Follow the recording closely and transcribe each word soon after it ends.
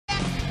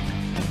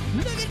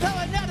Looking for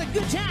another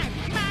good time.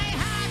 My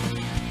heart.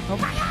 Oh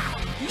my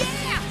God.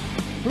 Yeah.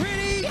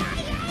 Ready?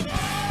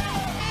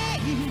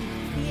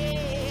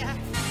 Yeah.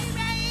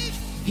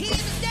 Here's the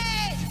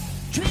stage.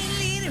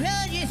 Twiddly the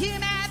road, you hear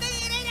my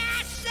beat, and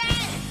I say,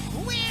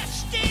 we're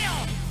still.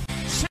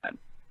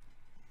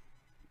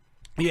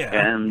 Yeah.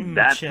 And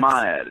that's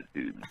my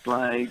attitude. It's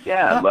like,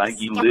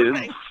 like you live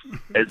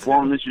as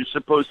long as you're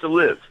supposed to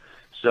live.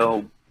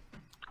 So,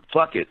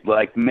 fuck it.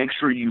 Like, make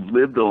sure you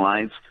live the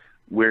life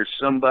where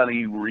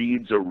somebody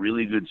reads a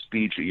really good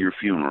speech at your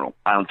funeral.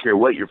 I don't care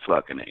what your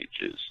fucking age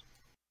is.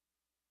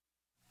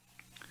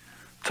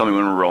 Tell me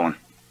when we're rolling.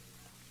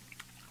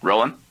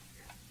 Rolling?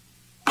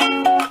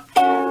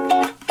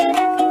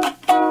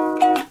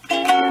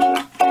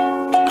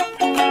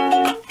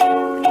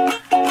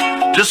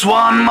 Just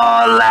one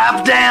more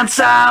lap dance,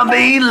 I'll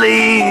be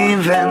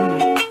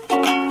leaving.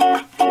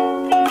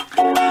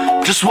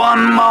 Just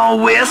one more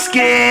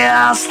whiskey,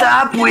 I'll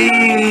stop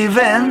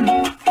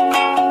weaving.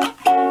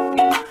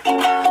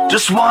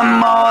 Just one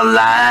more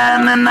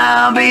line and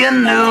I'll be a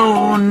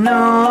new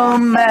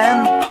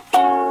man.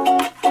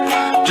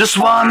 Just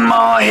one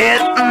more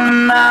hit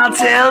and I'll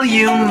tell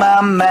you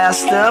my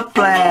master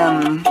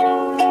plan.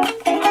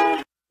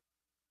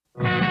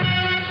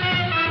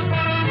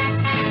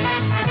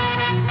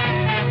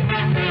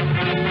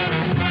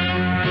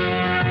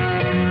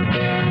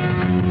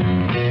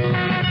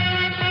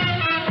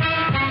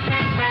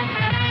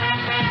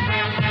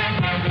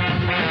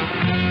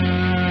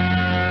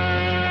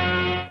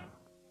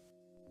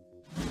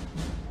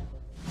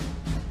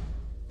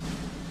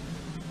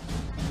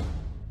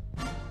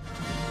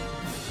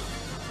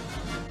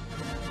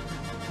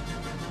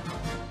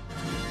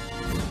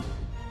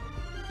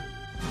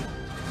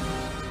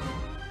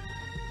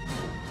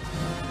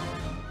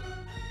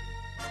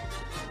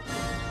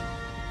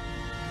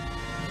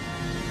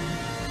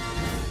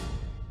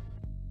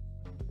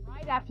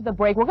 After the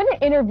break, we're going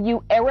to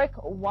interview Eric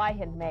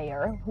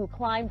Weihenmayer, who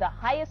climbed the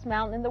highest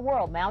mountain in the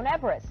world, Mount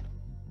Everest.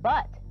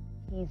 But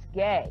he's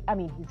gay.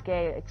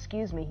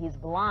 He's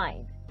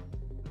blind.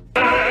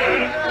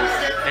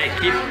 Hey,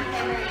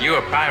 you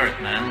a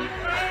pirate, man.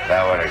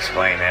 That would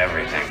explain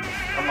everything.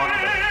 Come on.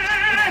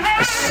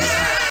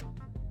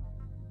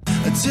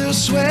 Until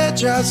sweat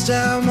drops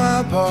down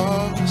my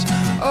balls.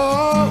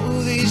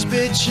 Oh, these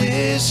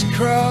bitches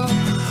crawl.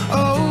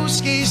 Oh,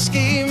 ski,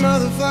 ski,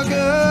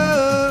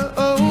 motherfucker.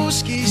 Oh,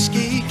 ski,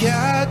 ski,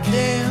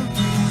 goddamn.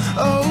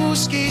 Oh,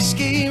 ski,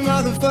 ski,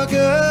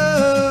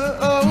 motherfucker.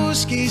 Oh,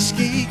 ski,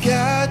 ski,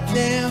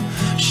 goddamn.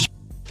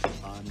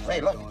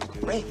 Ray, look.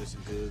 Ray.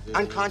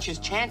 Unconscious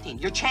chanting.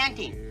 You're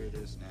chanting.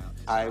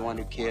 I want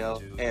to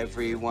kill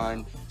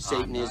everyone.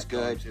 Satan is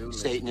good.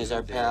 Satan is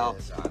our pal.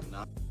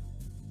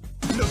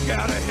 Look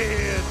out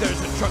ahead,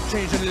 there's a truck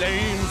changing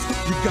lanes.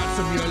 You got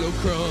some yellow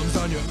crumbs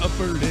on your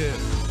upper lip,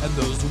 and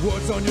those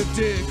warts on your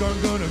dick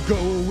aren't gonna go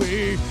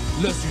away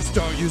unless you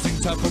start using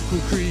topical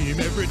cream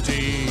every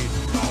day.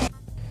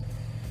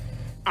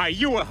 Are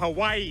you a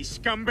Hawaii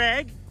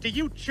scumbag? Do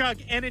you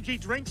chug energy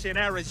drinks in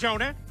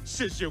Arizona?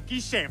 Suzuki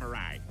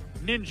Samurai.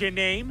 Ninja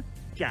name?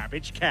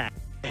 Garbage Cat.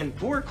 And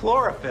poor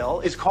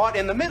Chlorophyll is caught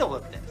in the middle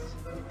of this.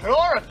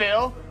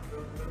 Chlorophyll?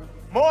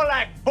 More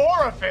like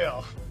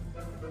borophyll.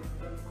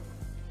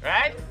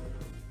 Right?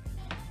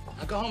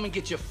 Now go home and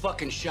get your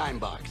fucking shine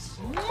box.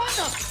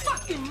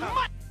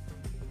 Motherfucking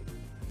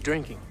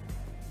Drinking.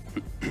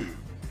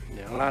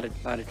 Yeah, a lot of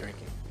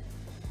drinking.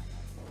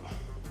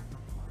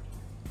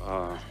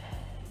 Are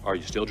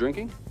you still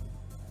drinking?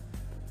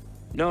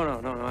 No.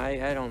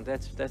 I don't.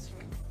 That's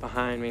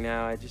behind me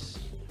now.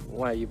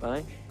 Why are you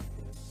buying?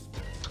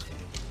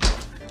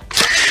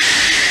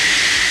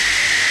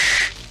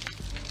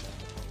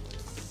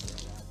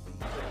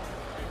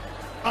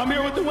 I'm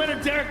here with the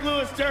winner, Derek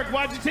Lewis. Derek,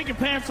 why'd you take your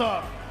pants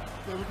off?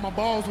 My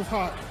balls was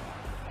hot.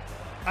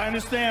 I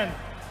understand.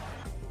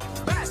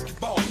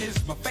 Basketball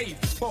is my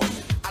favorite sport.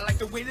 I like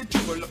the way they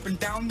dribble up and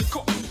down the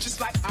court, just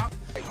like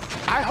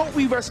I hope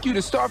we rescue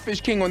the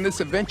Starfish King on this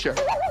adventure.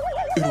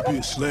 It'll be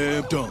a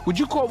slam dunk. Would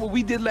you call what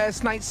we did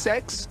last night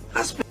sex?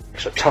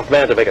 It's a tough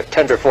man to make a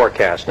tender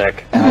forecast,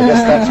 Nick. I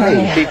guess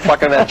that's me. Keep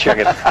fucking that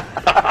chicken.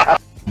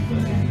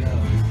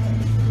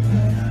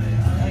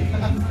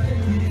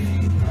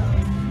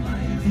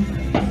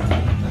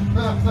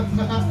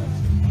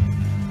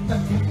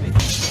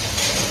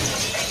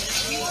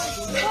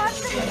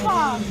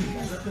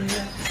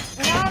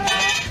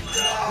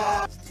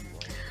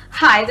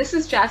 Hi, this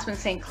is Jasmine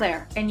St.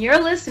 Clair, and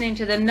you're listening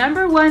to the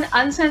 #1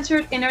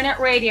 uncensored internet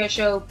radio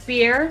show,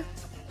 Beer,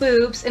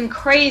 Boobs, and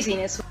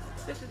Craziness.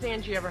 This is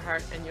Angie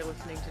Everhart, and you're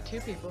listening to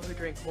two people who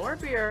drink more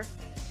beer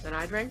than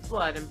I drank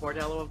blood in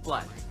Bordello of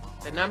Blood,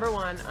 the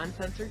 #1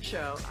 uncensored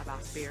show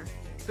about beer,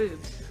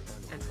 boobs,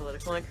 and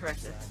political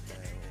incorrectness.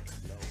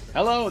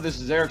 Hello, this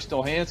is Eric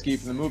Stolhansky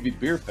from the movie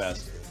Beer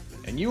Fest,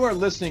 and you are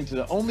listening to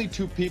the only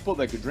two people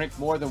that could drink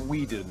more than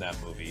we did in that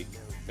movie,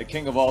 the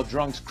king of all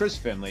drunks, Chris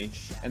Finley,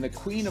 and the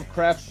queen of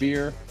craft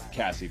beer,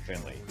 Cassie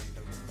Finley.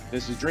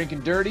 This is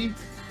Drinking Dirty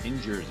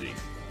in Jersey.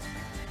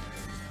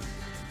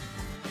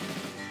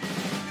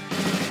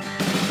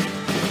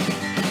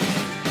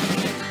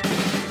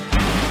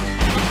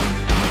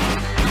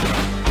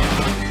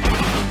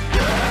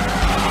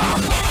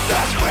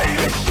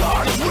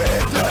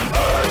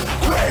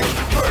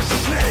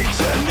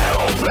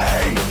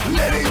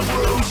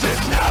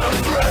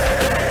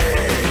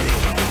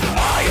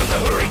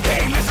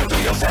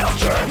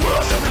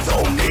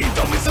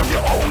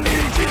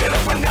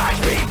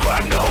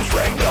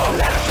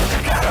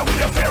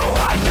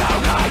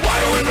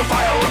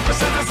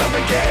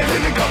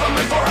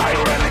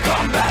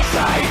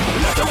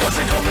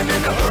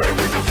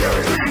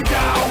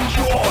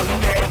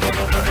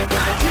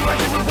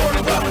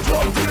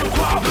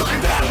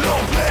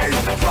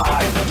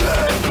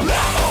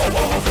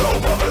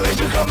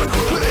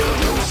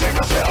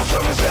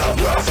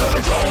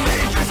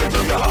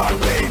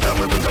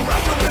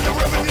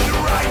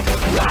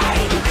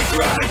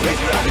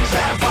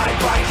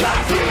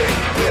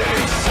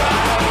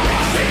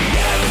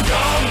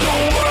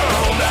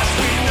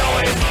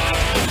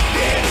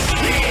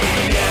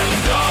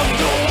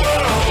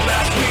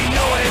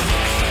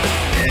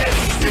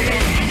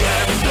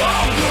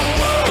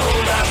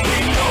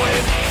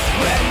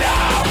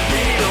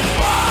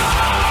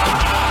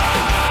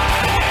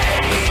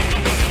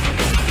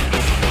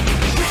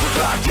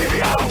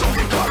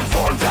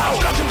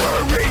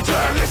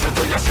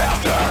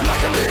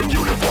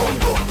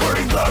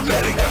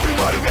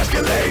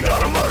 percolate, all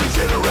the murder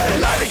generate.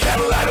 Light a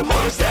candle, light a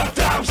motor, step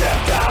down,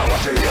 step down.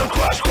 Watch your heel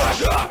crush,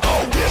 crush up.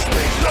 Oh, this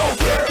means no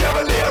fear.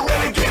 Cavalier,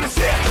 renegade, and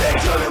set. They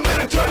turn him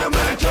in and turn him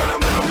in and turn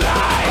him in. I'm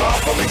live. All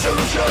for me,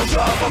 solutions.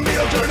 All for me,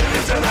 I'm turning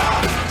into an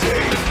decline.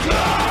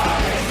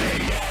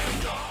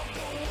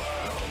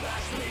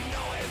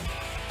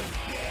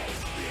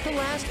 The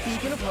last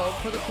beacon of hope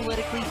for the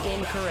politically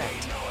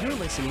incorrect. You're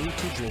listening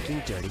to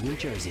Drinking Dirty New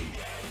Jersey.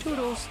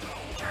 Toodles.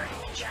 Dirty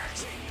New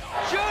Jersey.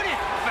 Shoot it,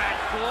 fat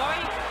boy!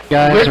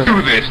 Guys, let's do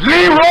this.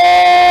 Leroy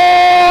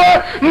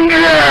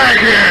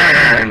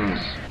Jenkins!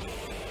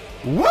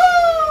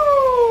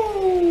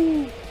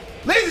 Woo!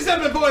 Ladies and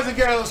gentlemen, boys and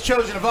girls,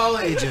 children of all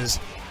ages,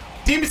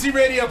 DMC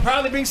Radio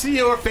proudly brings to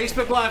you our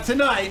Facebook Live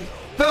tonight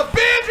the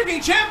beer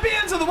drinking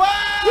champions of the world!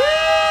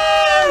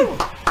 Woo!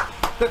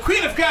 The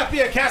queen of craft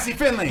beer, Cassie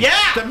Finley. Yeah!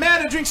 The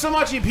man who drinks so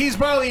much he pees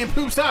barley and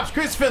poop stops,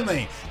 Chris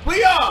Finley.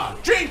 We are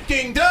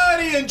Drinking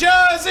Dirty in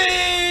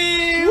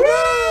Jersey!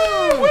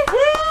 Woo! Woo! Woo!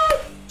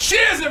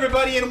 Cheers,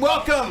 everybody, and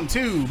welcome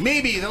to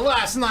maybe the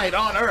last night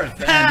on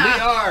Earth. And we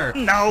are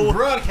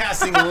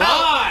broadcasting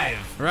live.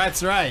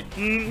 That's right.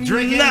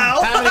 Drinking,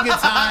 having a good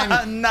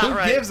time.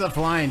 Who gives a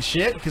flying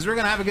shit? Because we're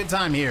going to have a good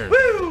time here.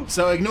 Woo!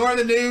 So ignore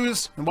the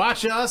news and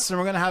watch us, and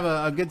we're going to have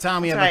a good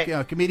time. We have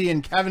a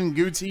comedian, Kevin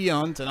Gucci,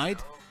 on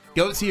tonight.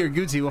 Goatee or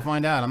Gucci, we'll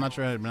find out. I'm not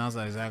sure how to pronounce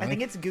that exactly. I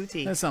think it's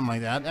Gucci. It's something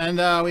like that. And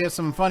we have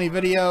some funny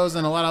videos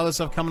and a lot of other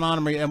stuff coming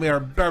on. And we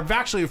are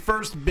actually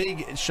first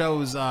big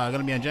show's going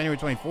to be on January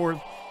 24th,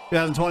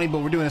 2020. But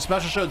we're doing a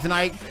special show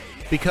tonight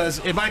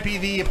because it might be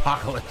the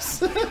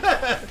apocalypse.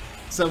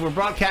 So we're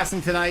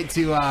broadcasting tonight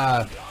to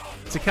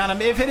kind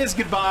of, if it is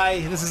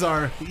goodbye, this is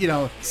our,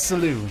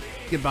 salute.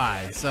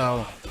 Goodbye.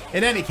 So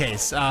in any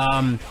case,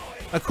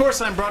 of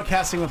course, I'm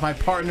broadcasting with my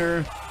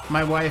partner,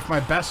 my wife, my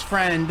best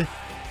friend,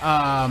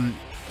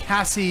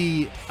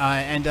 Cassie,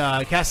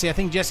 Cassie, I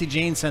think Jesse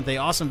Jane sent an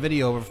awesome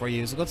video over for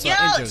you. So let's Yo,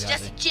 intro, it's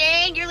Cassie. Jesse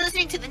Jane. You're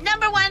listening to the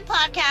 #1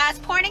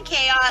 podcast, Porn and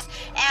Chaos,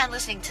 and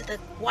listening to the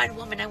one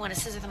woman I want to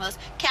scissor the most,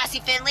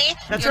 Cassie Finley.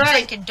 That's You're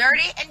right. Drinking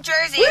Dirty in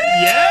Jersey.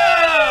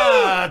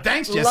 Yeah!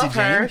 Thanks, Jesse Love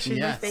Jane. her. She's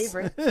Yes. my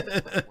favorite.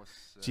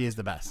 She is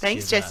the best.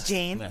 Thanks, She is the Jesse best.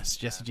 Jane. Yes,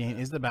 Jesse Jane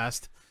is the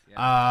best.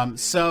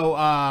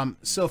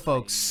 So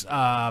folks,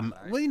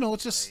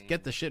 let's just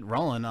get the shit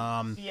rolling.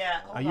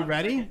 Yeah. Are you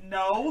ready?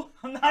 No,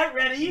 I'm not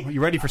ready.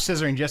 You're ready for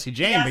scissoring Jesse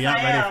Jane, Yes, but you're not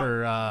I ready am.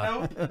 for.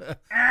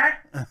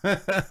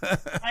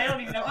 I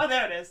don't even know. Oh,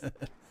 there it is.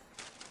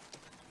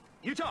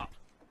 You talk.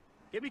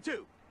 Give me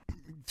two.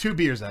 2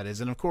 beers, that is.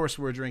 And of course,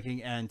 we're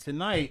drinking. And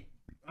tonight,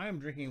 I am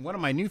drinking one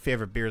of my new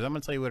favorite beers. I'm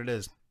going to tell you what it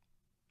is.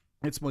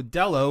 It's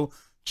Modelo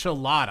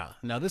Chelada.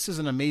 Now, this is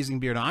an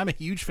amazing beer. Now, I'm a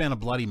huge fan of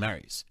Bloody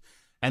Marys.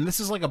 And this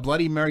is like a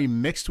Bloody Mary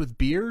mixed with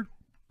beer,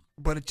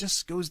 but it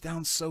just goes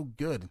down so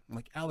good.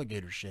 Like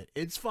alligator shit.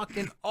 It's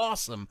fucking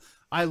awesome.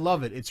 I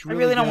love it. It's really I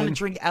really don't good. want to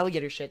drink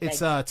alligator shit. It's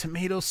thanks.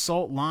 tomato,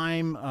 salt,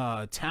 lime,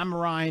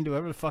 tamarind,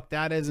 whatever the fuck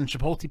that is, and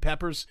chipotle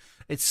peppers.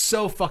 It's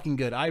so fucking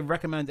good. I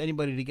recommend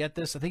anybody to get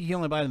this. I think you can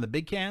only buy it in the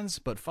big cans,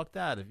 but fuck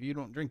that. If you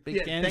don't drink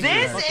big cans,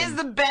 This is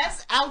the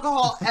best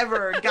alcohol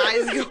ever,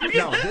 guys.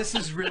 No, this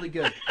is really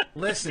good.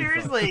 Listen,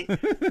 Seriously.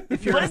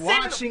 if you're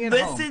watching at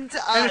home, listen to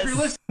us. and if you're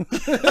listening,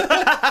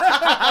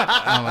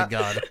 oh my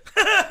god,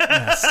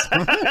 yes.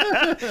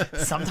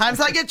 Sometimes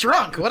I get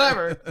drunk.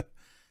 Whatever.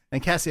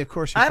 And Cassie, of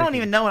course, I don't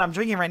even know what I'm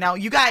drinking right now.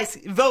 You guys,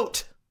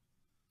 vote.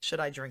 Should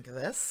I drink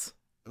this?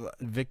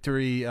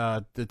 Victory,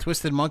 the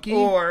Twisted Monkey,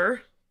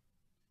 or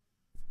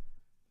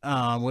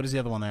what is the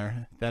other one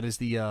there? That is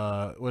the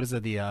what is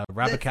it? The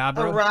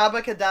Arabacadabra.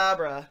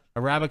 Arabacadabra.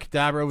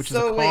 Arabacadabra, which is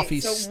a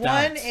coffee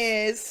stout.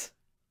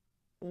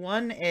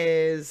 One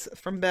is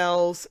from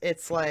Bell's.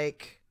 It's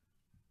like,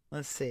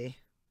 let's see,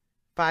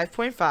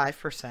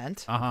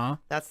 5.5%. Uh-huh.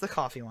 That's the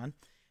coffee one.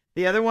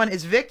 The other one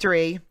is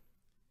Victory,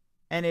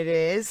 and it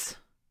is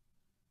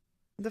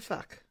the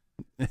fuck.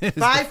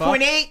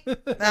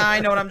 5.8. I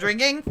know what I'm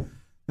drinking.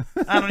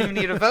 I don't even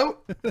need a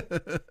vote.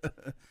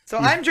 So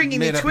I'm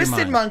drinking the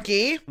Twisted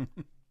Monkey.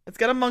 It's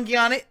got a monkey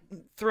on it,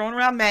 throwing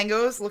around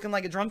mangoes, looking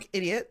like a drunk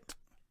idiot.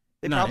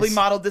 They probably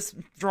modeled this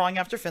drawing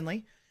after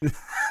Finley.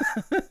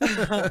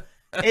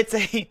 It's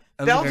a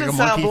Belgian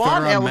style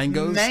blonde ale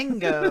with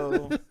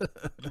mango.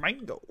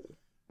 Mango.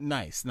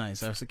 Nice.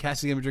 So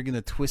Cassie's gonna be drinking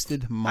the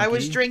Twisted Monkey. I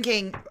was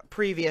drinking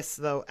previous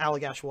though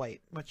Allagash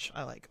White, which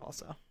I like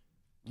also.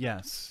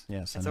 Yes.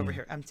 It's over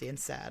here empty and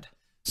sad.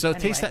 So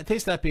Anyway.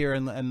 taste that beer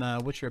and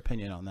what's your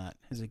opinion on that?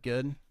 Is it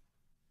good?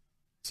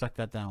 Suck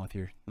that down with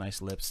your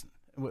nice lips.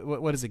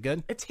 What is it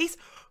good? It tastes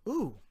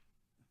ooh.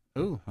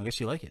 I guess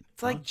you like it.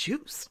 It's like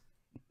juice.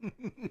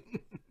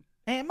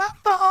 Ain't my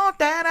fault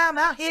that I'm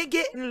out here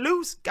getting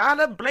loose.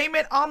 Gotta blame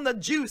it on the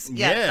juice.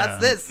 Yeah.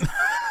 That's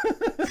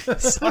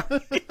this.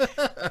 Sorry.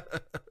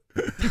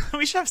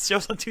 We should have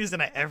shows on Tuesday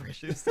night every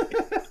Tuesday.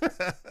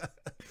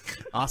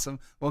 Awesome.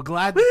 Well,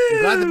 glad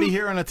to be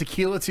here on a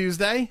Tequila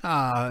Tuesday.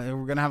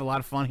 We're gonna have a lot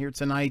of fun here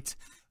tonight.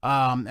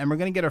 And we're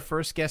going to get our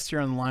first guest here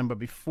on the line. But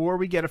before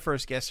we get a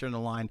first guest here on the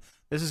line,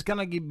 this is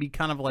going to be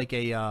kind of like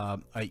a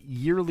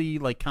yearly,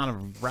 like kind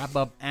of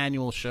wrap-up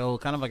annual show,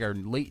 kind of like our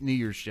late New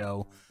Year's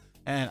show.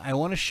 And I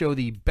want to show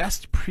the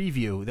best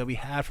preview that we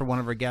had for one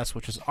of our guests,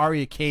 which was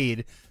Aria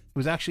Cade, who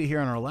was actually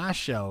here on our last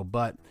show.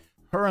 But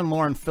her and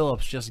Lauren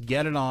Phillips just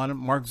get it on.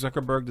 Mark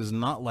Zuckerberg does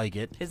not like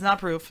it. It's not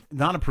proof.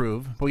 Not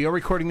approved. But we are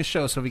recording the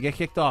show, so if we get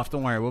kicked off,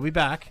 don't worry. We'll be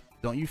back.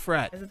 Don't you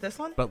fret. Is it this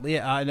one? But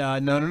yeah, no.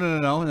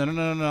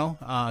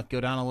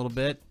 Go down a little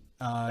bit.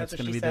 It's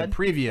going to be the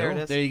preview. There it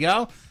is. There you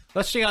go.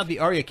 Let's check out the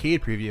Aria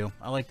Cade preview.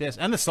 I like this.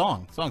 And the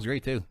song. The song's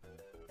great, too.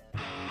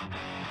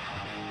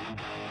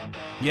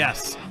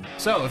 Yes.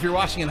 So, if you're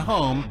watching at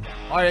home,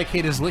 Aria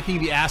Cade is licking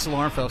the ass of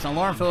Lauren Phillips. Now,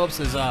 Lauren Phillips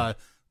is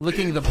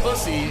licking the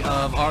pussy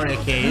of Aria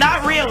Cade.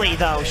 Not really,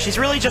 though. She's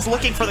really just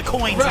looking for the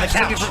coins right, on the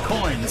couch. looking for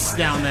coins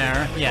down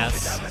there.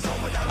 Yes.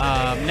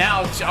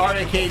 Now,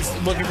 Aria Cade's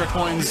looking for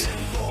coins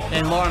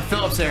in Lauren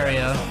Phillips'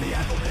 area.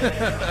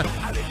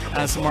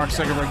 As Mark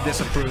Zuckerberg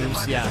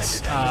disapproves.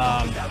 Yes.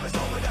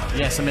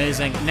 Yes,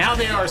 amazing. Now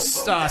they are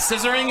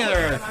scissoring,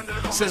 or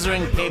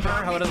scissoring paper.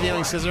 How are they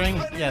doing scissoring?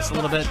 Yes, a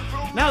little bit.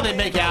 Now they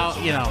make out,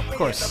 you know, of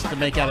course, the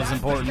make out is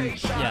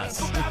important.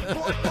 Yes.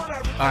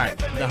 All right,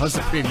 that was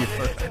the preview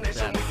for that.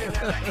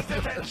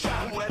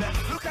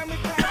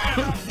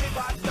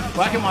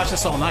 Well, I can watch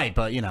this all night,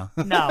 but, you know.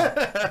 No.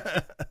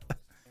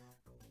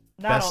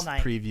 Not Best all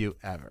night. preview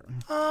ever.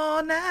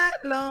 All night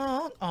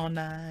long, all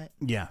night.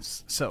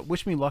 Yes. So,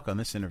 wish me luck on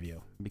this interview,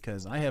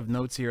 because I have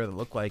notes here that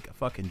look like a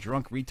fucking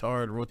drunk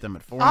retard wrote them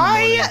at 4 in the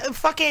morning. I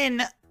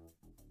fucking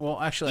Well,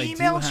 actually,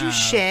 emailed I do you have,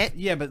 shit.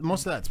 Yeah, but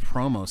most of that's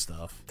promo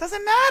stuff.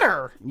 Doesn't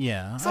matter.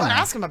 Yeah. So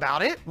ask him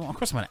about it. Well, of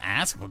course I'm going to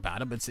ask him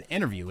about it, but it's an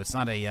interview. It's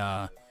not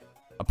a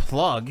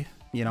plug.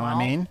 You know what I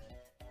mean?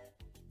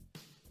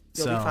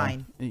 You'll be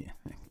fine.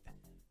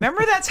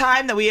 Remember that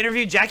time that we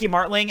interviewed Jackie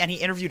Martling and he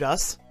interviewed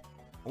us?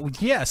 Well,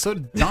 yeah, so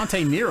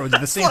Dante Nero did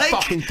the same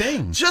fucking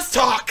thing. Just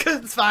talk.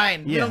 It's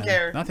fine. We don't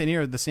care. Dante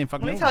Nero did the same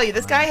fucking Let me thing. tell you,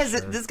 this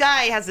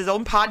guy has his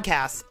own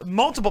podcast,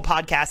 multiple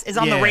podcasts, is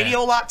on the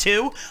radio a lot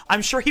too.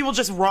 I'm sure he will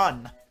just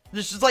run.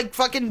 Just like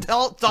fucking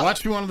tell.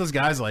 Watch me one of those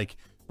guys like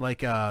he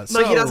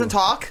doesn't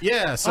talk?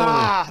 Yeah, so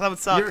that would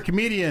suck. You're a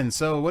comedian,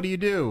 so what do you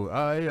do?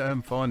 I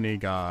am funny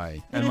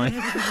guy. And like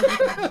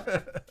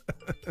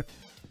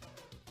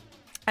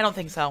I don't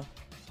think so.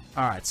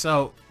 All right,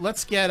 so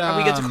let's get. Are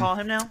we good to call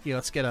him now? Yeah,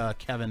 let's get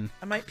Kevin.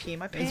 I might pee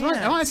my pants.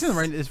 I see him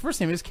right. His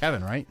first name is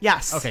Kevin, right?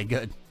 Yes. Okay,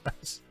 good. I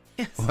was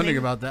wondering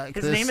about that.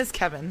 His name is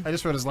Kevin. I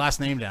just wrote his last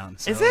name down.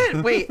 So. Is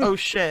it? Wait. Oh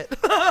shit.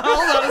 Hold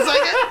on a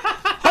second.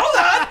 Hold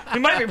on.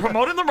 We might be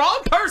promoting the wrong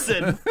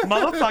person,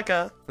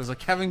 motherfucker. There's a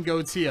Kevin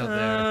goatee out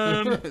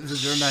there. This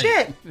is your night.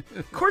 Shit.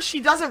 Of course, she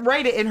doesn't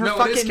write it in her no,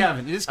 fucking. It is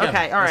Kevin. It is Kevin.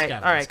 Okay. All It is right.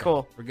 Kevin. All It right. is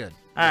Cool. Kevin. We're good.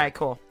 All right.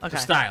 Cool. Okay. The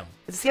style.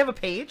 Does he have a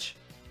page?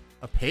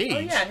 A page? Oh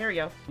yeah. Here we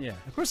go. Yeah.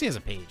 Of course he has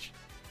a page.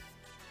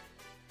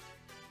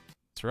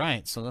 That's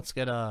right. So let's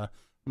get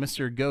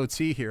Mr.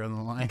 Goatee here on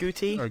the line.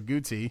 Gootee? Or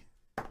Gootee.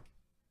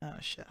 Oh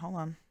shit. Hold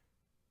on.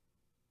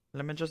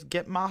 Let me just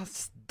get my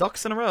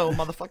ducks in a row,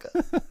 motherfucker.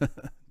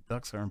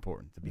 Ducks are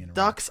important to be in a row.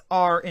 Ducks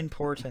are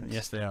important.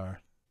 Yes, they are.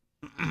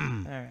 All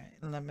right.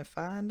 Let me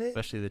find it.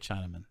 Especially the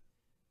Chinaman.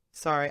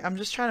 Sorry, I'm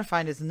just trying to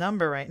find his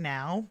number right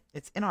now.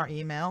 It's in our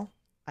email.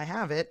 I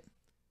have it,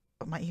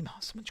 but my email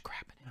has so much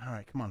crap in it. All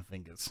right, come on,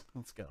 fingers.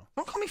 Let's go.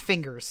 Don't call me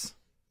fingers.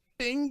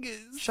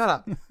 Fingers. Shut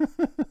up. All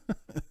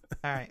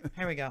right,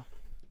 here we go.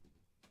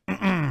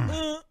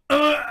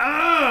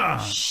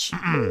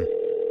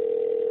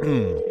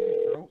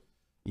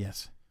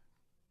 Yes.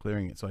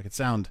 Clearing it so I could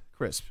sound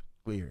crisp,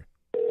 clear.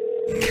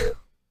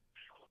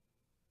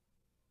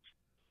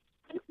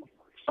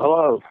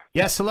 Hello.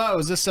 Yes, hello.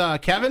 Is this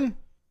Kevin?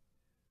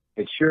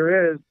 It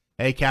sure is.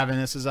 Hey, Kevin.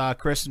 This is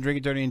Chris from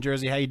Drinking Dirty in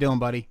Jersey. How you doing,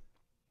 buddy?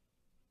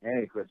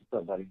 Hey, Chris.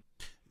 What's up, buddy?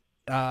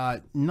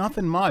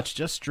 Nothing much.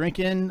 Just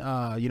drinking.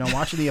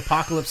 Watching the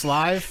Apocalypse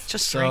Live.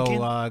 Just drinking.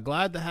 So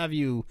glad to have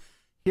you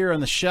here on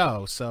the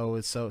show. So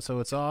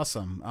it's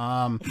awesome.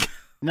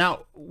 Now,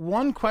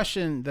 one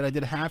question that I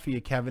did have for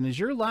you, Kevin, is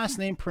your last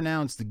name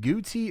pronounced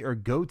Gootee or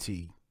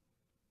Goatee?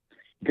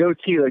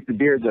 Goatee, like the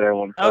beard that I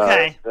want.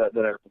 Okay. That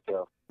I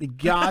want.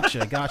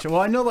 Gotcha.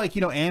 Well, I know,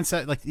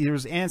 there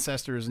was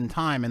ancestors in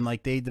time, and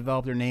like they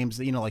developed their names.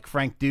 Like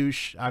Frank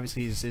Douche.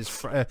 Obviously, his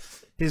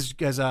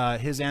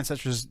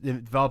ancestors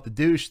developed the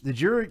douche.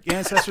 Did your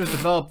ancestors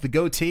develop the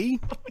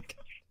goatee?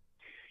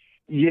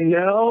 I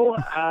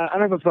don't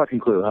have a fucking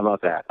clue. How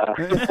about that?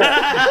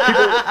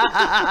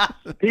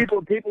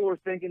 People were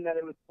thinking that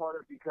it was part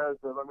of because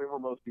of, we were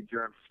mostly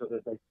Germans, so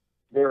that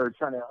they were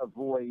trying to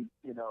avoid,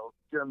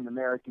 German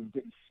Americans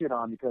getting shit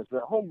on because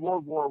the whole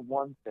World War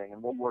I thing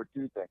and World War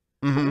II thing.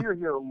 Mm-hmm. We were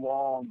here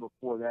long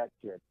before that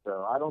shit,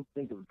 so I don't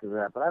think it was because of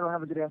that. But I don't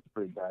have a good answer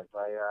for you guys.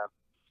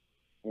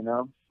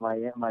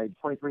 My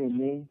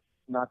 23andMe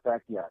not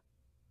back yet.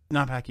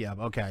 Not back yet.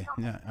 Okay.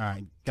 Yeah. All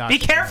right. Gotcha. Be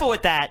careful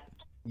with that.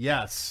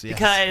 Yes.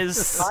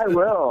 Because I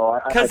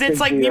will. Because it's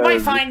like you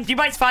might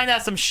find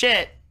out some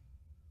shit.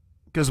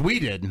 Because we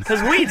did.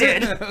 Because we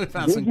did. We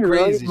found some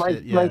crazy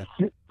shit. Yeah.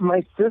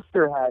 My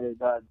sister had it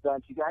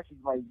done. She actually,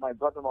 my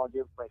brother-in-law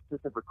gave it to my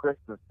sister for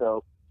Christmas,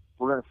 so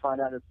we're going to find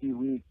out in a few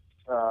weeks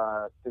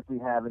if we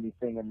have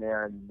anything in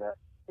there. And that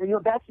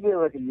should be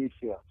like a new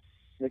show.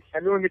 Like,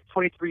 everyone gets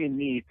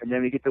 23andMe, and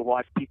then we get to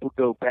watch people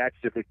go back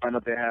if they find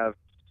out they have,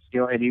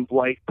 any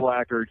white,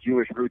 black, or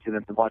Jewish roots in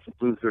them, to watch them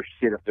lose their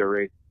shit if they're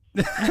race.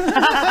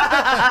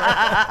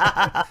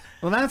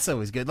 Well, that's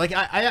always good. Like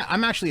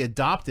I'm actually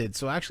adopted,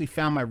 so I actually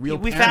found my real.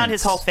 We parents found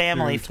his whole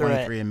family through through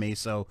it. 23andMe,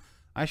 so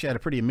I actually had a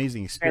pretty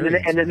amazing And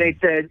experience. then they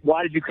said,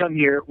 "Why did you come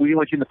here? We didn't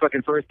want you in the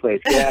fucking first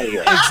place. Get out of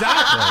here."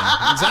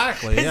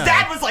 Exactly. His Yeah.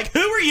 dad was like, "Who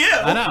are you?"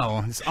 I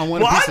know. It's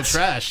unwanted piece of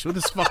trash. With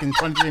this fucking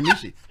 23andMe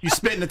shit. You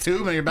spit in a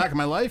tube and you're back in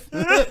my life?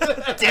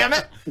 Damn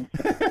it.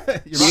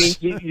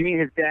 You mean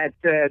his dad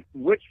said,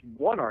 "Which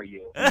one are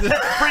you?"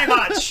 Pretty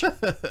much.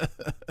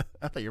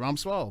 I thought your mom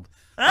swallowed.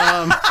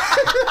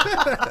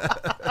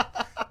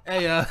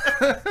 Hey,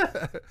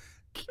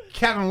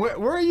 Kevin,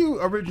 where are you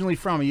originally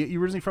from?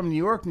 You originally from New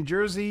York, New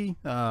Jersey?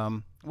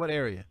 What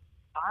area?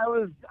 I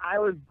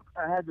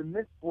had the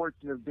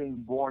misfortune of being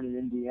born in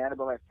Indiana,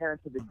 but my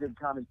parents had the good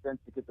common sense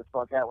to get the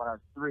fuck out when I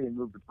was 3 and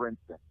moved to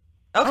Princeton.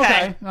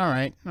 Okay. All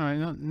right.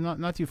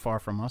 Not too far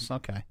from us.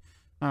 Okay.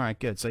 All right.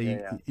 Good. So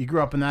you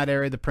grew up in that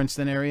area, the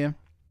Princeton area?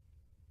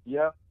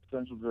 Yep,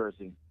 Central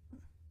Jersey.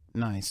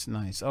 Nice.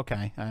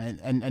 Okay.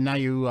 And now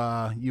you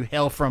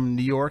hail from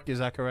New York, is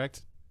that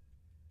correct?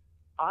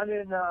 I'm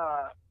in.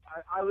 I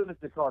live in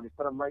Secaucus,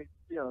 but I'm right.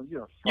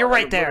 You're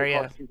right there,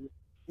 yeah.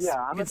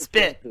 Yeah, I'm You at the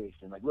spit. train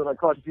station. Like, I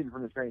across the street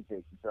from the train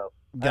station. So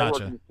I Gotcha.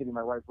 work in the city.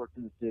 My wife works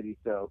in the city,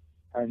 so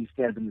I do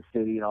stand up in the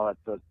city and all that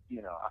stuff.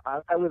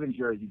 I live in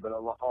Jersey, but a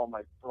lot of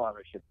my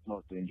shit's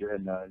mostly in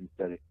the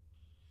city.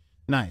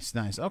 Nice.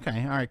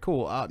 Okay. All right.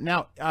 Cool.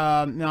 Now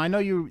I know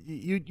you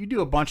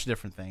do a bunch of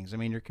different things. I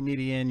mean, you're a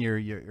comedian.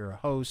 You're a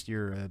host.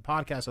 You're a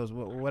podcast host.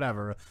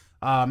 Whatever.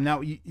 Now,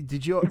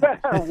 did you?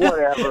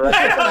 Whatever. Whatever.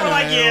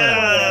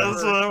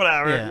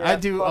 Yeah, I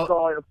do.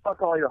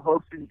 Fuck all your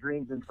hopes and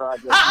dreams and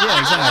projects. Yeah,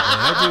 exactly.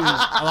 I do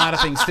a lot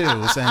of things too,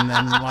 and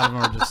a lot of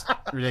them are just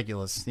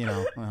ridiculous.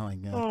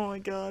 Oh my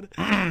god.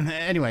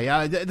 Anyway,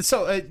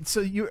 so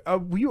you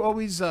were you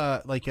always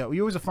were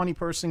you always a funny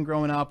person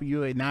growing up? Were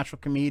you a natural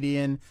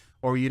comedian,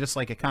 or were you just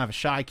like a kind of a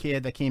shy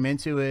kid that came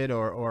into it,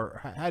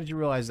 or how did you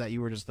realize that you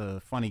were just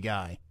a funny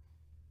guy?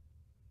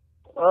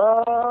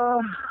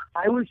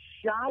 I was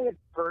shy at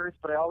first,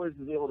 but I always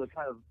was able to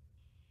kind of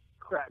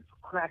crack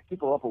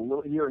people up a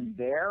little here and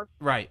there.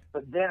 Right.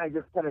 But then I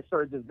just kind of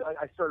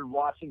I started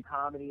watching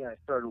comedy, and I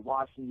started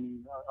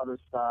watching other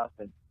stuff,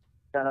 and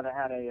found out I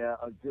had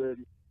a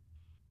good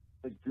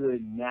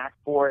knack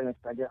for it.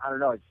 And I don't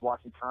know, just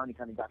watching comedy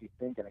kind of got me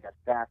thinking. I got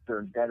faster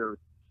and better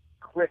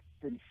quick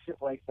and shit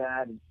like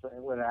that, and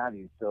what have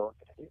you. So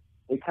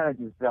it kind of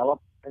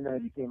developed, and then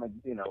it became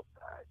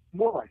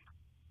more like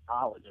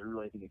college. I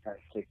really think it kind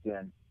of kicked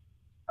in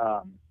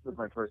with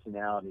my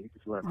personality,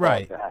 if you want to call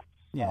it that.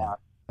 Yeah.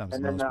 And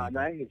then I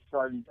didn't get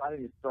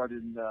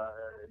started in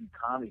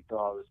comedy until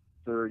I was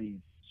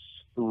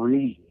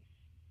 33.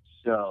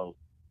 So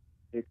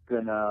it's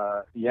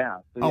gonna,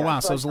 So, wow.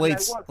 So it was a late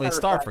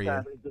start for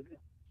you.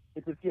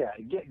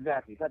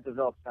 Exactly. That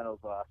developed kind of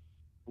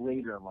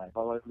later in life. I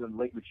was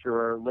late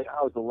mature.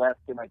 I was the last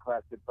kid in my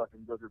class to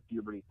fucking go through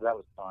puberty, so that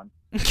was fun.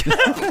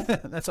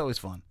 That's always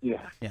fun.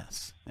 Yeah.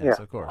 Yes, Yeah.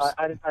 of course.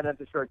 I didn't have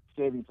to start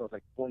shaving until I was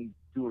like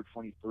 22 or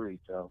 23.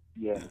 So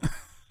yeah.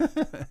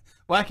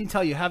 Well, I can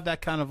tell you have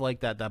that kind of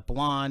like that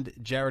blonde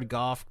Jared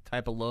Goff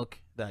type of look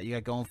that you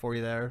got going for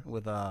you there.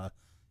 With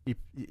you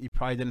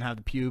probably didn't have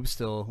the pubes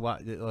still.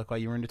 What, look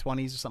like you were in the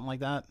 20s or something like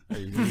that? I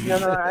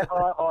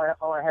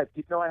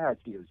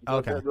had pubes.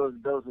 Okay.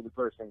 Those are the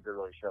first things that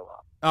really show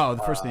up. Oh,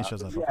 the first thing that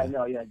shows up. Yeah, Okay.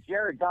 no, yeah.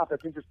 Jared Goff,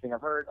 that's interesting.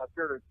 I've heard a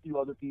few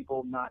other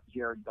people, not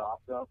Jared Goff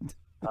though.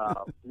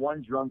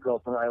 One drunk girl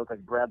thought I look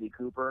like Bradley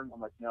Cooper.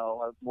 I'm like, no,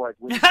 I was more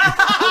like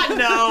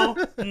No.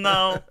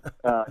 No.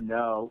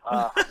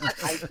 I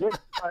did.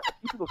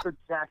 People said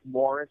Zach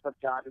Morris. I've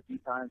got it a few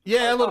times.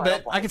 Yeah, a little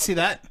bit. I can see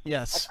that.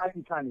 Yes. I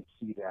can kind of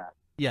see that.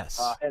 Yes.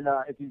 And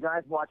if you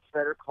guys watch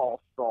Better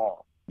Call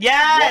Saul,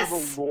 yes,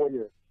 one of the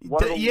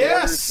lawyers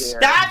Yes, there,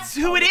 that's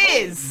who it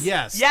is.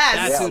 Yes, Yes.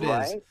 that's who it is.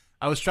 Right?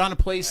 I was trying to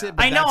place it.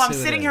 But I know. that's I'm who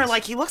it sitting here is.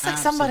 like he looks like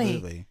somebody.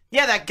 Absolutely.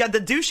 Yeah, that guy,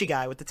 the douchey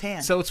guy with the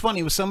tan. So it's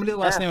funny. It was somebody the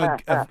last name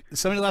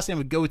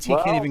with goatee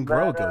can't even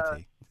grow a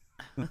goatee.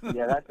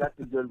 Yeah, that's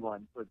a good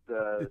one with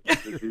the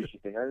douchey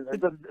thing.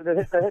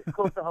 That hits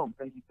close to home.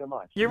 Thank you so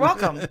much. You're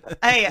welcome.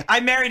 Hey, I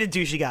married a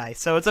douchey guy,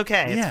 so it's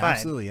okay. It's Yeah, fine.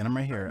 absolutely. And I'm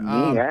right here.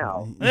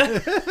 Meow.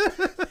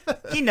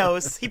 He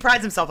knows. He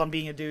prides himself on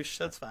being a douche.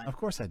 That's fine. Of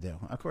course I do.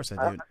 Of course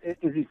I do.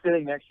 Is he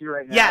sitting next to you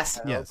right now? Yes.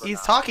 I hope or He's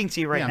not. talking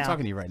to you right Yeah, now. I'm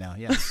talking to you right now.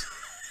 Yes.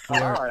 All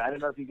right. I don't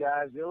know if you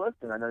guys are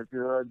listening. I know if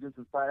you're doing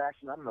some side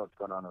action. I don't know what's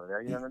going on over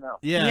there. You never know.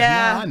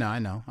 Yeah. No,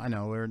 I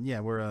know.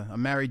 We're a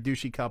married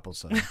douchey couple.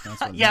 So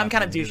that's what Yeah, I'm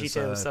kind of we do douchey this,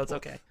 too, so it's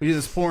okay. We do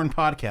this porn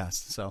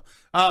podcast. So,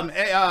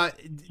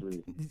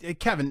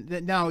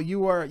 Kevin, now you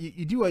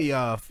do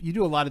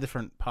a lot of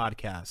different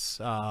podcasts.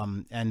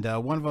 And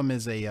one of them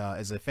is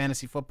a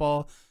fantasy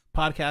football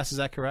podcast. Is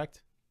that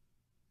correct?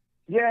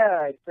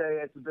 Yeah,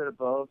 it's a bit of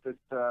both. It's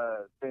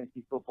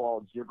fantasy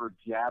football jibber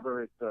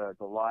jabber. It's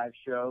a live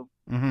show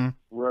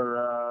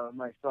where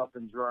myself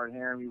and Gerard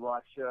Heron, we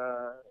watch.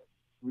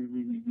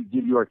 We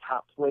give you our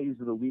top plays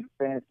of the week,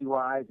 fantasy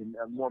wise, and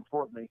more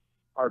importantly,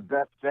 our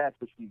best bets,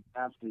 which we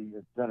absolutely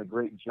have done a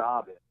great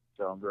job in.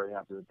 So I'm very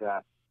happy with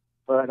that.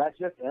 But that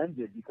just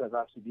ended because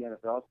obviously the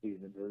NFL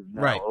season is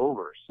now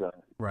over. So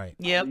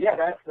Yep. Yeah,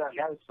 that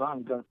was fun.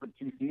 We've done it for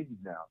 2 seasons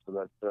now, so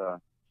that's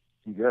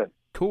good.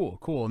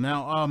 Cool.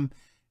 Now,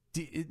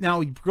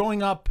 now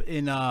growing up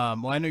in,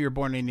 well, I know you're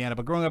born in Indiana,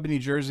 but growing up in New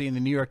Jersey in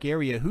the New York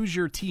area, who's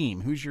your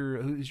team? Who's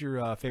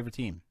your favorite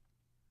team?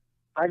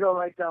 I go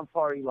right down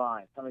party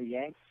lines. I'm a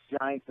Yanks,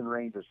 Giants, and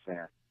Rangers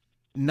fan.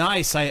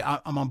 Nice.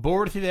 I'm on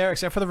board with you there,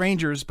 except for the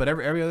Rangers, but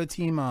every other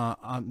team,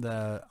 I'm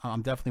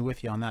definitely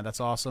with you on that.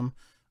 That's awesome.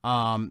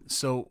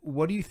 So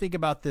what do you think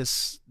about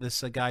this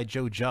guy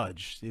Joe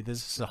Judge? Is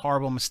this a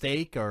horrible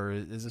mistake, or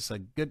is this a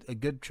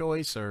good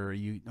choice, or are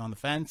you on the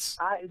fence?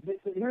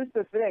 Here's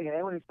the thing, and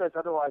anyone who says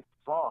otherwise is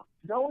wrong.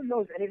 No one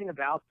knows anything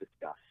about this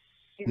guy.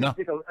 He's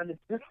an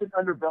assistant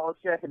under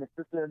Belichick, an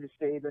assistant under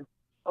Saban.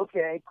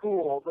 Okay,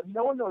 cool, but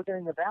no one knows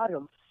anything about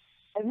him.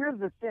 And here's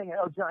the thing.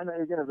 I'm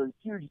a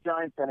huge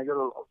Giants fan. I go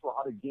to a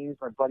lot of games.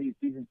 My buddy's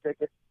season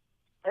tickets.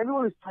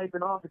 Everyone was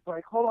typing off. It's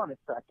like, hold on a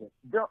second.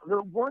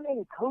 There weren't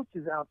any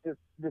coaches out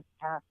this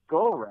past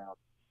go-around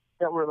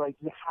that were like,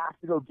 you have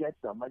to go get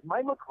them. Like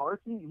Mike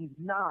McCarthy, he's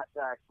not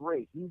that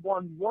great. He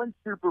won 1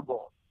 Super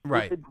Bowl.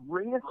 Right. He's the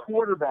greatest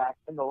quarterback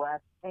in the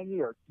last 10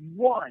 years.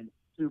 1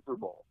 Super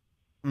Bowl.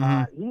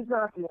 He's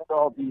not the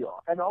end-all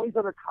be-all. And all these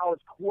other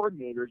college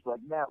coordinators like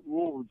Matt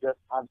Rule, who just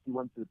obviously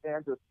went to the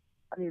Panthers.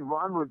 I mean,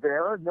 Ron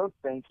Rivera, no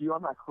thank you.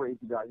 I'm not crazy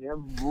about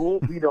him. Rule,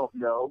 we don't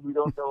know. We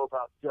don't know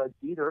about Judge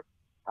either.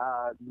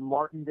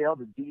 Martindale,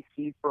 the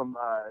DC from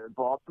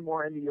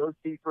Baltimore, and the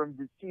OC from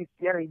the Chiefs.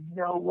 I mean,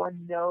 no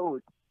one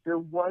knows. There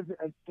wasn't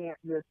a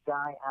can't-miss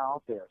guy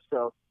out there.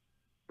 So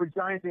for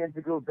Giants fans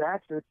to go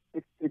back to it,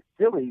 it's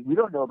silly. We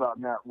don't know about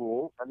Matt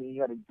Rule. I mean, he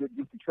had a good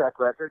track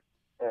record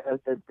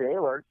at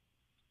Baylor,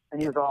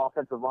 and he was an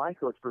offensive line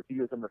coach for a few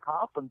years under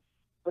Coughlin.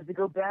 But to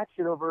go back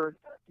shit over,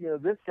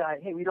 this guy,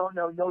 hey, we don't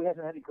know. No, he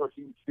hasn't had any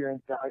coaching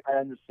experience. I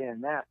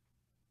understand that.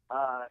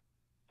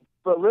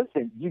 But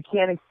listen, you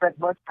can't expect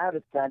much out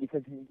of this guy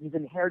because he's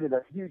inherited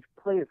a huge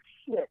plate of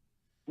shit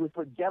with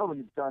what Gettleman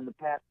has done the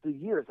past 2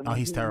 years. I mean,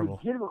 he's terrible.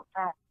 He legitimately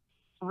had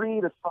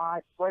 3 to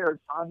 5 players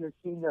on this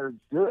team that are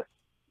good.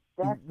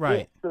 That's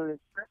right. it. So to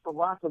expect a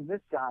lot from this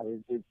guy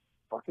is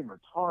fucking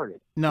retarded.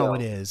 No,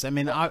 it is. I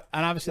mean, and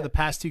obviously the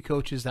past 2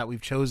 coaches that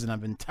we've chosen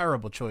have been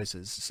terrible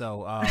choices.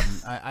 So,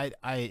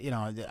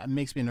 it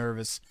makes me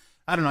nervous.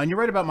 I don't know. And you're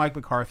right about Mike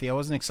McCarthy. I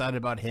wasn't excited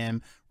about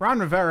him. Ron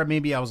Rivera,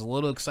 maybe I was a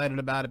little excited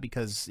about it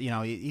because,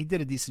 he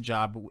did a decent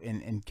job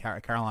in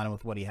Carolina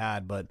with what he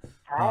had. But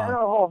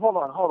hold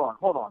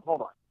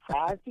on.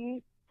 Has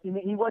he?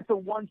 He went to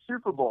 1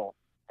 Super Bowl.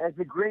 As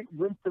the great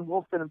Winston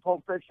Wilson in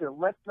Pulp Fiction,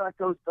 let's not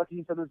go sucking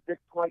each other's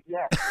dicks quite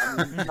yet.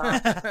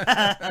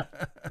 I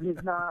mean,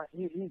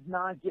 he's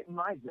not getting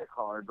my dick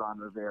hard, Ron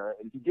Rivera.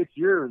 If he gets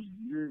yours,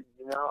 he's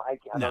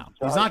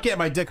not getting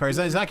my dick hard.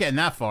 He's not getting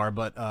that far,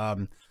 but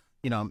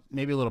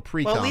maybe a little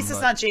pre-com. Well, at least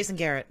it's not Jason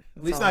Garrett.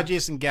 At least not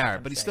Jason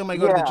Garrett, but he still might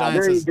go to the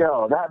Giants. There you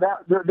go.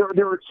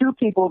 There were 2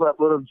 people that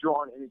would have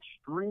drawn an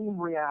extreme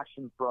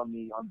reaction from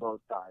me on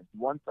both sides.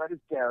 One side is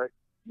Garrett.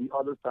 The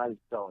other side is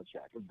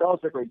Belichick. If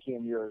Belichick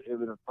came here, it would have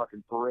been a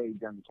fucking parade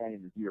down the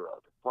canyon of zero.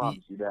 I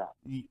promise you that.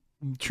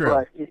 True.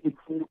 But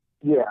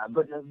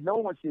but no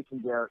one sees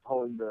Garrett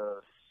holding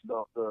the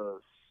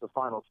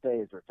final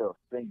stage or so.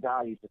 Thank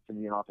God he's just going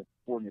to be an offensive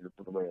coordinator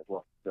for the way it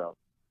looks. So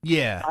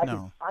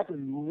I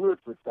can live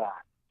with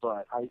that,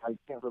 but I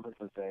can't live with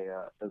it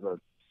as a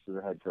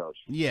head coach.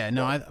 Yeah,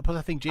 no, I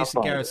think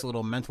Jason Garrett's a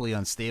little mentally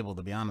unstable,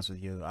 to be honest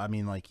with you. I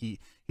mean, like he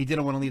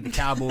didn't want to leave the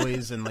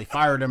Cowboys, and they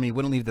fired him. He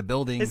wouldn't leave the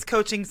building. His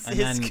coaching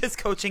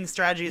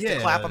strategy is to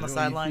clap on the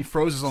sideline. He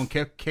froze his own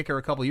kicker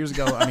a couple years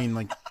ago. I mean,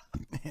 like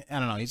I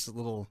don't know. He's a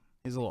little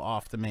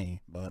off to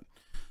me, but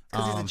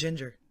because he's a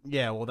ginger.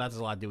 Yeah, well, that has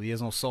a lot to do with it. He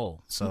has no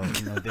soul, so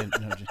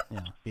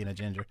being a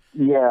ginger.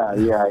 Yeah,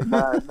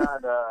 not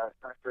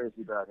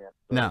crazy about him.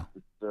 So no,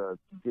 it's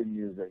good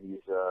news that he's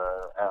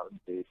out in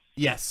peace.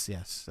 Yes,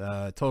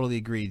 totally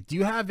agreed. Do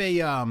you have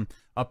a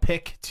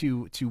pick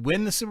to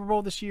win the Super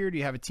Bowl this year? Do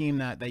you have a team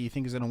that you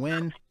think is going to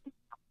win?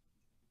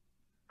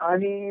 I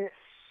mean,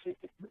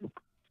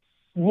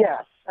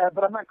 yes,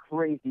 but I'm not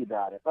crazy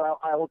about it. But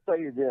I will tell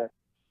you this.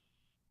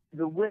 It's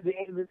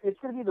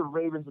going to be the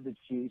Ravens or the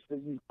Chiefs.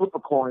 You flip a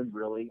coin,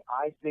 really.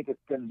 I think it's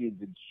going to be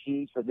the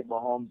Chiefs. I think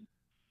Mahomes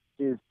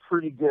is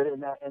pretty good,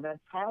 and that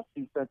pass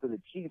defense of the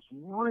Chiefs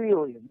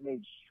really has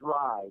made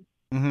strides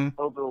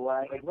over the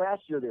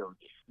last year. They were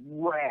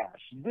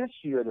trash. This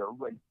year they're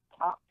like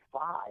top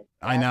 5.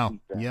 I know.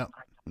 Defense. Yep.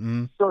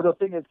 So the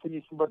thing is,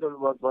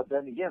 but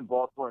then again,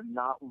 Baltimore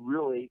not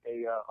really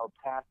a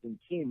passing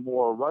team,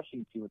 more a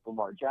rushing team with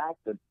Lamar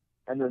Jackson,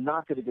 and they're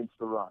not good against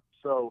the run.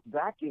 So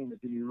that game is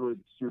going to be really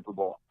the Super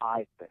Bowl,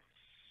 I think,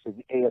 is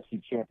the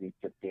AFC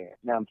Championship game.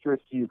 Now I'm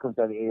curious to see who comes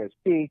out of the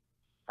AFC.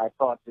 I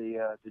thought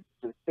the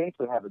Saints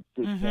would have a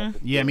good chance.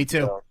 Yeah, me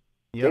too. So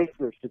Yep. they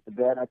switched it to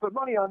bed. I put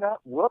money on that.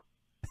 Whoop.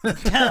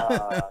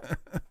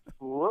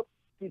 Whoopsie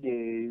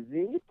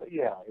daisy. But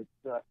yeah,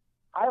 it's.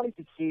 I like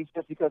the Chiefs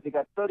just because they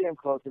got so damn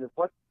close, and if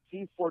what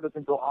C4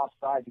 doesn't go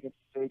offside against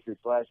the Patriots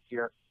last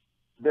year,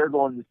 they're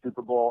going to the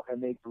Super Bowl and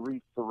they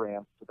reach the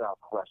Rams without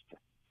question.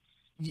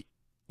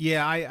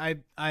 Yeah,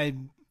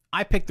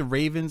 I picked the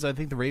Ravens. I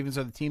think the Ravens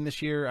are the team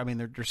this year. I mean,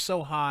 they're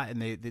so hot,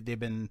 and they've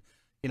been,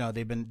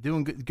 they've been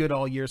doing good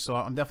all year. So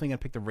I'm definitely gonna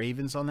pick the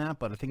Ravens on that.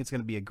 But I think it's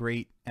gonna be a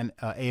great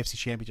AFC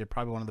Championship,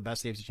 probably one of the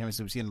best AFC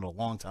Championships we've seen in a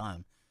long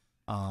time.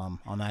 On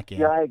that game.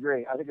 Yeah, I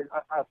agree. I think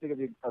it'd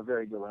be a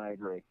very good one. I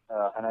agree.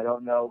 And I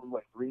don't know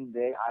what Green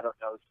Bay. I don't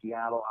know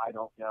Seattle. I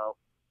don't know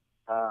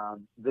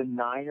the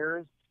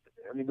Niners.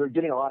 I mean, they're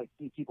getting a lot of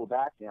key people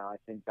back now. I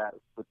think that's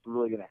what's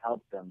really going to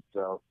help them.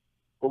 So,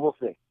 but we'll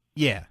see.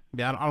 Yeah.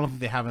 I don't think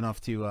they have enough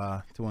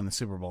to win the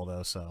Super Bowl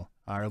though. So,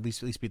 or at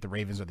least beat the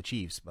Ravens or the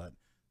Chiefs. But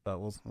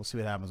we'll see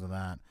what happens with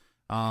that.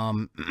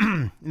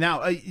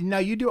 Now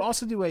you do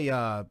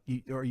a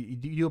you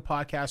do a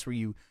podcast where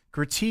you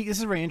critique. This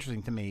is very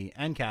interesting to me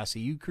and Cassie.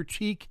 You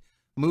critique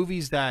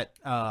movies that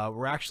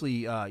were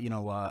actually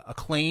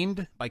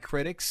acclaimed by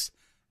critics,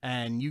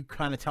 and you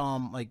kind of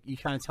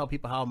tell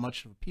people how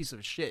much of a piece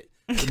of shit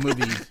the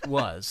movie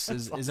was.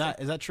 Is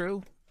that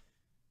true?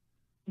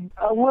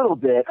 A little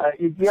bit.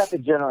 You have the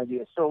general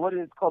idea. So what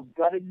it's called,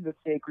 Gutting the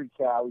Sacred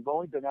Cow. We've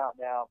only been out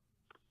now,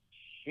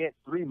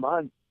 3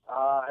 months.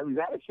 We've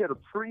actually had a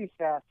pretty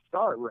fast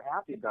start. We're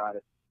happy about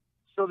it.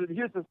 So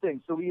here's the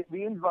thing. So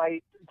we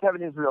invite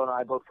Kevin Israel and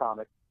I, both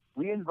comics.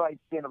 We invite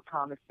stand-up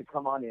comics to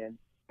come on in,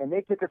 and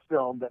they pick a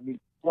film that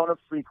meets one of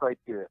 3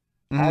 criteria.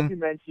 As you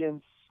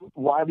mentioned,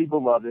 widely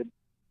beloved,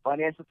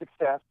 financial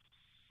success,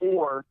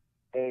 or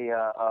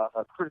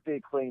a critically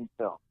acclaimed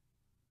film.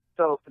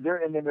 So they're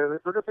going to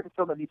pick a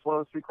film that meets one of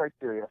those 3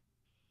 criteria,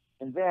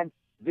 and then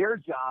their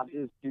job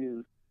is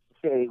to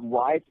say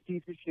why it's a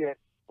piece of shit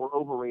or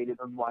overrated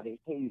and why they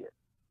hate it.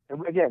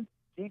 And again,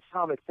 each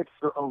comic picks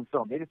their own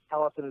film. They just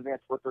tell us in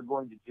advance what they're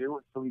going to do,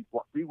 and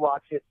so we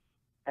watch it,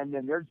 and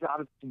then their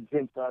job is to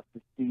convince us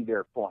to see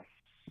their point.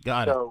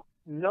 Got it. So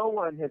no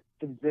one has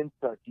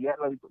convinced us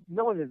yet. Like,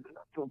 no one has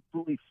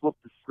completely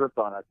flipped the script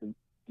on us and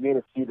made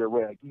us see their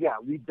way. Like, yeah,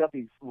 we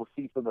definitely will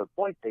see some of the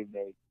points they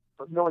made,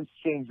 but no one's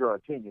changed our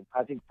opinion.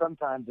 I think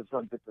sometimes if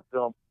someone picks a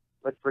film,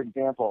 like for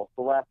example,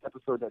 the last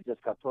episode that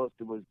just got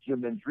posted was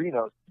Jim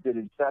Mendrinos did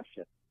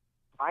Inception.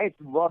 I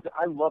loved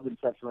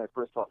Inception when I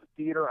first saw it in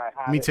the theater. I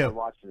had Me it. too. I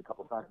watched it a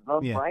couple times.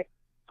 Right?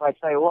 So I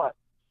tell you what,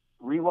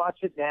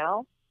 rewatch it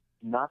now,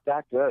 not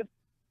that good.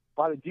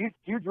 But do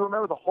you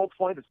remember the whole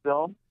point of the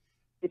film?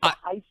 It's a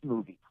heist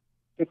movie.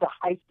 It's a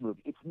heist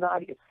movie. It's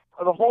not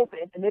the whole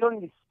thing, and they don't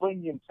even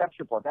explain the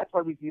Inception part. That's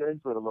why we get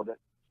into it a little bit.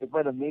 It's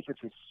why The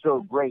Matrix is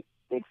so great.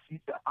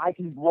 I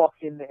can walk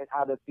in and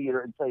out of the theater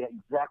and tell you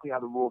exactly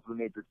how the rules of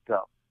The Matrix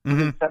go.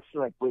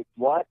 Inception, like, wait,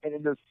 what? And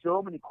then there's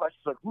so many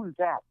questions, like, who's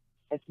that?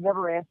 It's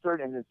never answered,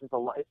 and it's just a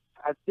lot.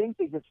 I think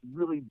they just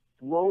really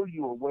blow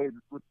you away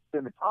with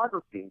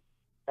cinematography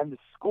and the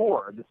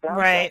score, the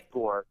soundtrack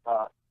score.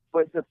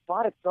 But the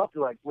plot itself,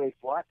 you're like, wait,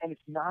 what? And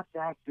it's not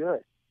that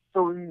good.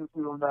 So when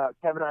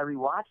Kevin and I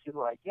rewatched it,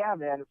 we're like, yeah,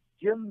 man,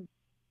 Jim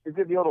is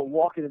going to be able to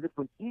walk into this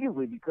one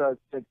easily because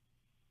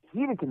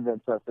he didn't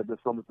convince us that this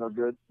film is no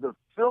good. The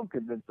film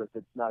convinced us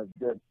it's not as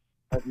good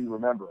as we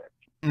remember it.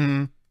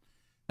 Mm-hmm.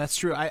 That's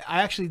true. I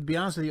actually, to be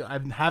honest with you, I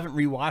haven't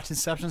rewatched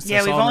Inception since Yeah,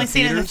 I saw we've it in only the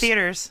seen it in the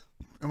theaters.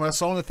 theaters. And when I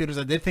saw it in the theaters,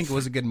 I did think it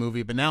was a good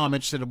movie, but now I'm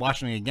interested in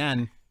watching it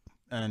again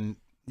and,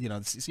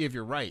 see if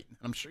you're right.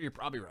 I'm sure you're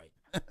probably right.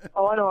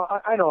 Oh, I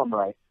know I'm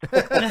right.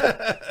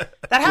 That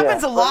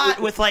happens a lot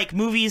with like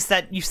movies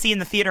that you see in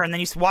the theater and then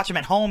you watch them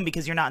at home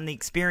because you're not in the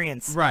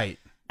experience. Right.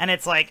 And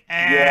it's like,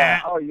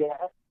 Yeah. Oh, yeah.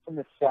 And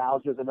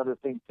nostalgia is another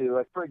thing, too.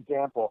 Like, for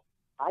example,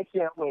 I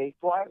can't wait.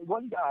 Well,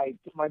 one guy,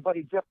 my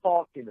buddy Jeff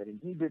Paul came in, and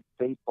he did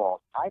Spaceballs.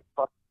 I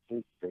fucking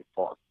hate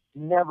Spaceballs.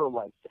 Never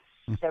liked it.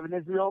 Kevin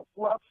Israel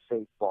loves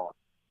Spaceballs.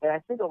 And I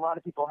think a lot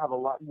of people have a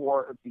lot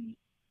more of the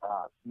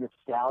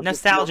nostalgia.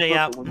 Nostalgia,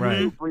 yeah. When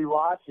you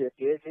rewatch it,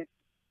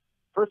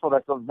 first of all,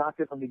 that film's not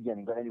good from the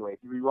beginning. But anyway, if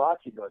you rewatch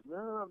it, you go,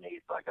 no, maybe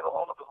it's not going to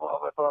hold up as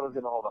well as I thought it was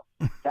going to hold up.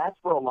 That's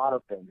for a lot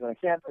of things. And I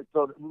can't,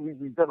 so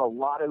we've done a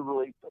lot of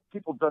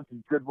people done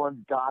some good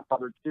ones,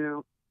 Godfather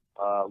 2.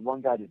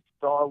 One guy did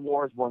Star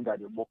Wars. One guy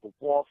did Wolf of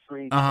Wall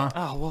Street.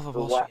 Oh, Wolf of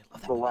Wall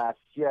Street. The Last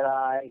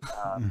Jedi.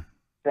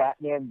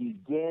 Batman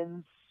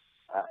Begins.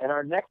 And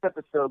our next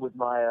episode with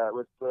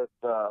Mo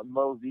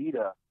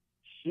Vita,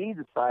 she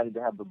decided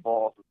to have the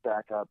balls to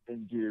stack up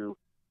and do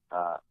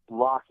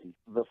Rocky,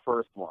 the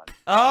first one.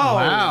 Oh,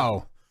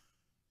 wow.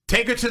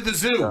 Take her to the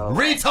zoo.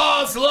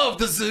 Retards love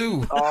the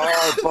zoo.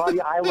 Oh,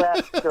 buddy, I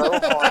laughed so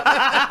hard.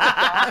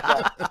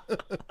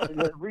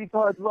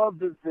 Retards love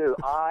the zoo.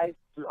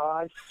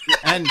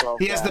 And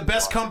he has the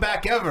best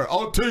comeback ever.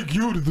 I'll take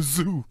you to the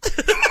zoo.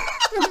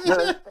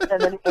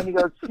 and he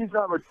goes, she's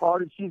not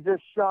retarded, she's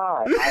just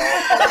shy.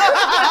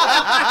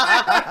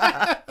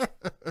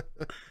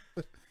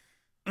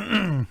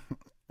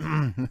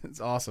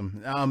 That's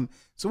awesome.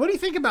 So what do you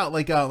think about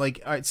like all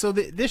right, so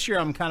this year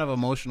I'm kind of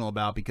emotional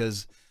about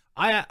because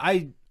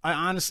I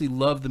honestly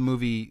love the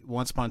movie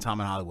Once Upon a Time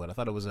in Hollywood. I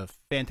thought it was a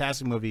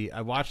fantastic movie.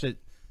 I watched it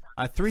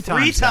 3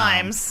 times. 3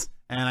 times.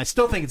 And I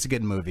still think it's a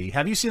good movie.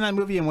 Have you seen that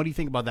movie, and what do you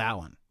think about that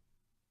one?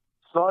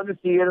 Saw it in the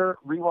theater,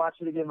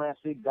 rewatched it again last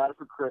week, got it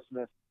for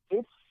Christmas.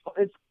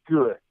 It's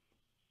good.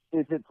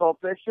 Is it Pulp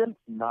Fiction?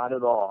 Not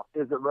at all.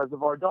 Is it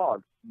Reservoir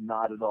Dogs?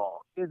 Not at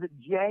all. Is it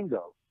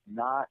Django?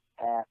 Not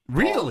at all.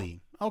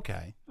 Really?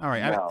 Okay. All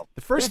right. No.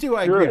 The first It's two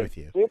I good. agree with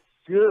you. It's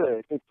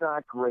good. It's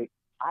not great.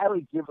 I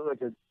would give it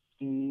like a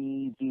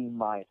D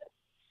minus.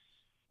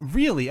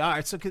 Really? All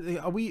right. So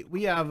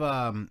we have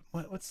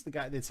what's the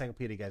guy, the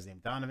encyclopedia guy's name?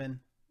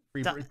 Donovan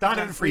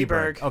Donovan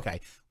Freeberg.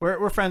 Okay,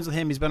 we're friends with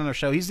him. He's been on our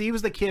show. He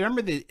was the kid.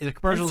 Remember the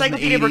commercials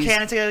Encyclopedia in the 80s?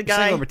 Britannica guy.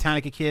 Encyclopedia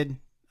Britannica kid.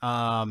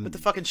 With the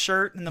fucking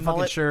shirt and the fucking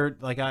mullet.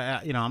 shirt. Like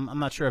I'm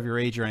not sure of your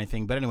age or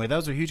anything, but anyway,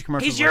 those are huge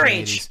commercials. He's your in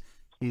the age. 80s.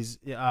 He's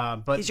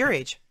but he's your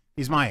age.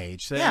 He's my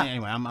age. So Yeah.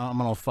 anyway, I'm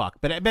an old fuck.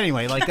 But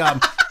anyway, like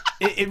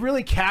it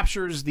really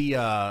captures the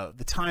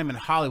time in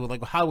Hollywood,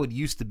 like what Hollywood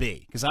used to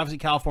be. Because obviously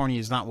California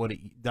is not what it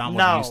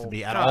used to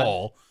be at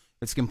all.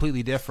 It's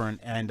completely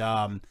different.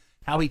 And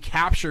how he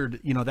captured,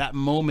 that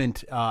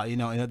moment,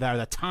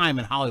 that time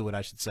in Hollywood,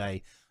 I should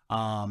say,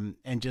 and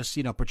just,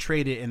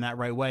 portrayed it in that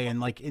right way.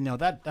 And like,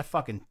 that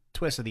fucking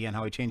twist at the end,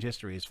 how he changed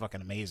history is fucking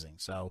amazing.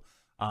 So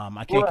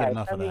I can't get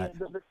enough of that.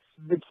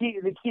 The key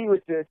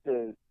with this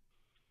is,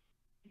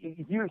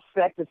 if you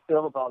expect a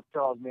film about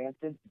Charles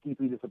Manson,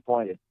 deeply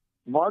disappointed.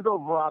 Margot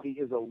Robbie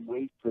is a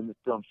waste in the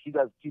film.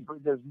 There's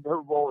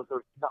no role,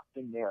 there's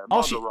nothing there.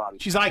 Robbie,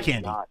 she's eye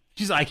candy.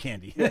 She's eye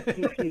candy. Yeah,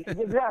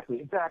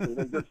 exactly.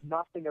 There's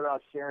nothing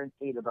about Sharon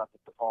Tate about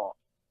this at all.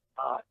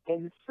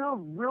 And the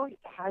film really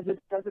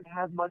doesn't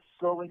have much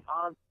going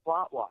on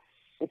plot-wise.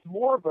 It's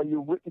more of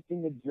you're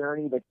witnessing the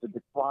journey, like the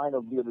decline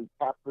of Leo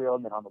DiCaprio,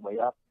 and then on the way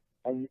up,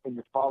 and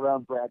you fall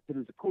around Brad Pitt,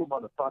 who's a cool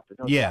motherfucker.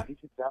 No Yeah. doubt. He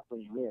should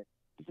definitely win.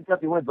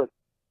 But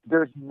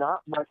there's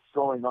not much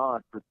going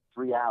on for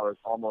 3 hours,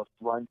 almost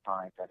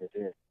runtime that it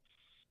is.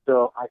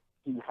 So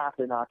you have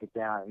to knock it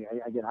down. I mean,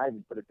 again, I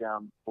even put it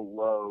down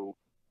below.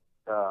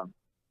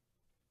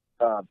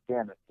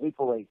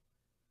 Hateful Eight.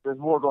 There's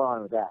more going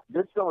on with that.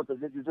 This film,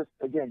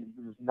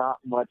 there's not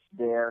much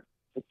there.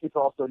 It's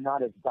also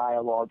not as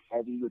dialogue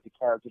heavy with the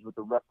characters, with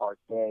the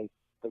repartee.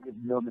 Like with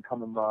Milner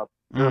coming up.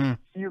 There's a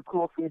few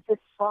cool scenes.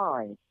 It's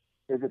fine.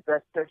 Is it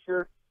Best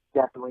Picture?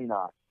 Definitely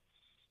not.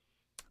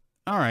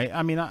 All right.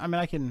 I don't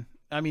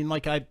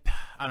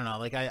know.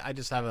 Like I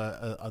just have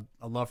a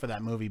love for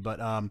that movie. But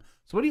so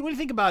what do you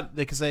think about?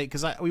 Because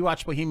we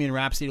watched Bohemian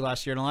Rhapsody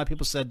last year, and a lot of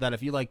people said that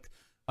if you liked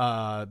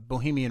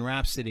Bohemian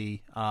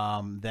Rhapsody,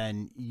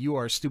 then you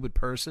are a stupid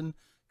person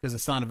because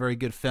it's not a very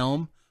good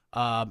film.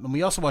 And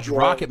we also watched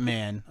Rocket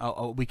Man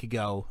a week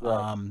ago.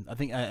 Right. I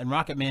think and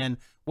Rocket Man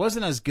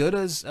wasn't as good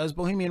as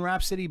Bohemian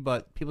Rhapsody,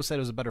 but people said it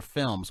was a better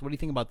film. So what do you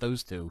think about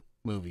those two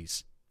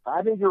movies?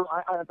 I think in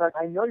fact,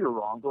 I know you're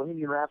wrong.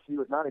 Bohemian Rhapsody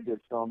was not a good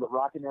film, but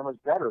Rocket Man was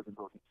better than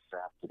Bohemian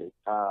Rhapsody.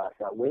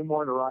 Got way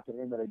more into Rocket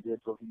Man than I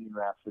did Bohemian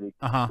Rhapsody.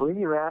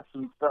 Bohemian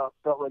Rhapsody felt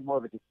like more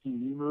of like a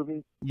TV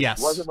movie. Yes.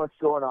 Wasn't much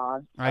going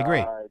on. I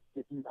agree.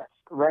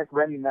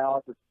 Remy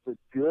Malek was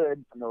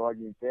good. No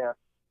argument there.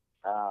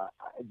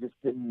 It just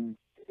didn't.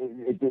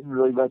 It didn't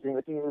really resonate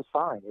with me. It was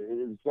fine.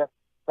 It was just.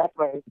 That's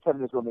why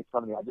Kevin is going to make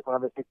fun of me. I just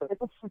want to say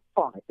it's just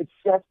fine. It's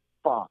just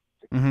fine.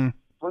 Mm-hmm.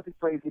 Wasn't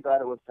crazy about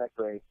it. Wasn't that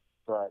great,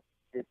 but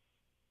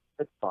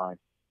it's fine.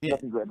 Yeah.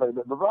 Nothing great. But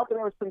Rocket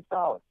Man was pretty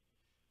solid.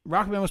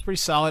 Rocket Man was pretty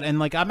solid, and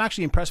like I'm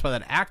actually impressed by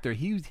that actor.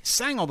 He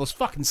sang all those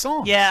fucking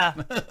songs. Yeah.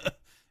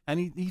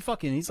 And he's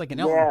like an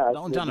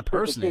Elton John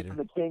impersonator.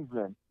 The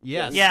Kingsman.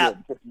 Yes. Yeah.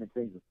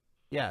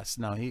 Yes.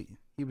 No, he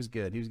was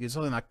good. He was good.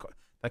 Something like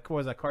that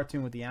was that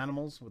cartoon with the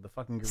animals with the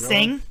fucking gorilla.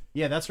 Sing?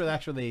 Yeah, that's where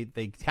actually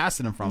they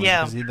casted him from.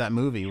 Yeah. Because he did that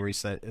movie where he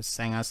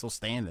sang "I'm Still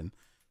Standing."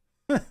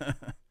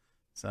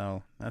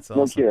 So that's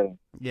No awesome. kidding.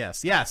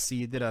 Yes.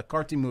 He did a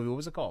cartoon movie. What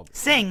was it called?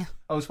 Sing.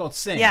 Oh, it was called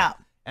Sing. Yeah.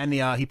 And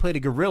he played a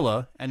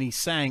gorilla, and he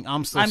sang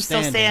 "I'm Still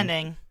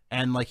Standing."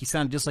 And like he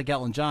sounded just like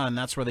Elton John, and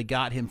that's where they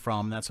got him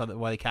from. That's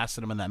why they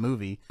casted him in that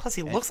movie. Plus,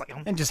 he looks like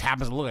him. And just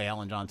happens to look like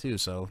Elton John too.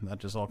 So that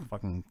just all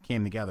fucking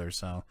came together.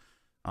 So.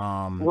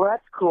 Well,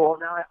 that's cool.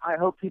 Now, I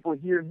hope people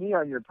hear me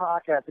on your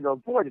podcast and go,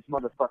 boy, this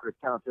motherfucker's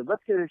talented.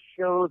 Let's get his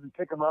shows and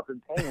pick him up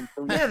and pay him.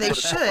 So Yeah, they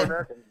should.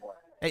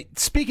 Hey,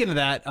 speaking of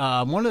that,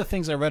 one of the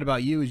things I read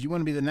about you is you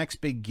want to be the next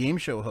big game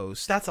show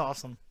host. That's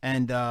awesome.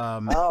 And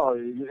oh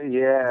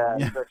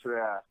yeah, that's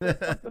right.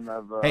 Something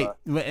of, hey,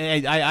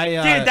 dude,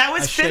 that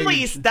was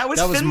Finley's. That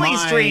was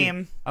Finley's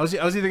dream. I was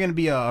either going to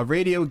be a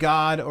radio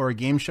god or a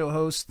game show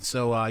host.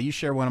 So you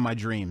share one of my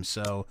dreams.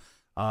 So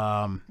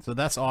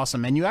that's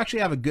awesome. And you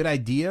actually have a good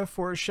idea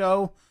for a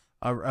show,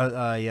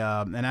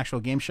 an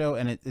actual game show,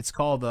 and it's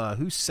called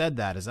Who Said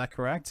That? Is that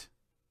correct?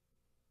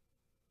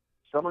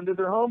 Someone did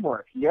their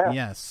homework. Yeah.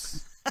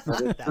 Yes.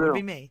 That would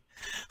be me.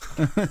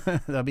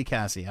 That'll be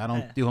Cassie. I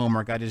don't do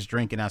homework. I just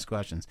drink and ask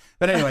questions.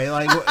 But anyway,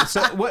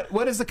 so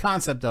what is the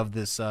concept of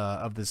this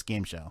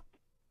game show?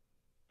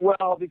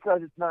 Well,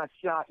 because it's not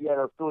shot yet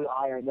or fully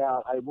ironed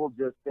out, I will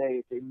just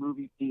say it's a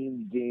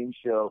movie-themed game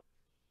show,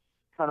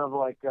 kind of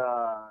like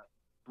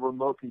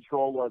Remote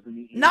Control was in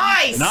the 80s.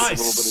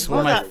 Nice! One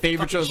of my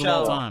favorite shows of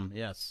all time,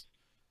 yes.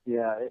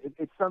 Yeah,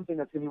 it's something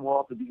that's going to be more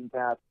off the beaten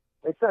path.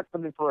 It's not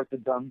something for like the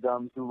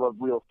dum-dums who love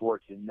Wheel of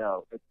Fortune,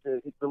 no. It's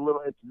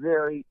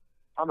very,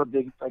 I'm a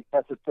big like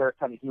esoteric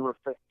kind of humor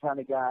kind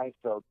of guy,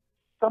 so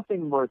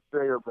something more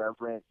very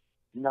irreverent,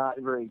 not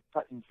very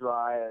cut and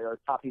dry or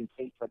copy and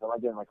paste like a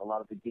lot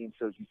of the game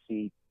shows you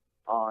see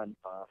on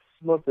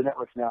most of the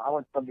networks now. I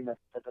want something that's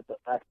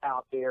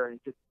out there and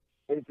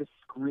it just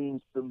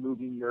screams to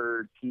movie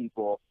nerd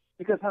people.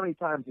 Because how many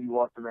times have you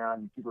walked around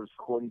and people are just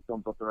quoting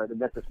films left and right, and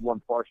that's just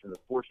one portion of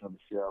the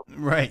show.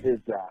 Right.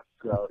 Is that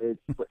so? It's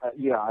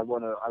I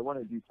want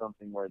to do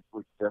something where it's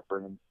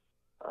different,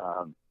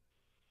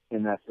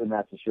 and that's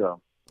the show.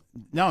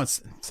 No,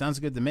 it sounds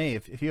good to me.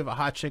 If you have a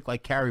hot chick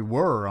like Carrie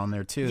Werner on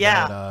there too,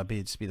 Yeah. that'd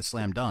be the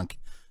slam dunk.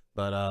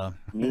 But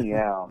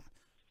yeah,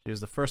 she was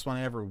the first one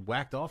I ever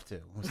whacked off to.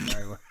 Was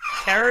Carrie Werner.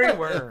 Carrie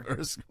Werner.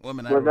 First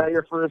woman I Was ever. that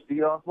your first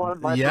beat-off one?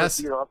 My Yes.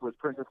 first beat-off was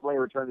Princess Leia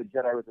Return of the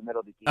Jedi with the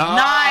Metal Bikini. Oh,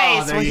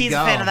 Nice! there Well, you he's a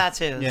go. fan of that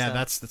too, Yeah, so.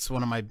 that's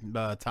one of my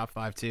top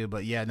 5 too.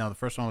 But yeah, no, the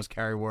first one was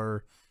Carrie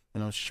Werner.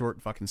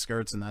 Short fucking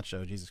skirts in that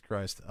show. Jesus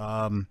Christ.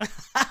 Yeah,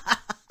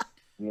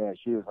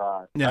 she was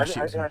hot. Yeah, If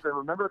I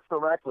remember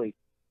correctly,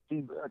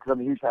 because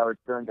I'm a huge Howard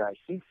Stern guy,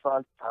 she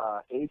fucked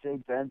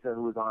AJ Benza,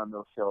 who was on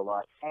the show a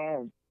lot,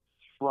 and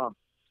Trump.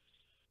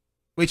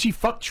 Wait, she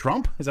fucked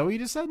Trump? Is that what you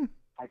just said?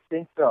 I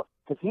think so.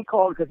 Because he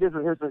called, because here's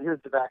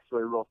the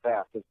backstory real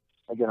fast, because,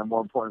 again, I'm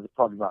more important than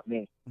talking about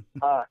me.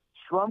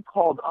 Trump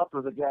called up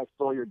as a guy,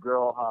 stole your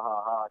girl, ha,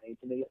 ha, ha, and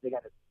they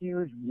got a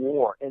huge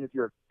war. And if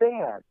you're a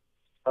fan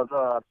of,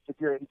 if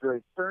you're a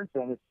Stern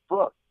fan, his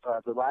book,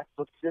 the last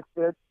book,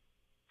 Shifted,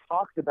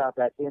 talks about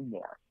that in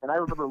there. And I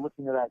remember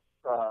looking at that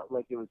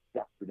like it was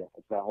yesterday.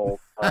 It's that whole,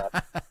 I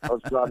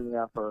was driving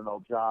around for an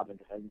old job,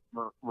 and I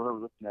remember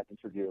listening to that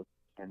interview,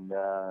 and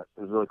it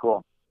was really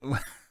cool.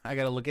 I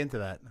got to look into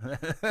that.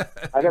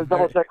 I got to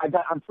double check.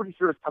 I'm pretty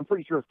sure it's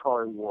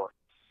Carrie Ward.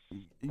 So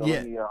Yeah.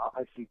 let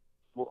me,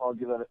 I'll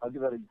give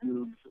that a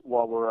google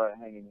while we're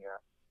hanging here.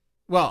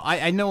 Well,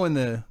 I know in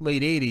the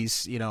late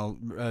 80s,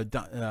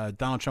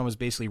 Donald Trump was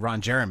basically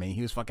Ron Jeremy.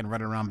 He was fucking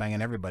running around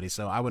banging everybody,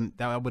 so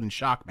that wouldn't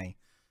shock me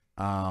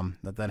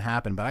that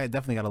happened. But I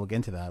definitely got to look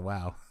into that.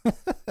 Wow.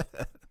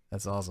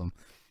 That's awesome.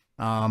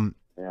 Yeah.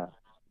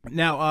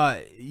 Now,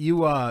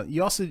 you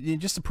also,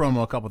 just to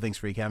promo a couple things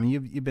for you, Kevin.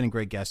 You've been a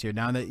great guest here.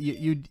 Now that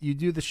you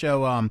do the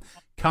show,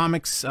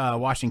 Comics,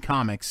 Watching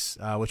Comics,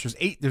 which was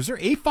 8. Is there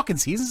 8 fucking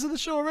seasons of the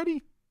show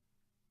already?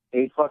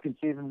 8 fucking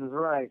seasons is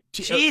right.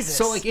 Jesus.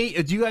 So like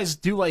 8? Do you guys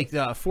do like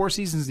 4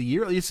 seasons a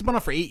year? It's been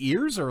on for 8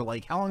 years, or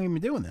like how long have you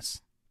been doing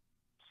this?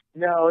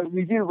 No,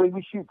 we do.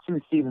 We shoot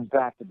 2 seasons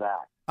back to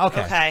back.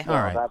 Okay. So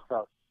All right. That's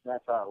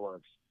how it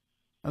works.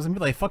 I was gonna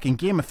be like fucking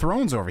Game of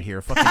Thrones over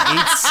here. Fucking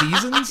 8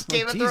 seasons.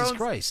 Game of Jesus Thrones?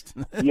 Christ.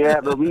 Yeah,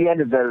 but we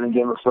ended better than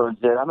Game of Thrones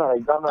did. I'm not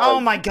Oh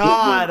a my big Game of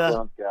God.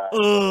 Thrones guy.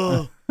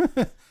 Ugh.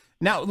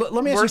 Now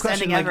let me ask Worst you a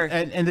question. ending Like,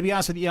 ever. and to be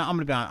honest with you, I'm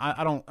gonna be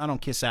honest. I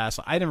don't kiss ass.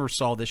 I never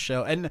saw this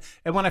show, and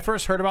when I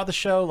first heard about the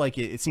show, like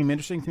it seemed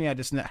interesting to me. I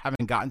just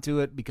haven't gotten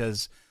to it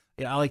because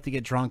I like to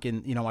get drunk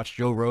and watch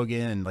Joe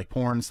Rogan and like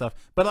porn and stuff.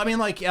 But I mean,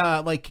 like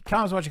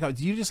comics, watching comics.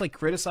 Do you just like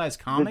criticize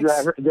comics?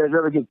 Did you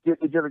ever get too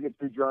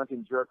drunk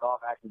and jerk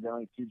off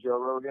accidentally to Joe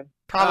Rogan?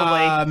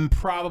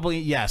 Probably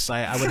yes.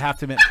 I would have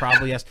to admit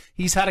probably yes.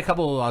 He's had a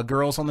couple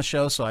girls on the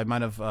show, so I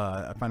might have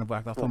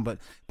whacked off to him. But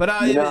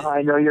you know how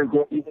I know you're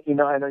gay. You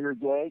know I know you're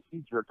gay.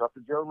 He jerked off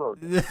to Joe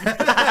Rogan. That's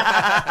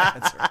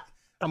right.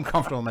 I'm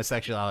comfortable in my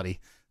sexuality.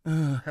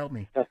 Help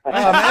me.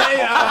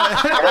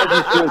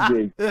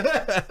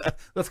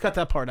 Let's cut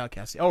that part out,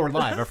 Cassie. Oh, we're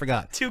live. I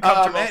forgot. Too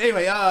comfortable.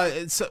 Anyway,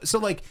 so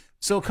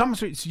comics.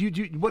 So you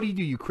do what do?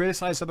 You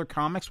criticize other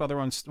comics while they're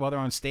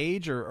on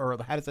stage, or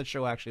how does that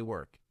show actually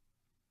work?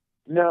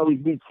 No, we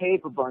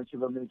tape a bunch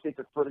of them and take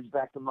the footage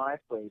back to my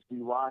place.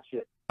 We watch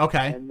it.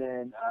 Okay. And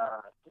then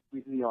I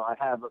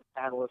have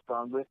panelists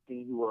on with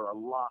me who are a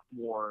lot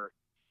more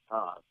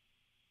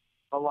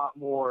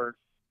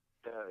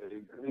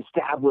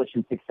established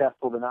and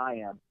successful than I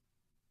am.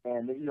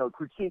 And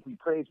critique, we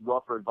praise, we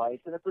offer advice,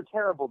 and if they're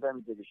terrible, then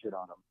we take a shit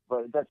on them.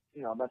 But that's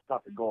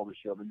not the goal of the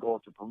show. The goal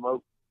is to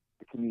promote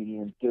the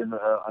comedians, give them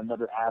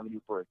another avenue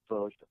for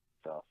exposure.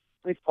 So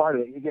it's part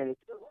of it. Again,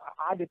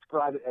 I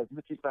describe it as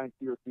Mystery Science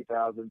Theater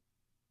 3000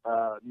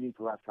 meets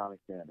The Last Comic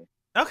Standing.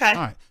 Okay. All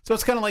right. So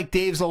it's kind of like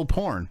Dave's old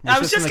porn. I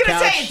was just gonna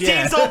say it's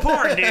Dave's old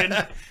porn, dude.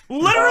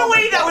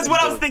 Literally, that was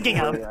what I was thinking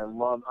of. I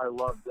love.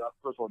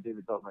 First of all,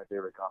 David Bell's my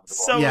favorite comic.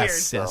 So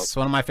yes, weird. Yes, it's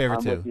one of my favorite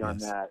I'm too. with you on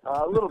that.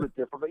 A little bit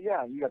different, but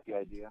yeah, you got the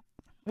idea.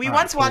 We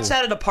once watched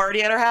that at a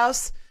party at our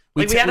house.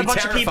 Like we had a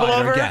bunch of people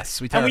over,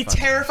 and we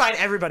terrified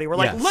everybody. We're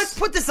like, let's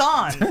put this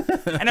on,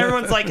 and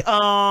everyone's like,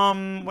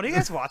 what are you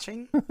guys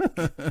watching?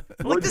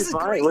 Where'd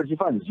you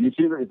find it?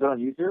 YouTube? Is it on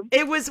YouTube?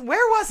 It was.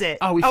 Where was it?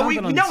 Oh, we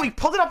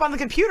pulled it up on the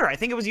computer. I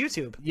think it was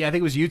YouTube. Yeah, I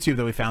think it was YouTube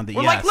that we found it.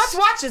 We're like, let's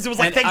watch this. It was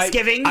like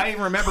Thanksgiving. I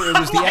remember it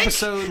was the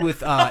episode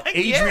with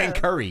Adrian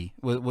Curry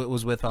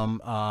was with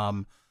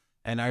and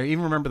I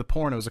even remember the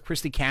porn. It was a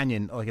Christy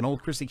Canyon, like an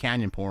old Christy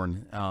Canyon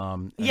porn.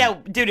 Yeah,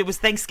 dude, it was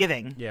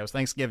Thanksgiving. Yeah, it was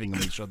Thanksgiving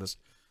when we showed this.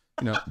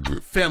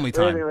 Family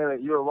time.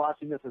 Wait. You were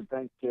watching this on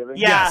Thanksgiving?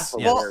 Yeah. Yes.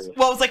 Well, it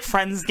was like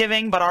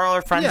Friendsgiving, but all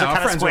our friends are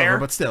kind of square.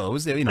 But still, it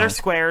was they're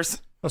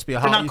squares. Supposed to be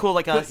they're not cool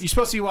like us. You're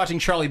supposed to be watching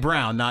Charlie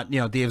Brown, not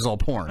Dave's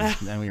old porn.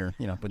 And we were,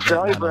 but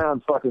Charlie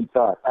Brown's fucking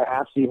tough. I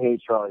absolutely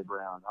hate Charlie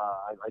Brown.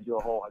 I do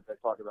a whole. I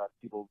talk about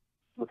people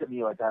look at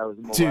me like I was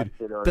molested.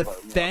 Dude, or the like,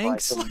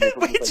 thanks.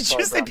 Wait, did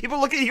you say people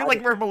look at you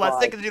like we're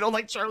molested because you don't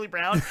like Charlie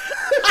Brown?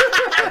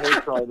 I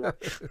hate Charlie Brown.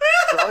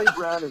 Charlie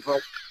Brown is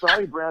like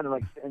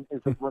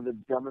one of the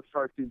dumbest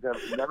cartoons ever.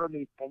 It never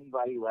makes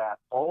anybody laugh.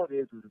 All it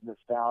is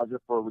nostalgia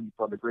for when you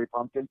saw the Great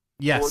Pumpkin.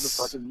 Yes. Or the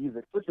fucking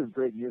music, which is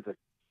great music.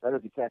 That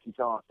is a catchy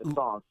song.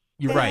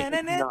 You're right.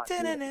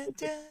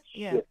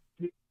 Yeah.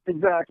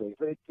 Exactly.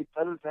 But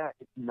other than that,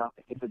 it's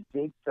nothing. It's a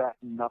big fat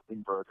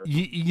nothing burger.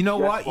 You know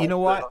what?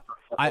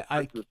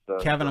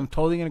 Kevin, I'm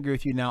totally gonna agree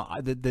with you now.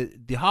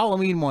 The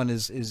Halloween one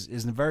is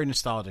very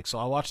nostalgic. So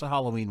I watched the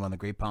Halloween one, the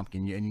Great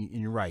Pumpkin, and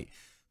you're right.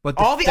 But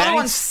all the other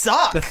ones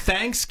suck. The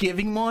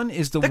Thanksgiving one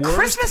is the worst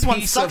Christmas one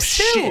piece sucks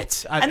of too.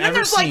 shit I've and then ever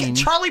there's seen. like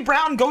Charlie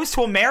Brown Goes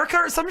to America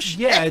or some shit.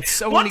 Yeah, it's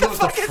when what he the goes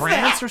to fuck is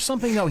France that? or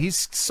something. No,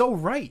 he's so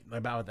right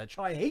about that.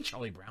 I hate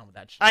Charlie Brown with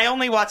that shit. I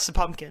only watched the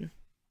Pumpkin.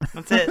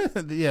 That's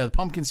it. Yeah, the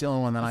Pumpkin's the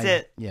only one that That's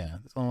it. Yeah,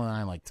 it's the only one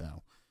I like to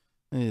know.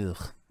 Ugh.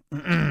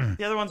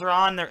 The other ones are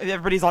on.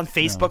 Everybody's on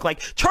Facebook like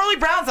Charlie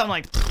Brown's. I'm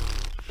like,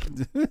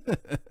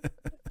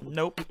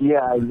 nope.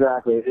 Yeah,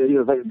 exactly. It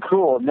was like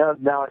cool. Now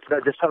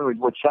just tell me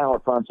what channel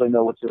it's on so I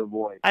know what to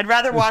avoid. I'd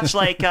rather watch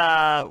like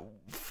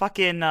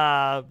fucking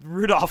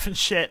Rudolph and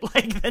shit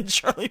like than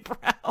Charlie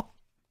Brown.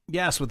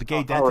 Yes, with the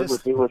gay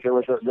dentist. With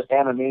the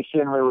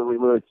animation,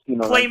 where it's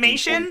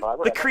claymation,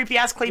 like the creepy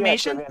ass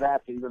claymation. Yeah,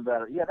 that's even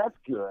better. Yeah, that's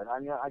good. I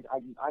mean, I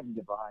can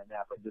get behind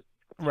that, but just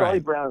Charlie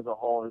Brown as a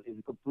whole is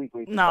a complete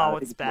waste of time.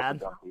 It's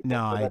bad.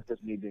 No, that's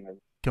just me being a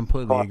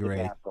completely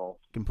agree. Asshole.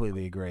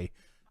 Completely agree.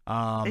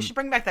 They should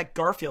bring back that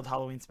Garfield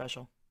Halloween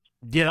special.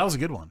 Yeah, that was a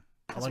good one.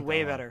 That's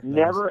way better.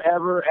 Never,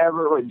 ever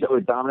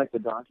with Dominic the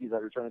Donkey. Is that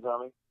what you're trying to tell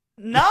me?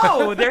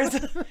 No,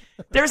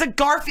 there's a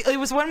Garfield. It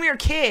was when we were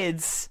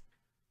kids.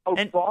 Oh,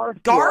 and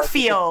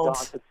Garfield.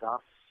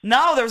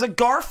 No, there was a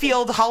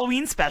Garfield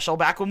Halloween special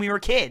back when we were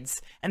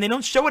kids, and they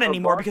don't show it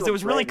anymore because it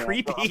was really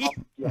creepy.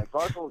 Yeah,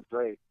 Garfield's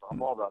great.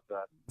 I'm all about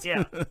that.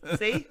 Yeah,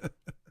 see?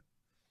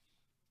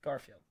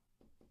 Garfield.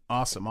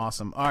 Awesome. All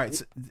right,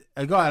 so,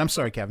 go ahead. I'm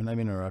sorry, Kevin. I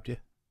didn't interrupt you.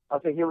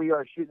 Okay, here we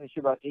are shooting this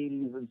shit about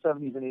 80s and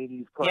 70s and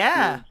 80s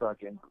cartoons.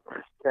 Fucking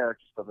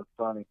character stuff. It's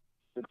funny.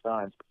 Good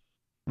times.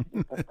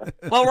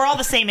 Well, we're all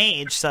the same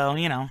age, so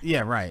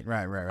Yeah, right.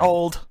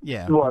 Old.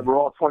 Yeah. What, we're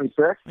all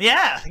 26?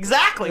 Yeah,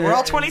 exactly. We're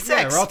all 26.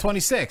 Yeah, we're all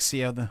 26.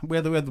 Yeah,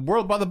 we're the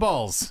world by the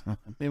balls.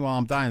 Meanwhile,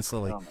 I'm dying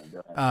slowly. Oh my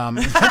God.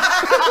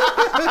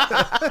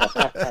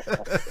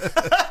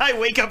 I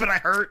wake up and I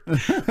hurt.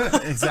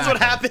 Exactly. That's what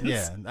happens.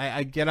 Yeah,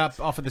 I get up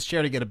off of this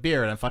chair to get a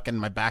beer, and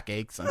my back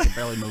aches. I can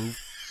barely move.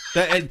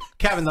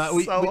 Kevin,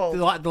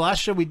 the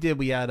last show we did,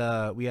 we had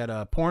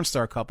a porn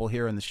star couple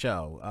here in the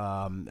show.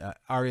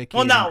 Aria Kate.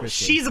 Well, no,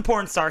 she's a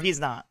porn star. He's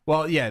not.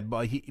 Well, yeah,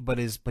 but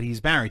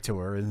he's married to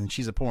her, and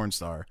she's a porn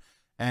star.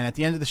 And at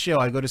the end of the show,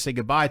 I go to say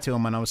goodbye to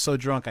him, and I was so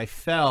drunk I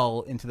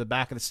fell into the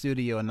back of the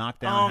studio and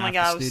knocked down. Oh my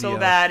God, it was so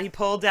bad. He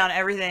pulled down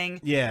everything.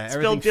 Yeah,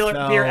 spilled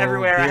beer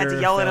everywhere. I had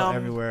to yell at him.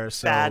 Everywhere.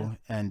 So, bad.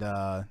 And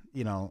I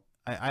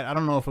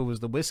don't know if it was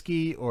the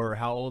whiskey or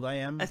how old I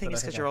am. I think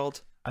it's because you're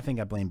old. I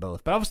think I blame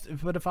both. But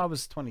if I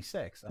was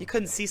 26, you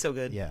couldn't see so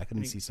good. Yeah, I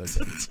couldn't see so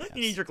good. Yes.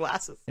 You need your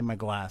glasses. In my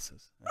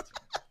glasses.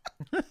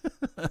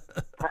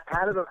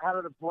 How did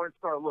a porn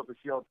star look? Was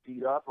she all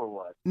beat up or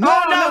what? No.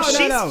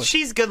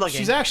 She's good looking.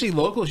 She's actually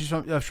local. She's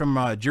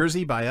from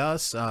Jersey by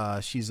us.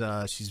 She's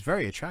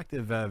very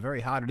attractive,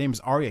 very hot. Her name is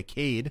Aria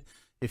Cade.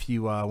 If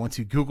you want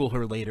to Google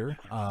her later,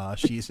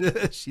 she's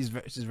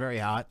very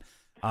hot.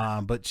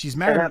 But she's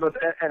married. And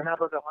how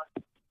about the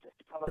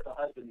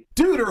husband?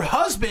 Dude, her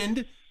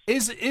husband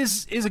is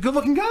a good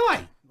looking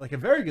guy, like a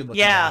very good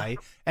looking guy,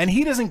 and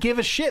he doesn't give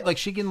a shit. Like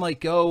she can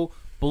go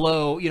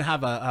blow,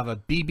 have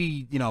a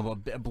BB,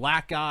 a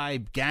black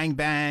guy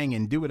gangbang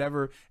and do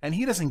whatever, and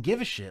he doesn't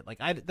give a shit. Like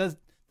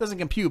doesn't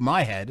compute in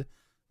my head.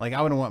 Like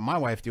I wouldn't want my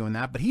wife doing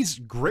that, but he's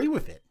great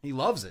with it. He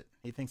loves it.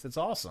 He thinks it's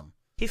awesome.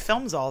 He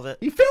films all of it.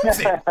 He films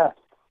it.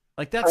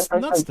 Like that's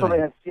nuts to me. So they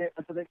have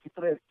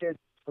kids,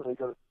 so they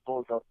go to school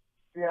and go,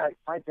 yeah,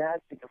 my dad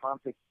thinks if I'm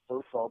taking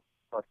social,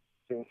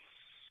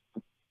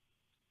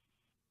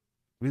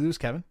 We lose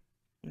Kevin?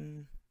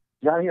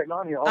 Not here.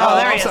 Oh,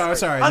 there he is.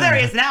 Sorry. Oh, there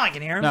he is. Now I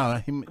can hear him.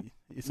 No,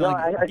 You sound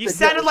like, You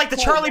sounded like the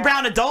Charlie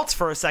Brown adults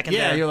for a second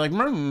there. Yeah, you're like.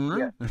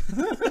 No,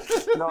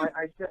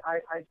 I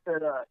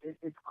said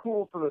it's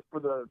cool for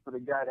the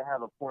guy to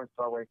have a porn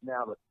star wife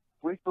now, but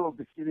wait till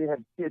they have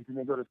kids and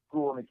they go to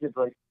school and the kids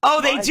like.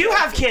 Oh, they do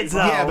have kids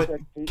though. Yeah, but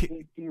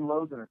 18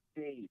 loads in a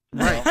stage.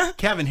 Right,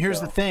 Kevin.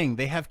 Here's the thing: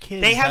 they have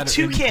kids. They have that are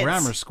 2 in kids.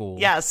 Grammar school.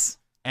 Yes.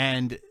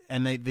 And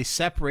they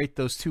separate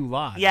those 2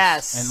 lives.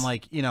 Yes.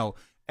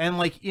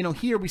 And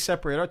here we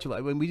separate our 2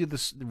 lives. When we do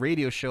this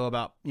radio show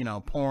about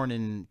porn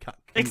and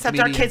except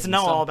our kids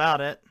know all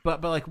about it.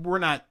 But like we're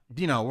not.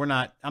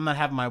 I'm not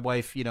having my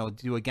wife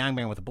do a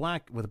gangbang with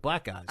black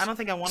guys. I don't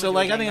think I want to. So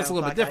like I think it's a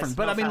little bit different.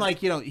 But No I mean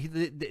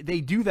offense.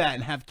 they do that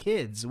and have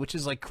kids, which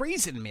is like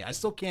crazy to me. I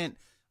still can't.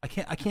 I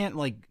can't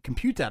like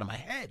compute that in my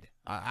head.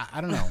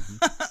 I don't know.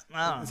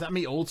 Is that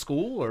me old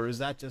school or is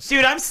that just?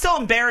 Dude, I'm still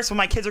embarrassed when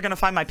my kids are gonna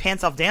find my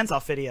pants off dance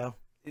off video.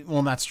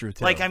 Well, that's true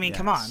too. Like, I mean,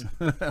 come on.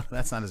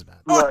 That's not as bad.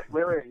 Wait.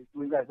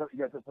 You guys have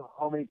some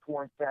homemade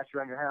porn stashed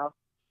around your house?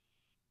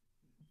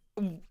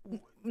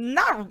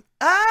 Not.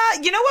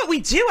 You know what we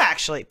do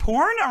actually?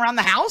 Porn around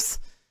the house.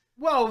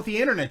 Well, with the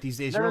internet these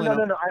days,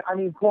 No. I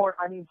mean porn.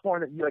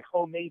 Like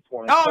homemade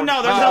porn. Oh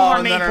no, there's no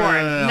homemade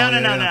porn.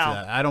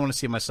 No. I don't want to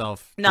see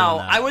myself. No,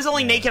 I was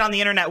only naked on the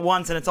internet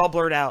once, and it's all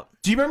blurred out.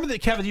 Do you remember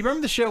Kevin? Do you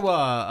remember the show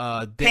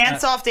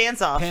Pants Off,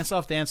 Dance Off? Pants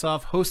Off, Dance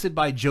Off, hosted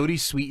by Jodie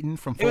Sweetin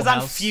from Full It was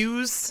House. on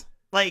Fuse,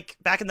 like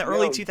back in the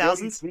early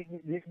 2000s.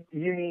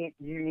 You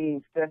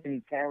mean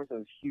Stephanie Tan with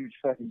those huge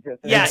fucking tits?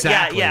 Yeah,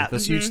 exactly. yeah.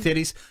 Those huge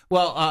titties.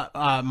 Well,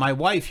 my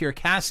wife here,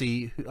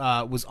 Cassie,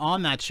 was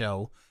on that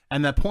show.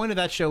 And the point of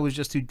that show was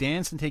just to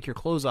dance and take your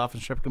clothes off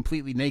and strip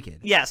completely naked.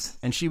 Yes.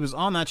 And she was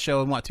on that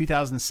show in what,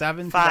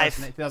 2007?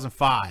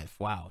 2005.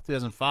 Wow,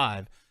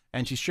 2005.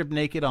 And she stripped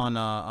naked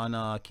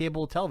on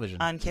cable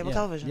television. On cable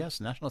television. Yes,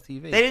 national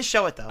TV. They didn't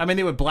show it though. I mean,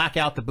 they would black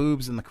out the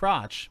boobs and the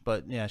crotch,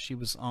 but yeah, she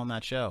was on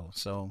that show,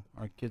 so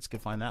our kids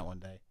could find that one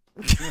day.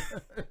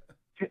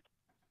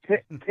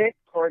 Pick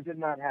or it did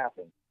not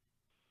happen.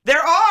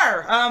 There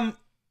are.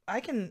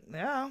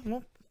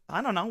 Well,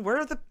 I don't know.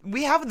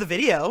 We have the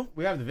video.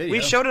 We have the video.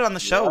 We showed it on the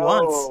show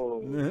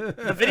once.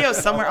 The video's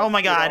somewhere. Oh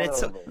my god,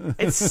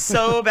 it's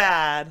so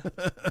bad.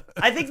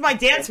 I think my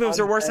dance moves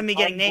are worse than me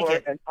getting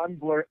naked. And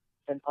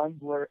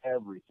unblur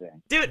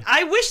everything. Dude,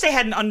 I wish they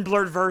had an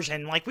unblurred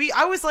version.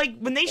 I was like,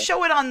 when they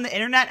show it on the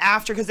internet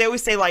after, because they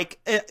always say like,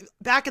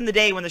 back in the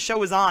day when the show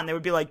was on, they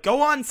would be like,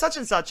 go on such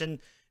and such and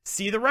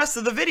see the rest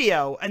of the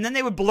video, and then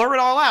they would blur it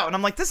all out, and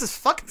I'm like, this is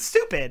fucking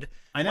stupid.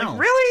 I know.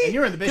 Like, really? And you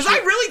were in the best because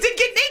I really did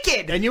get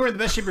naked. And you were in the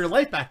best shape of your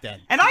life back then.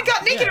 And I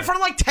got naked in front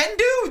of like 10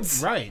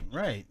 dudes.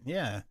 Right,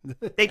 yeah.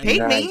 They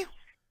paid me.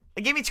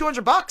 They gave me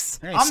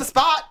 $200 on the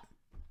spot.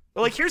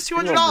 They're like, here's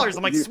 $200.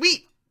 I'm like,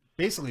 sweet.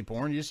 Basically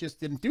porn, you just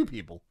didn't do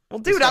people. Well,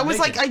 dude, I was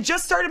like, I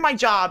just started my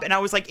job, and I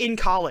was like in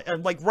college,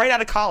 like right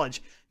out of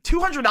college.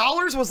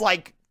 $200 was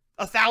like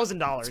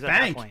 $1,000 at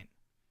that point.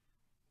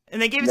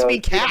 And they gave it to me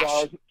in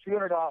cash.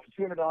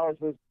 $200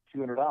 was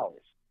 $200.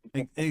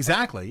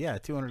 Exactly, yeah,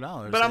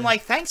 $200. But I'm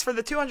like, thanks for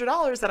the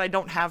 $200 that I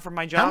don't have from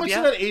my job. How much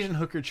yet. did that Asian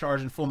hooker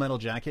charge in Full Metal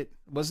Jacket?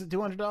 Was it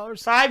 $200?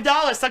 $5.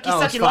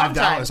 Sucky long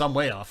time. I'm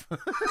way off.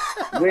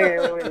 wait.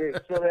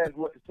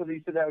 So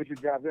you said that was your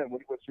job then.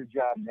 What's your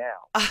job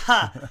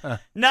now?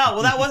 No,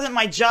 well, that wasn't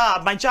my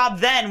job. My job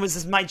then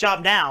was my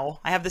job now.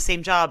 I have the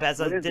same job as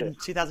I did in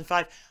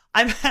 2005.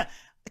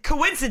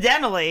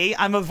 Coincidentally,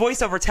 I'm a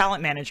voiceover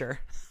talent manager.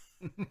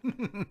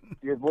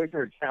 You're a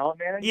voiceover talent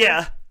manager?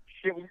 Yeah.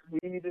 Shit,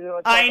 we need to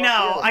I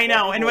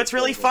know. And what's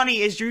really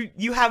funny is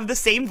you have the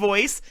same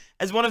voice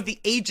as one of the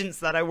agents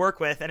that I work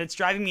with, and it's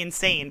driving me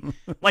insane.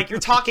 Like, you're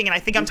talking, and I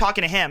think I'm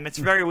talking to him. It's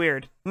very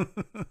weird.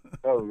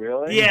 Oh,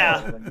 really?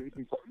 Yeah.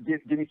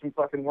 Give me some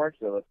fucking work,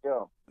 so let's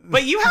go.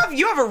 But you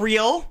have a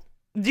reel.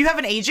 Do you have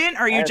an agent,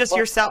 or are you just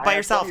yourself by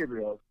yourself?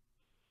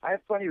 I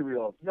have plenty of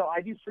reels. No,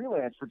 I do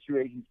freelance for 2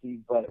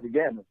 agencies, but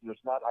again, there's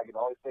not. I can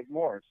always take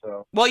more.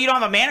 So. Well, you don't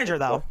have a manager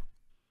though.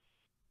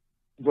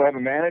 Do I have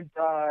a manager?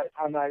 I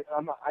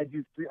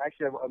do.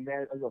 Actually, I have a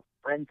manager, a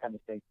friend kind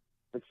of thing,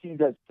 but she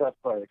does stuff,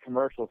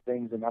 commercial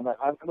things, and I'm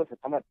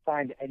not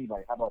signed to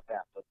anybody. How about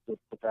that? Let's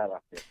put that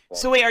up there.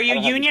 So wait, are you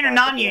union or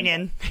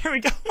non-union? Here we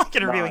go. I'm like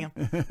interviewing him.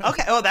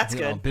 Okay. Oh, that's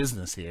good.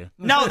 Business here.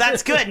 No,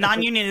 that's good.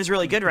 Non-union is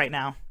really good right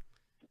now.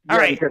 All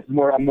yeah, right. Because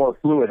I'm more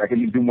fluid. I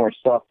can do more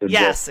stuff. Than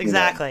yes, just,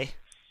 exactly.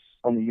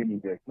 On the union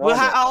dick. No,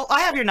 well,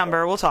 I have your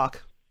number. We'll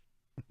talk.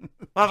 We'll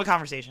have a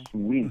conversation.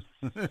 Sweet.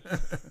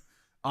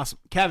 Awesome,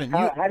 Kevin.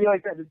 How do you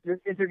like that? This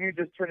interview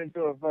just turned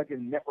into a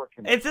fucking network.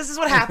 This is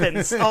what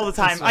happens all the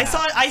time.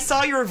 I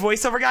saw you were a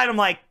voiceover guy, and I'm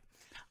like,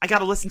 I got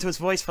to listen to his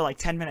voice for like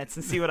 10 minutes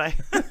and see what I.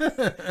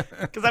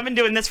 Because I've been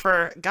doing this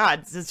for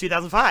since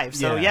 2005.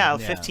 So yeah,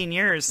 15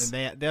 years.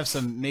 And they have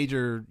some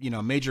major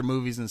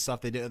movies and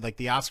stuff. They do like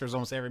the Oscars.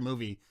 Almost every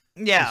movie.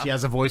 Yeah. She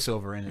has a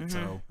voiceover in it,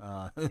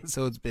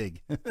 so it's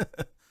big.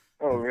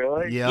 Oh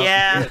really?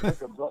 Yeah.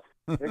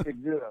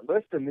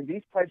 Listen,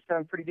 these pipes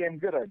sound pretty damn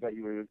good. I bet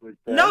you would.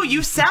 No,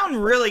 you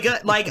sound really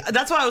good. Like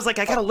that's why I was like,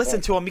 I gotta listen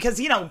to him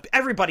because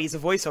everybody's a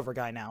voiceover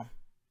guy now.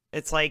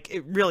 It's like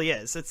it really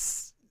is.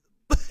 It's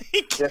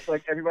Just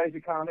like everybody's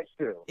in comics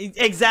too.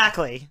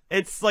 Exactly.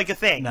 It's like a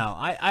thing. No,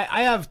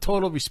 I have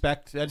total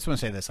respect. I just want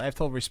to say this. I have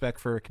total respect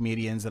for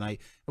comedians, and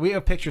we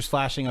have pictures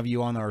flashing of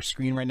you on our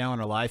screen right now on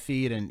our live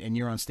feed, and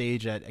you're on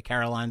stage at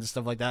Caroline's and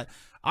stuff like that.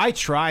 I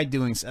tried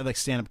doing like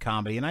stand-up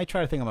comedy, and I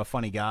try to think I'm a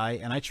funny guy,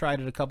 and I tried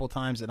it a couple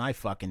times, and I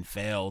fucking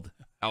failed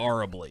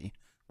horribly.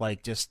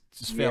 Like, just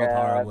failed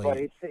horribly.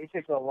 But it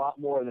takes a lot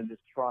more than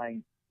just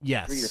trying 3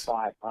 to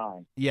 5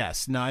 times.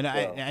 Yes, no,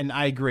 and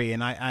I agree,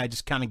 and I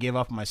just kind of gave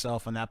up on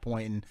myself on that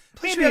point. And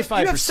Plus, maybe you if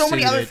I have so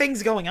many pursued other it-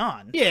 things going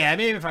on. Yeah,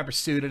 maybe if I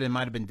pursued it, it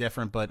might have been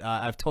different. But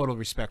I have total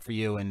respect for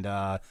you, and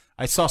I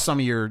saw some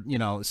of your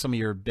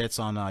bits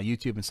on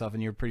YouTube and stuff,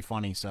 and you're pretty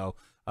funny. So,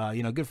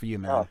 good for you,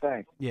 man. Oh,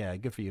 thanks. Yeah,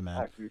 good for you,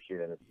 man. I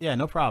appreciate it. Yeah,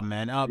 no problem,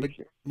 man. But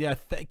yeah,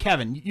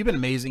 Kevin, you've been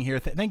amazing here.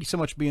 Thank you so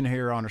much for being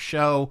here on our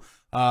show.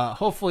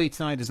 Hopefully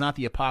tonight is not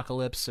the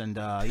apocalypse, and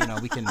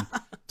we can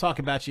talk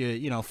about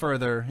you,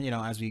 further,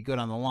 as we go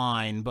down the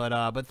line.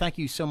 But thank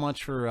you so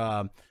much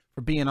for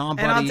being on,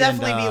 buddy. And I'll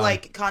definitely be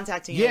like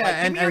contacting you. yeah,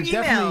 Like, give me your and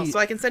email definitely- so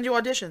I can send you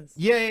auditions.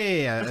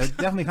 Yeah.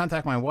 Definitely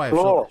contact my wife.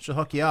 Cool. She'll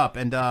hook you up,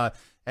 and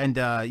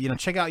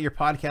check out your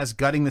podcast,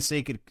 Gutting the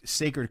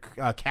Sacred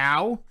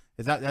Cow.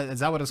 Is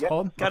that what it's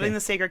called? Gutting Okay.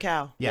 the Sacred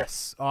Cow.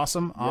 Yes,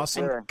 awesome.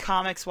 And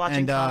comics, watching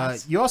And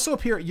comics. you also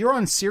appear. You're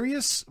on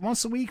Sirius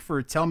once a week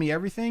for Tell Me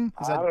Everything.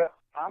 Is that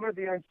I'm going to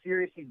be on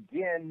Sirius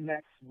again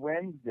next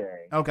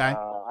Wednesday. Okay.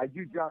 I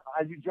do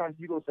John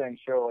Fugelsang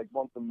show like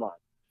once a month.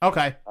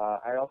 okay?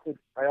 I also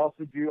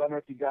do. I don't know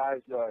if you guys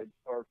are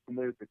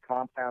familiar with the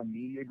Compound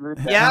Media Group.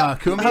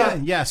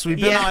 Cumia. Yes, we've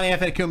been on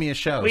Anthony Cumia's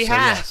show. We so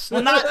have. yes.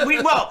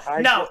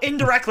 Well,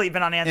 indirectly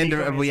been on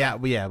Anthony.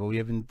 Yeah, but we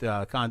haven't.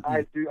 I've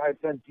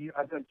done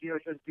Dino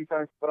shows 2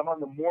 times, but I'm on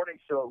the morning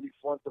show at least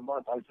once a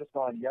month. I was just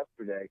on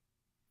yesterday.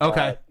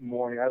 Okay.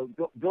 Morning.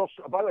 Bill.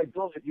 By the way,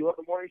 Bill, if you love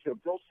the morning show,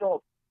 Bill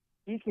Schultz,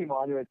 he came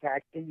on to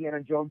attack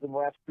Indiana Jones and the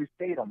Last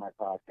Crusade on my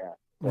podcast.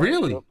 So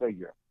Really? Go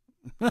figure.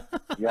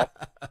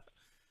 Yep.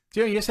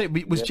 Dude,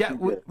 yesterday were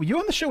you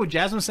on the show with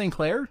Jasmine St.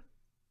 Clair?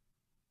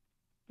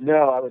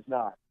 No, I was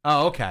not.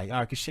 Oh, okay. All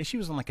right, because she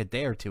was on like a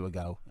day or two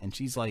ago, and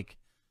she's like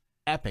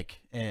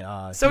epic.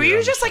 So are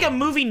you just like a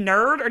movie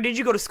nerd, or did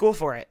you go to school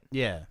for it?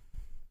 Yeah.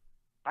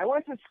 I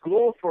went to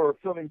school for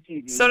film and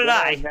TV. So did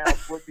I. Now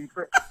working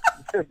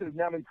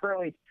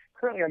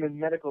currently I'm in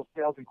medical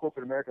sales in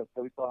corporate America,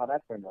 so we saw how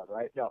that turned out,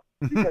 right? No,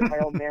 because my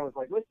old man was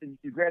like, "Listen,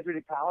 you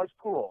graduated college,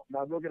 cool.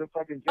 Now go get a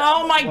fucking job."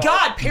 Oh my Well,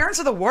 God, parents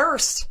are the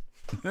worst.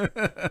 Yeah,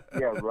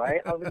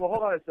 right. I was like, "Well,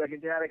 hold on a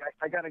second, Dad.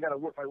 I gotta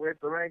work my way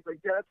up the ranks." Like,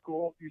 yeah, that's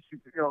cool. You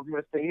should, you want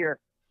to stay here.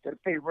 Gotta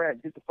pay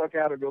rent. Get the fuck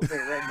out or go pay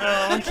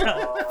rent.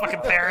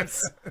 Fucking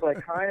parents. So I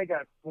kind of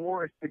got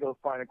forced to go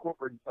find a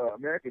corporate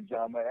America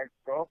job. My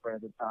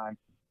ex-girlfriend at the time,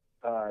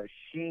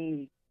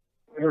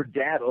 her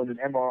dad owned an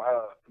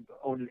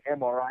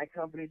MRI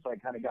company, so I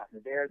kind of got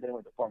into there. Then I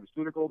went to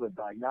pharmaceutical, then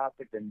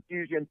diagnostic, then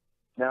infusion.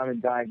 Now I'm in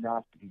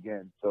diagnostic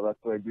again. So that's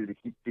what I do to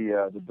keep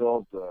the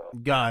bills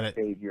Got it.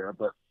 paid here.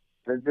 But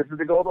this is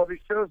the goal of all these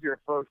shows here,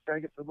 folks. Trying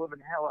to get the living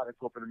hell out of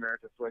corporate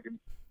America so I can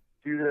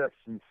do this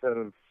instead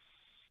of,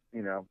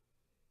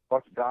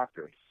 fuck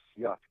doctors.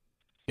 Yuck.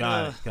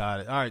 Got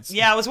it. All right.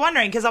 Yeah, I was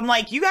wondering because I'm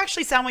like, you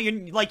actually sound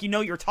like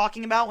you're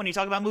talking about when you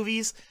talk about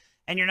movies,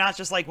 and you're not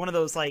just like one of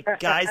those like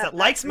guys that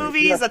likes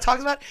movies that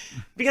talks about.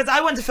 Because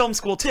I went to film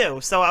school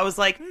too, so I was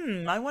like,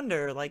 I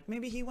wonder, like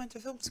maybe he went to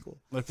film school.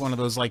 Like one of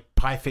those like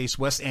pie-faced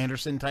Wes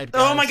Anderson type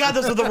guys. Oh my God,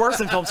 those are the worst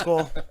in film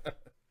school.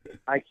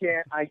 I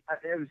can't.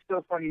 It was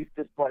so funny you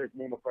just brought his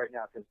name up right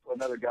now because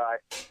another guy,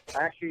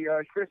 actually,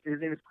 Chris.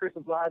 His name is Chris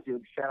Blasio.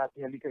 Shout out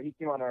to him because he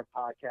came on our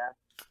podcast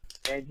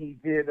and he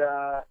did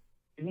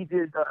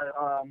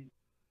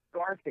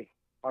Scarface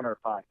on our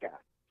podcast,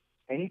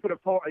 and he put a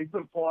poll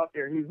out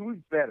there. Who's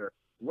better,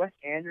 Wes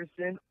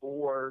Anderson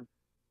or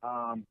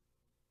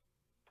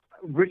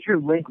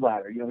Richard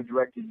Linklater? Who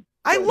directed.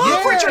 I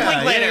love Richard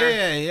Linklater.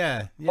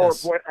 Yeah.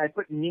 Yes. Or I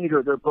put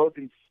neither. They're both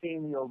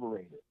insanely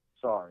overrated.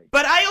 Sorry.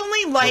 But I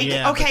only like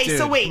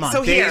so wait,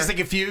 so here. Dazed and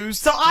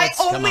Confused. So I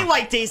only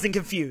like Dazed and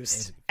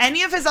Confused.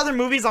 Any of his other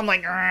movies, I'm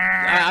like,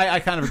 I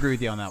kind of agree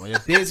with you on that one.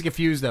 Dazed and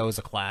Confused though is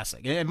a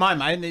classic. In my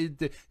mind,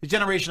 the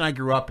generation I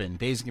grew up in,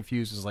 Dazed and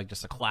Confused is like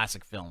just a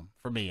classic film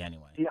for me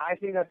anyway. Yeah, I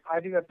think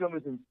that film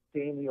is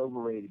insanely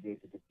overrated.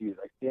 Dazed and Confused.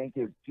 I can't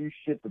give two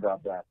shits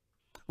about that.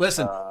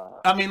 Listen,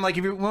 I mean, like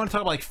if you want to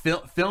talk about like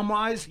film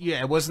wise, yeah,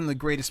 it wasn't the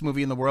greatest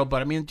movie in the world,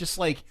 but I mean, just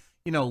like.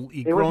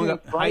 Growing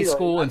up in high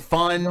school and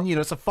fun,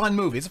 it's a fun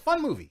movie. It's a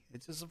fun movie.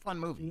 It's just a fun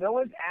movie. No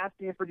one's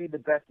asking it to be the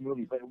best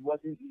movie, but it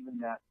wasn't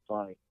even that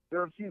funny. There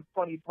are a few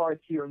funny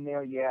parts here and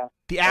there, yeah.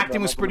 The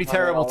acting was pretty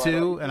terrible,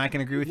 too, and I can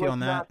agree with you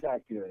on that. It was not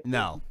that good.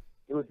 No.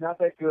 It was not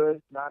that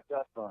good, not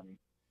that funny.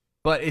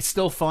 But it's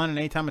still fun, and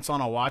anytime it's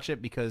on, I'll watch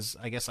it because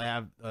I guess I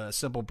have a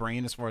simple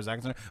brain as far as that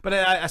concerned. But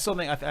I still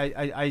think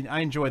I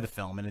enjoy the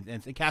film,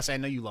 and Cassie, I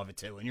know you love it,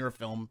 too, and you're a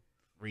film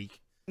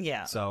freak.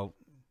 Yeah. So...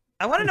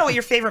 I want to know what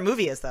your favorite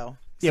movie is, though.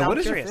 Yeah, So what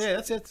is curious. your? Yeah,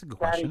 that's a good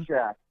question.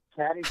 Caddyshack.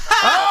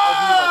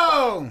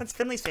 Oh! That's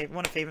Finley's favorite.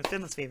 One of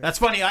Finley's favorites. That's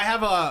funny. I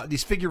have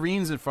these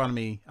figurines in front of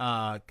me,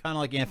 kind of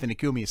like Anthony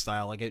Cumia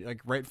style, like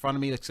right in front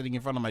of me, like sitting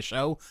in front of my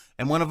show.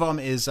 And one of them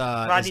is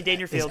Rodney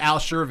Dangerfield, is Al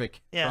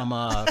Shervick yeah.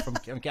 from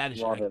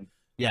Caddyshack.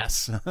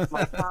 Yes.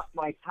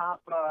 my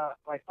top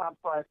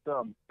 5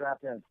 films. Strap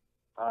in.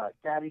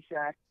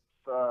 Caddyshack,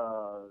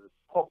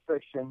 Pulp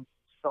Fiction,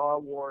 Star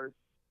Wars,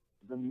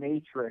 The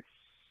Matrix.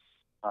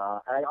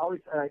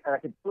 I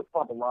can flip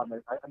flop a lot.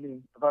 I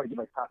mean, I've already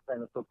given my top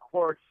 10. So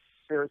Clerks,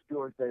 Ferris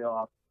Bueller's Day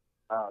Off,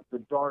 The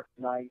Dark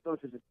Knight. Those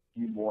are just a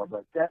few more,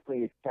 but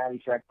definitely it's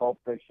Caddyshack, Pulp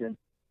Fiction,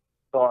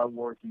 Star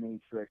Wars,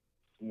 Matrix.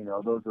 You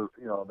know, those are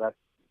that's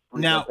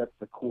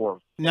the core.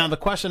 Now the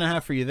question I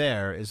have for you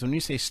there is, when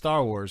you say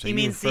Star Wars, are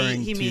you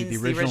referring to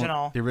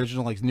the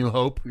original, like New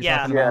Hope?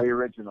 Yeah, the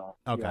original.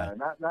 Okay. Yeah,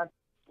 not.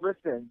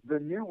 Listen, the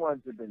new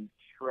ones have been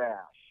trash.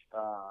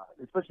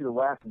 Especially the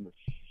last one was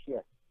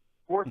shit.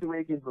 Force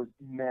Awakens was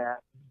meh.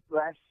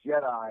 Last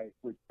Jedi,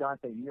 which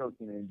Dante Neal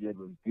came in and did,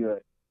 was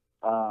good.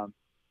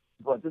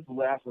 But this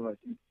last one was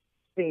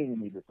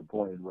insanely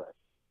disappointed with.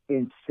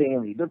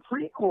 Insanely. The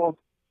prequels,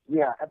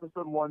 yeah,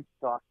 Episode 1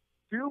 sucked.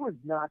 2 was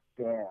not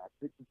bad.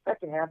 The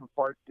second half of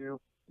Part 2,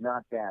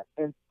 not bad.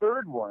 And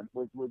third one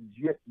was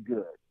legit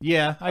good.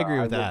 Yeah, I agree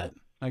with that.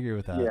 I agree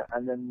with that. Yeah,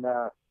 and then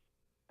the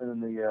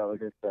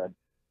like I said,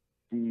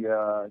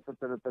 Rogue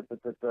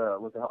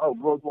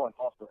One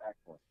also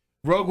excellent.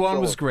 Rogue One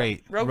was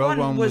great. Rogue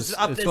One was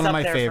it's one of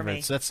my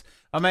favorites. That's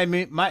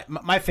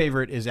my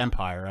favorite is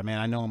Empire. I mean,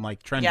 I know I'm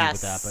like trendy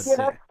with that, but yeah,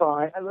 that's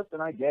fine.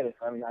 I get it.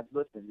 I mean,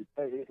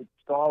 it's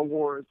Star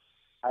Wars.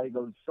 I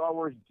go Star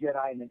Wars,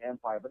 Jedi, and then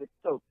Empire, but it's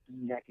so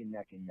neck and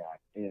neck.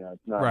 You know,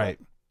 it's not right.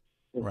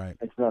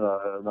 It's not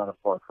a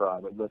far cry,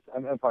 but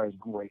listen, Empire is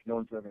great. No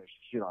one's ever going to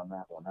shit on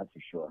that one. That's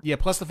for sure. Yeah.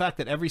 Plus the fact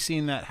that every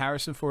scene that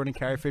Harrison Ford and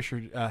Carrie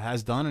Fisher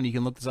has done, and you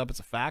can look this up, it's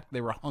a fact. They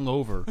were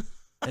hungover.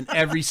 And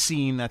every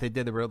scene that they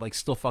did, they were like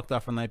still fucked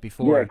up from the night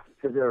before. Yeah,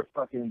 because they were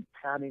fucking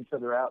pounding each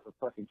other out with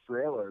fucking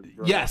trailers.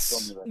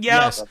 Yes.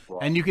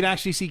 And you can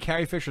actually see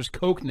Carrie Fisher's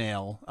coke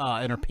nail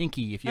in her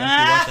pinky if you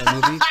actually watch that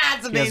movie.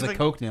 That's amazing. She has a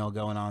coke nail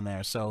going on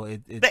there. So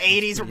the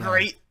 80s were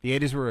great. The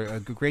 80s were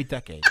a great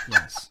decade.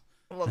 Yes.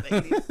 I love the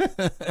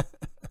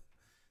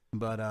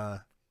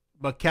 80s.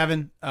 But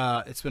Kevin,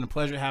 it's been a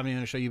pleasure having you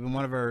on the show. You've been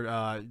one of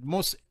our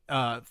most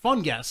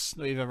fun guests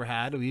that we've ever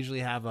had. We usually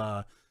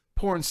have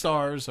porn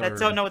stars that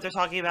don't know what they're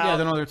talking about. Yeah,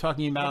 don't know what they're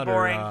talking about,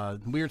 or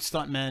weird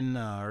stuntmen,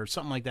 or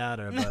something like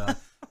that. Or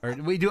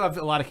we do have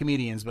a lot of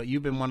comedians, but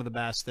you've been one of the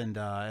best. And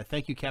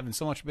thank you, Kevin,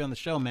 so much for being on the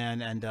show,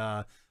 man. And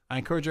I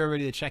encourage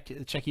everybody to check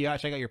you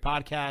out, check out your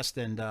podcast,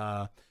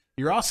 and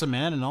you're awesome,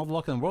 man. And all the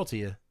luck in the world to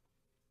you.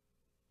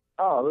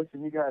 Oh,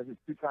 listen, you guys are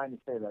too kind to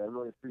say that. I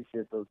really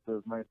appreciate those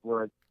nice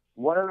words.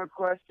 One other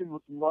question: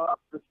 would love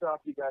to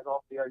stop you guys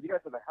off the air. You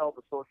guys have a hell of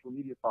a social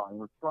media following.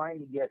 We're trying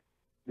to get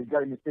the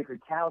Gutting the Sacred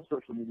Cow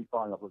social media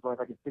following up. I was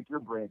wondering if I could pick your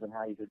brains on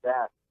how you did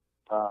that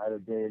at a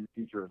day in the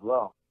future as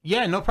well.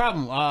 Yeah, no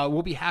problem.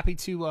 We'll be happy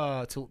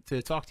to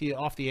talk to you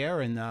off the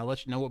air and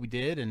let you know what we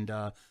did. And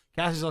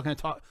Cassie's also going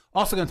to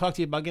talk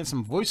to you about getting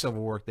some voiceover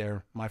work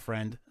there, my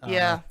friend.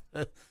 Yeah.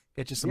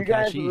 Get you some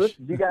cashish. Do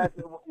you guys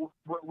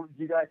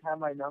have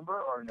my number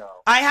or no?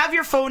 I have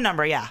your phone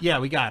number, yeah. Yeah,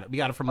 we got it. We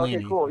got it from Lainey.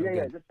 Okay, cool.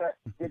 Yeah. Just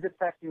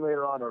text me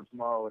later on or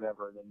tomorrow or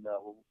whatever, and then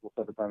we'll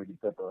set the time we can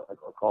set a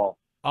call.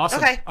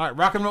 Awesome. Okay. All right,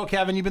 rock and roll,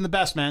 Kevin. You've been the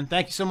best, man.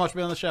 Thank you so much for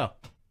being on the show.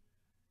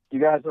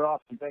 You guys are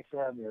awesome. Thanks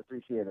for having me. I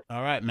appreciate it.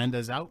 All right,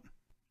 Mendez out.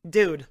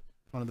 Dude.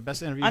 One of the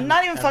best interviews. I'm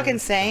not even fucking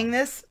saying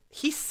this.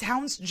 He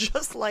sounds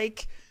just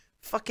like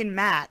fucking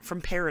Matt from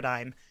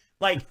Paradigm.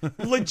 Like,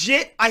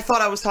 legit, I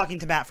thought I was talking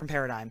to Matt from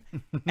Paradigm.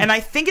 And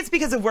I think it's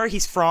because of where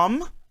he's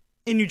from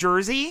in New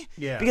Jersey.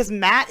 Yeah. Because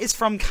Matt is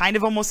from kind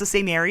of almost the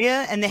same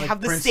area, and they like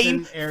have the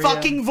Princeton same area.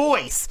 fucking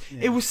voice.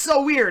 Yeah. It was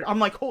so weird. I'm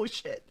like, holy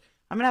shit.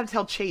 I'm going to have to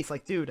tell Chase,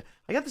 like, dude,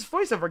 I got this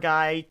voiceover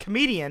guy,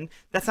 comedian,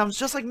 that sounds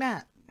just like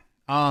Matt.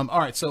 All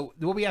right, so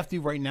what we have to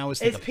do right now is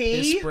take a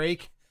piss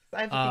break.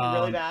 I have to pee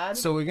really bad.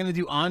 So we're gonna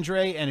do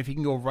Andre, and if you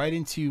can go right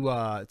into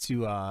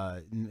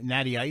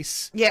Natty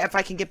Ice. Yeah, if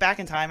I can get back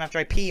in time after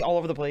I pee all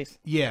over the place.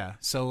 Yeah.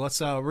 So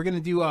let's. We're gonna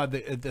do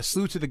the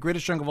salute to the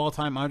greatest drunk of all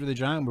time, Andre the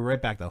Giant. We're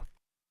right back though.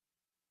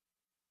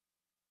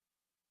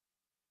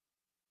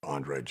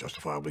 Andre,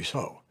 justifiably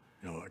so.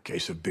 You know, a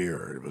case of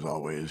beer. It was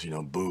always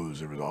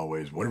booze. It was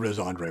always whatever it is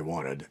Andre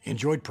wanted. He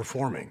enjoyed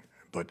performing,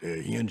 but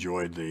he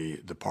enjoyed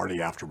the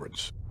party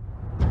afterwards.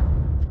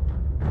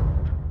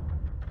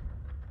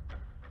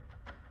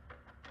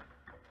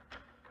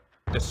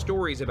 The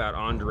stories about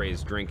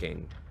Andre's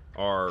drinking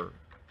are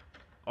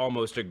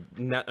almost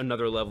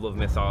another level of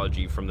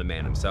mythology from the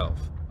man himself.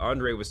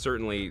 Andre was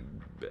certainly,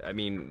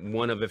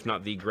 one of, if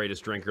not the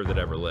greatest drinker that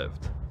ever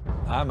lived.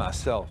 I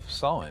myself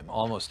saw him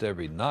almost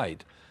every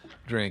night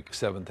drink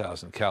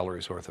 7,000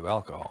 calories worth of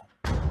alcohol.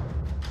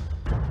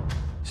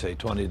 Say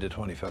 20 to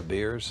 25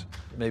 beers,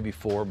 maybe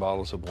 4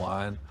 bottles of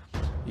wine,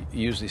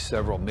 usually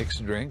several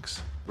mixed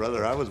drinks.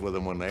 Brother, I was with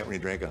him one night when he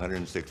drank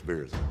 106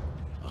 beers.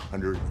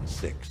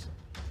 106.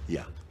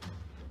 Yeah,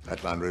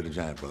 that's Andre the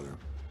Giant, brother.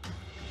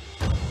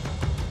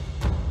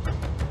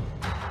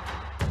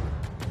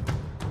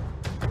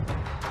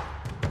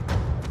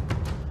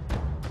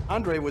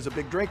 Andre was a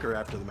big drinker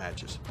after the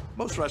matches.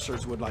 Most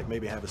wrestlers would like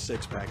maybe have a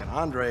 6-pack, and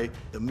Andre,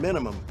 the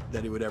minimum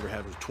that he would ever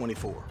have was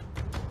 24.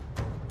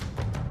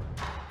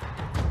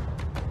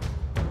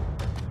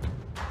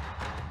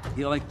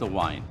 He liked the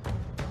wine.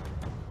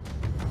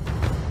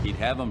 He'd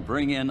have him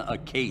bring in a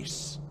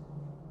case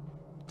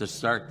to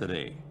start the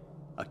day.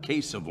 A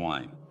case of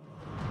wine.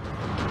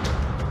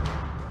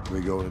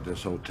 We go to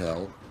this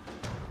hotel,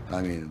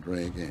 drinking and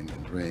drinking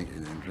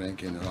and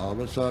drinking, and all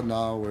of a sudden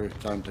now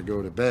it's time to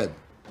go to bed.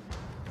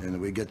 And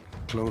we get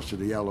close to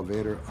the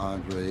elevator,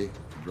 Andre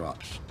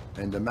drops.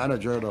 And the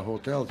manager of the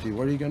hotel says,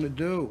 "What are you gonna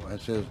do?" I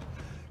says,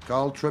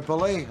 "Call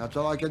AAA, that's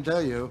all I can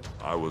tell you."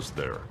 I was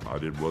there.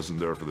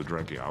 Wasn't there for the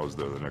drinking. I was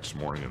there the next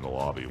morning in the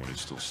lobby when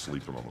he's still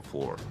sleeping on the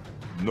floor.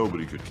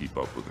 Nobody could keep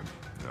up with him.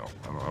 No,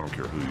 I don't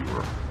care who you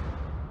were.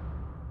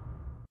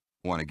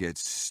 Want to get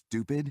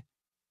stupid?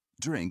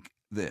 Drink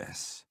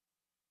this.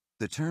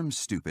 The term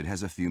stupid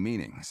has a few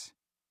meanings.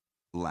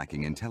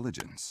 Lacking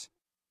intelligence.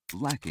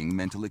 Lacking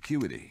mental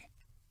acuity.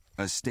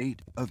 A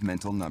state of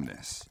mental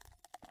numbness.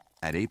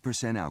 At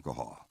 8%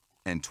 alcohol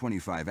and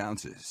 25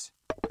 ounces,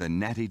 the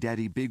Natty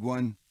Daddy Big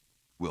One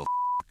will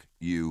f***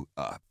 you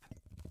up.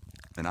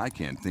 And I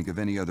can't think of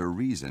any other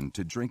reason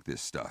to drink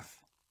this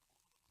stuff.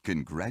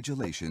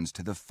 Congratulations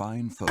to the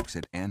fine folks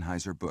at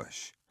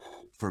Anheuser-Busch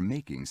for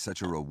making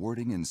such a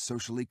rewarding and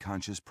socially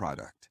conscious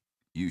product.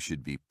 You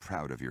should be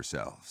proud of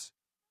yourselves.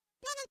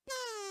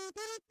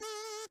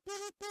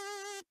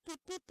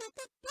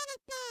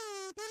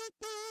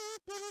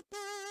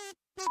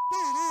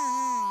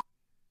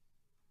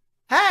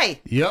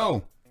 Hey!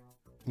 Yo!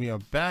 We are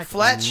back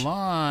Fletch.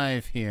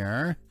 live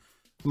here,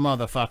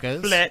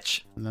 motherfuckers.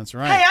 Fletch. That's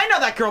right. Hey, I know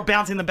that girl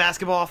bouncing the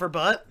basketball off her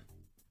butt.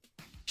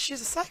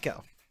 She's a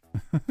psycho.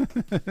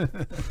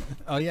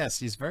 Oh yes,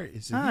 he's a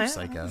huge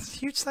psycho. He's a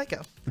huge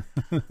psycho.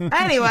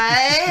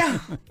 Anyway.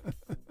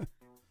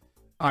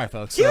 All right,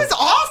 folks. He was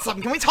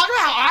awesome. Can we talk about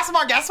how awesome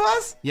our guest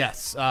was?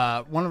 Yes,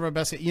 one of our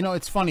best. You know,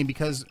 it's funny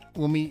because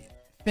when we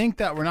think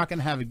that we're not going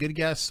to have a good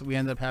guest, we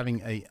end up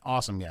having a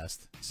awesome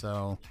guest.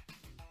 So,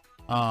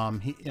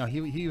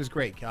 he was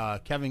great.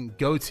 Kevin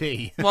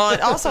Goatee. Well,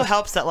 it also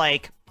helps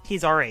that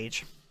he's our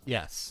age.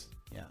 Yes.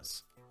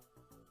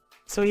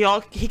 So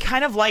he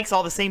kind of likes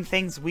all the same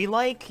things we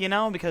like,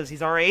 because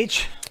he's our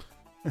age.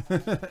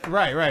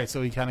 Right. So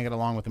we kind of get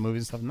along with the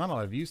movies and stuff. Not a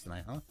lot of views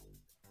tonight, huh?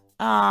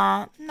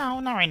 No,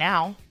 not right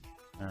now.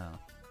 Oh.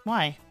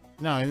 Why?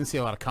 No, I didn't see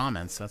a lot of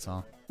comments. That's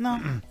all. No,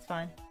 it's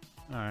fine.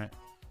 All right.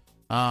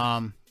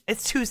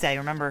 It's Tuesday.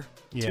 Remember?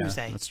 Yeah,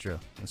 Tuesday. That's true.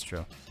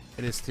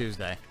 It is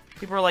Tuesday.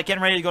 People are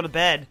getting ready to go to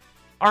bed.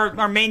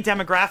 Our main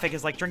demographic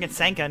is drinking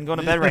Senka and going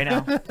to bed right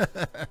now.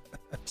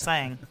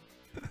 Saying.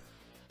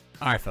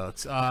 All right,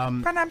 folks.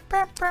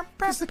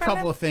 Just a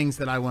couple of things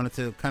that I wanted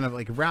to kind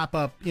of wrap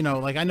up. I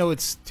know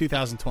it's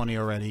 2020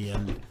 already,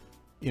 and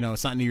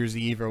it's not New Year's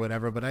Eve or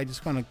whatever, but I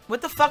just want to.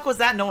 What the fuck was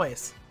that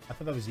noise? I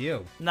thought that was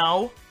you.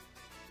 No.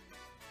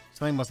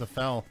 Something must have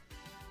fell.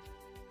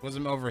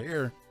 Wasn't over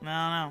here.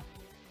 No.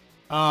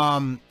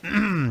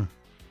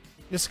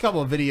 Just a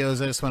couple of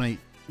videos I just want to,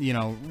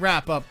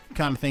 wrap up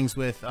kind of things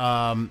with.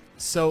 Over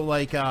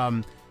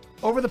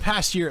the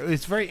past year,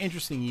 it's a very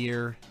interesting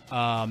year.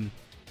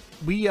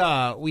 We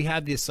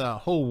had this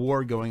whole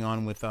war going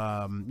on with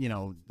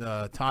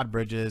Todd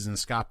Bridges and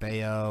Scott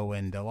Baio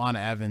and Lana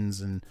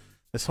Evans and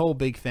this whole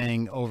big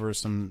thing over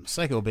some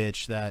psycho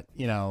bitch that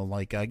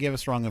gave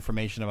us wrong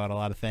information about a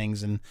lot of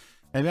things. And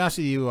to be honest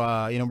with you,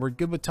 we're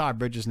good with Todd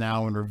Bridges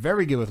now, and we're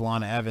very good with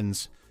Lana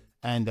Evans.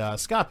 And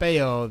Scott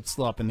Baio, it's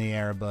still up in the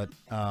air, but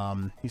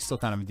he's still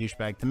kind of a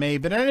douchebag to me.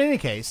 But in any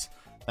case,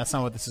 that's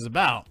not what this is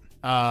about.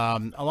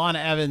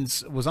 Alana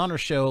Evans was on her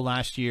show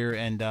last year,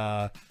 and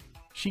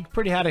she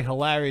had a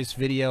hilarious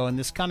video, and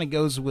this kind of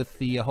goes with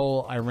the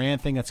whole Iran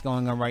thing that's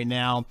going on right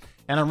now.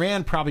 And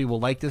Iran probably will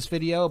like this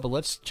video, but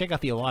let's check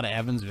out the Alana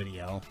Evans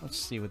video. Let's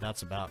see what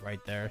that's about right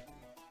there.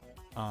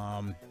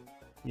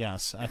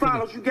 Yes, I think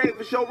Follows you gave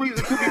us your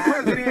reason to be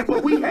president,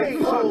 but we hate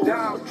fuck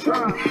Donald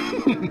Trump.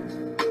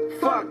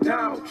 Fuck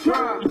Donald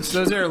Trump. So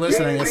those that are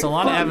listening, it's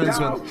Alana Evans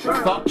with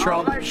fuck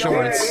Trump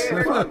shorts.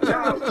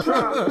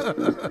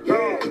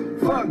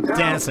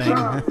 Dancing.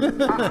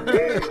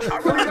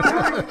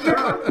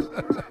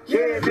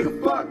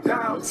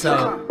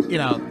 So,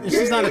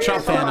 she's not a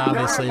Trump fan,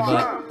 obviously,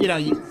 but,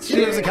 she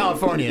lives in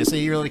California, so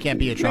you really can't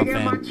be a Trump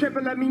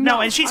fan.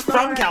 No, and she's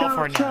from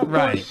California.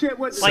 Right.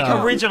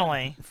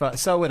 Originally.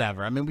 So,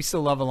 whatever. I mean, we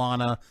still love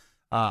Alana.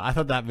 I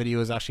thought that video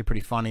was actually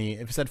pretty funny.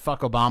 If it said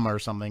 "fuck Obama" or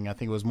something, I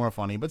think it was more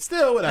funny. But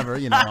still, whatever.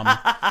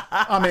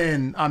 I'm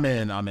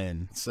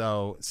in.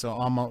 So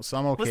I'm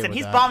okay. Listen, with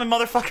he's that. bombing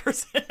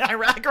motherfuckers in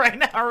Iraq right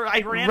now, or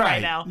Iran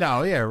right now.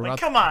 No, yeah,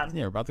 come on.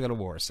 Yeah, we're about to go to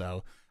war.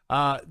 So,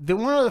 the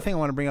one other thing I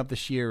want to bring up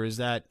this year is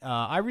that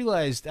I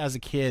realized as a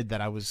kid that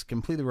I was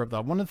completely ripped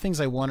off. One of the things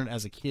I wanted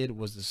as a kid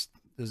was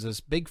this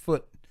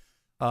Bigfoot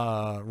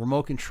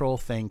remote control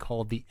thing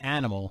called the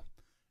Animal.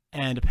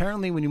 And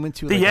apparently, when you went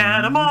to The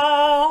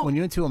animal! when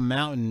you went to a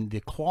mountain, the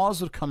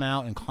claws would come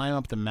out and climb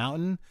up the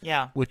mountain.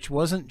 Yeah. Which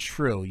wasn't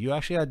true. You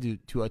actually had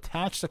to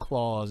attach the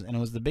claws, and it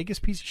was the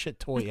biggest piece of shit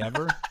toy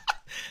ever.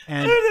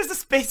 And Dude, there's a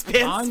Space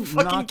Pants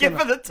fucking gif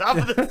at the top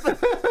of this.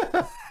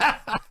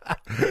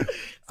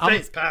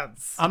 Space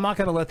Pants. I'm not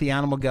gonna let the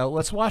animal go.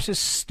 Let's watch this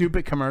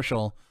stupid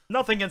commercial.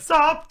 Nothing can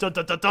stop the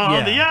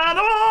animal.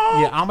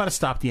 Yeah, I'm gonna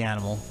stop the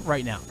animal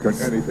right now. Can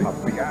anything stop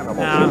the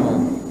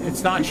animal?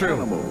 It's not true.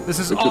 This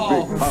is It's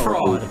all a big,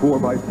 powerful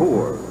fraud.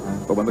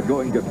 4x4. But when the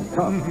going gets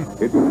tough,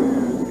 it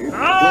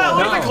Ah,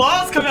 look at the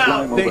claws come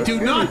out. They do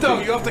not, though.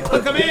 You have to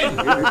click them in.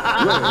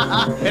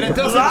 And it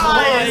doesn't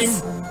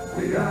Lies. climb.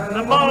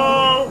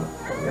 Animal.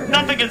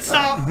 Nothing can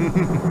stop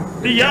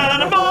the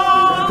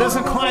animal. It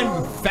doesn't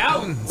climb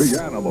fountains.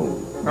 The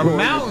animal. Or going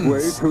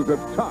mountains. its way to the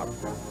top.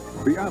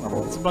 The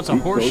animal. It's a bunch of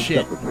Each horse sold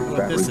shit, separately, what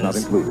batteries this not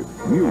is. included.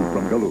 New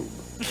from Galoob.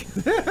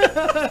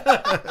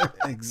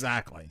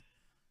 Exactly.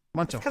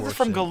 Bunch of Because horse it's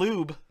from shit.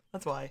 Galoob.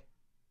 That's why.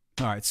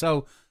 All right,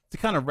 so to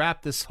kind of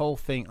wrap this whole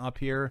thing up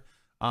here,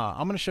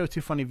 I'm gonna show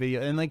two funny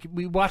videos, and like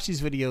we watched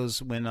these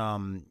videos when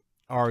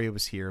Aria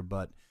was here,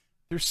 but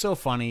they're so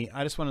funny.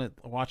 I just want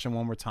to watch them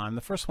one more time.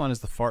 The first one is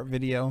the fart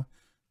video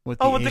with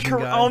the with the Asian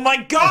guy. oh my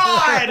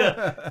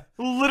god!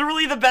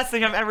 Literally the best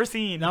thing I've ever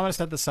seen. Now I'm gonna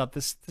set this up.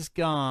 This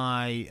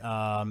guy,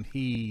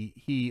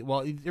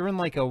 well, they're in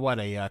like a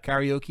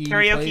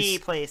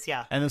karaoke place,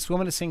 yeah. And this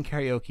woman is singing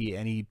karaoke,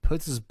 and he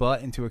puts his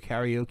butt into a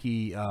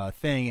karaoke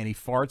thing, and he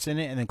farts in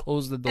it, and then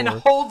closes the door. And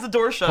holds the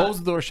door shut. Holds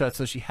the door shut,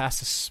 so she has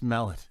to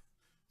smell it.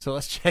 So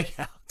let's check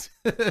out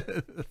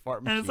the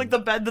fart machine. And it's like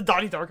the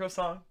Donnie Darko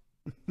song.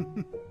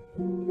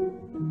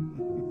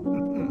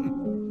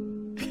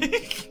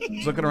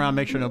 He's looking around,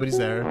 make sure nobody's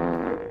there.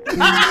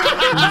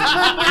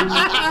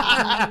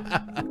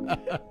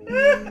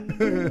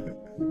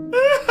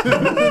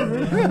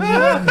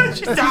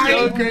 She's dying.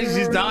 So crazy,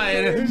 she's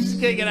dying. She's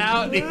can't get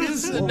out.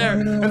 He's sitting there,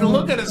 and the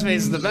look on his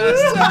face is the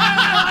best.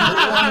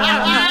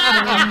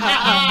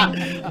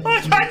 Oh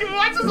my god, I can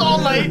watch this all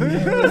night. Look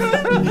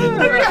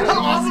at how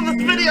awesome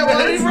this video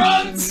was. And he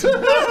runs.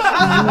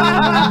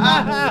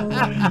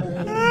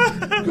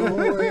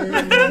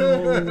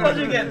 What'd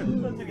you get?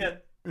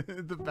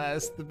 The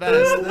best, the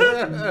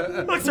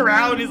best. Looks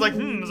around, he's like,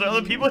 is there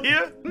other people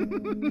here?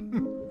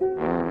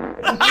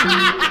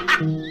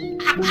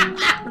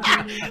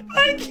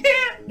 I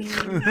can't.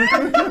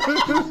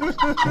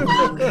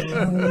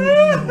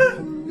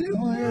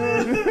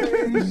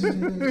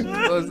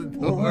 Close the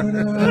door.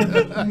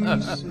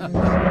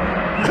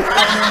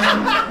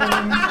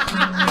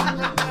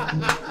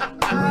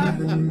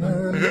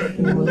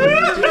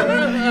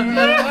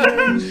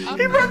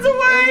 He runs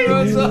away.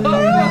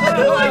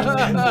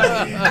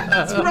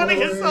 It's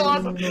running is so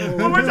awesome.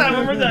 One more time.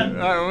 All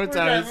right, one more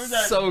time.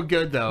 It's so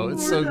good, though.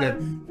 It's so good.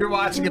 If you're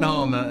watching at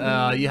home,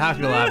 you have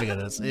to be laughing at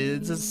this.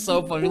 It's just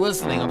so funny. If you're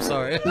listening, I'm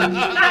sorry.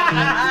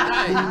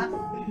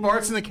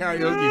 Mark's in the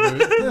karaoke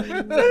booth.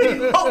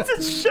 He holds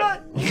it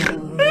shut.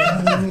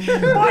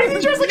 Why is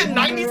he dressed like a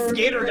 90s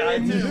skater guy,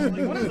 too?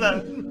 Like, what is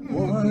that?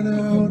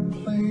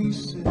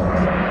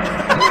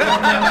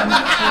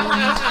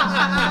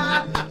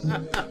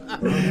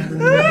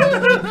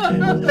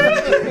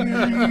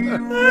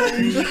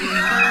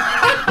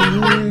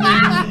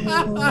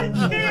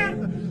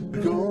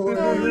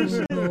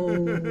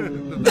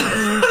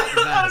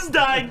 I'm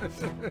dying.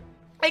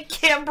 I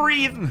can't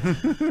breathe.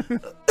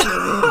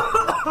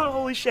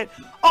 Holy shit.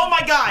 Oh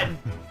my god.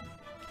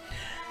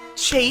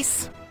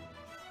 Chase,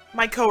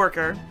 my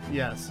coworker,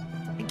 Yes.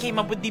 came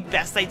up with the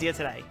best idea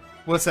today.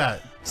 What's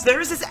that? So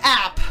there's this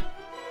app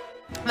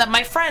that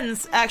my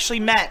friends actually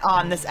met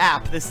on this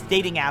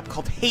dating app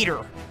called Hater.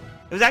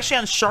 It was actually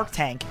on Shark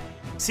Tank.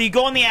 So you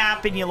go on the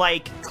app and you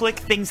like click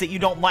things that you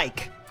don't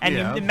like. And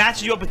Yeah. it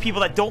matches you up with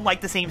people that don't like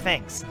the same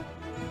things.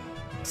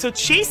 So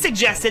Chase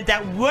suggested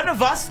that one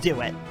of us do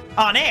it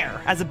on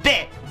air as a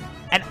bit.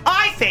 And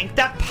I think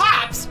that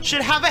Pops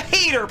should have a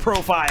hater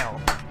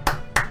profile.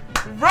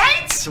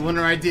 Right? It's a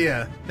winner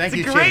idea. Thank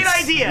you, It's a great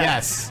Chase. idea.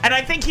 Yes. And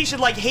I think he should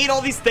like hate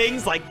all these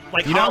things like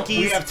You know, honkies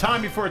we have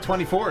time before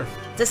 24th.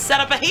 to set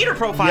up a hater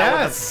profile with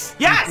Yes. us.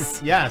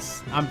 Yes.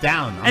 Yes. I'm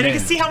down. I'm And you in.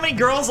 can see how many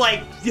girls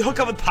like you hook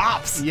up with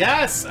Pops.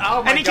 Yes.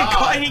 Oh my and he God. can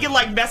call, and he can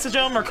like message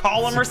him or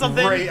call him or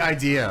something. Great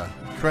idea.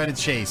 Credit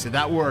Chase. If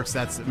that works,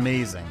 that's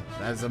amazing.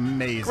 That's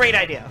amazing. Great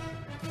idea.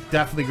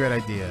 Definitely great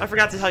idea. I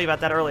forgot to tell you about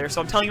that earlier,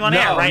 so I'm telling you on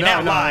air right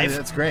now, live.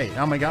 That's great.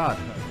 Oh my God.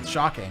 It's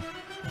shocking.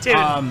 Dude,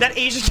 that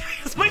Asian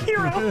guy is my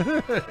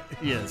hero.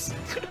 Yes.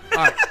 All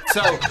right.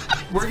 So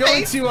we're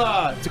going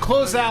to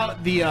close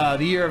out the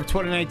year of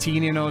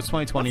 2019. You know, it's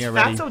 2020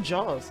 already. Fatso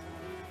Jaws.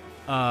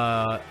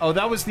 Oh,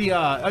 that was the. You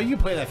can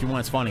play that if you want.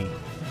 It's funny.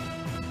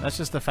 That's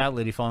just the fat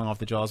lady falling off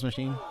the Jaws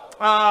machine.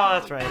 Oh,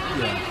 that's right.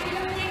 Yeah.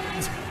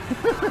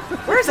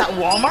 Where is that,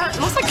 Walmart?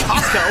 It looks like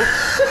Costco.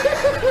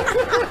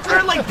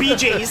 We're like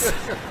BJ's.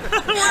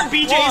 We're at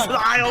BJ's in the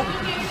aisle.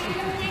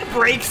 It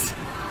breaks.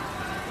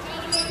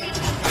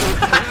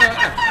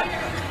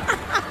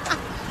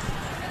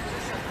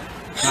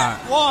 All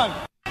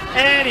right. And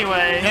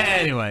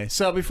Anyway,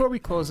 so before we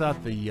close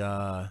out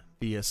the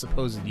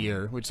supposed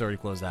year, which is already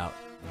closed out,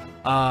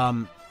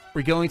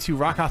 we're going to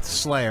rock out the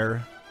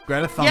Slayer,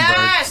 Greta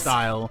Thunberg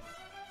style,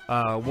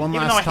 one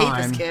Even last though I time.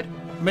 hate this kid.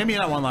 Maybe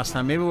not one last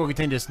time. Maybe we'll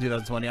continue this in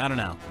 2020. I don't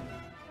know.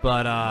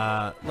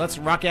 But let's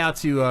rock out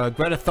to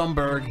Greta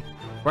Thunberg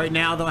right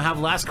now. Then we'll have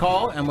last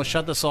call, and we'll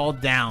shut this all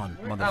down,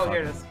 motherfucker. Oh,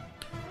 here it is.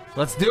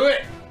 Let's do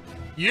it.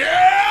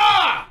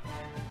 Yeah!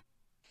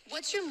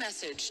 What's your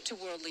message to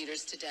world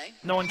leaders today?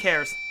 No one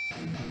cares.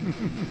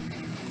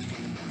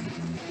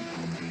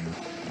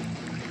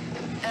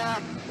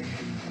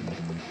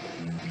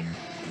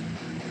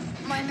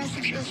 My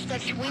message is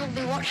that we'll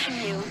be watching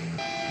you.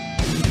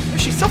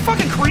 She's so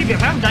fucking creepy. I'm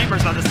having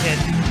nightmares about this kid.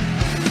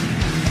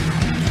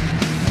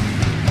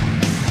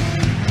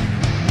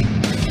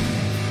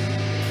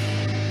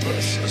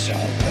 This is all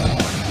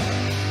wrong.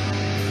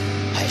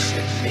 I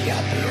shouldn't be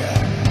up here.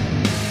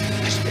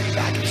 I should be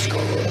back in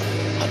school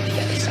on the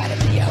other side of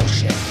the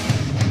ocean.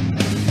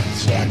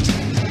 Yet,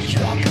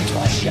 talking to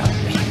us young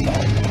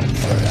people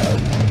for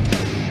whom?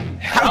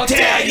 How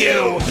dare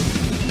you!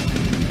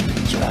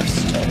 You have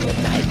stolen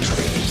my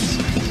dreams,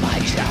 my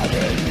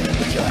childhood,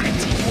 with your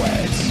empty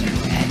words,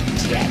 and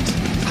yet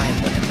I'm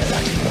one of the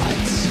lucky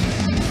ones.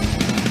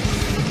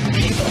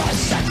 People are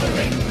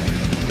suffering.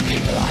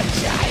 People are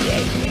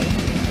dying.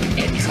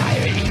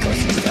 Entire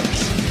ecosystems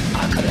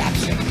are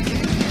collapsing.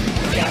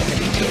 We are the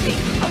beginning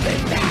of a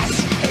mass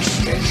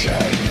extinction.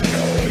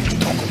 All you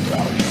talk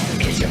about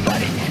is your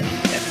money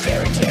and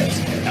fairy tales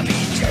of the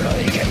eternal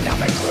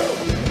economic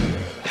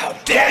growth. How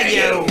dare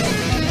you!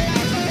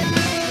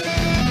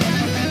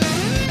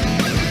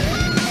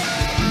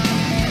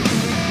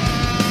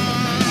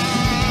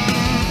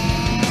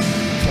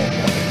 For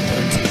more than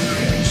 13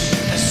 years,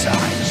 the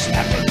signs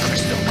have been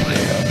crystal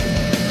clear.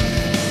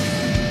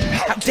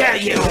 How dare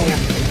you!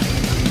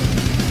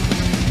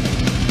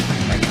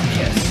 I come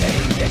here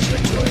saying that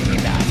you're doing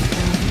enough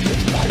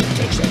with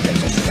politics and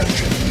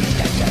legislation.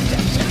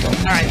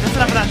 Alright, that's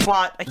enough of that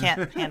twat. I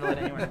can't handle it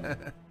anymore.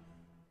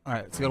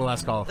 Alright, let's go to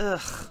last call.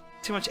 Ugh.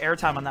 Too much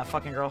airtime on that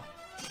fucking girl.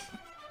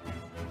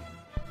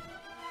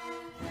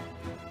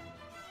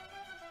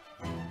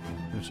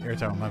 There's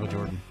airtime with Michael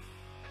Jordan.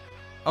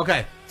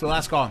 Okay, so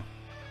last call.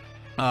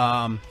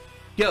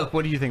 Gillick,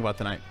 what do you think about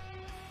tonight?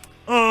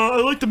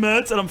 I like the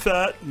Mets and I'm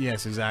fat.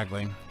 Yes,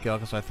 exactly. Gillick,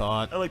 that's what I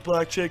thought. I like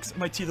black chicks.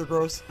 My teeth are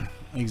gross.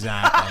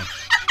 Exactly.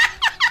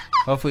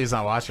 Hopefully he's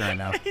not watching right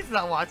now. He's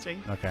not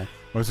watching. Okay.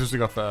 My sister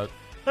got fat.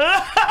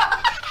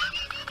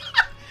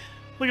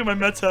 Look at my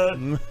Mets hat.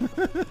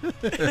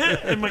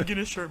 And my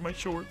Guinness shirt, my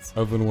shorts.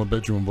 I live in a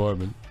one-bedroom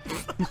environment.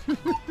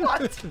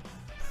 What?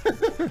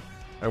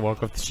 I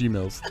walk off the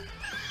she-mills.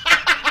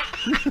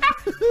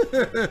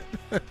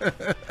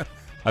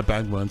 I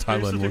banged one in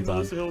Thailand one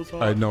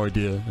time. I had no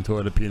idea until I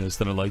had a penis,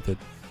 then I liked it.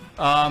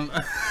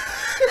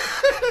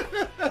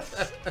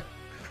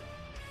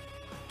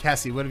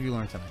 Cassie, what have you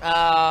learned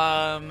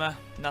tonight?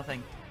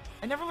 Nothing.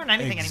 I never learn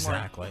anything anymore.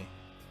 Exactly.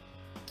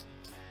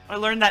 I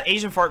learned that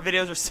Asian fart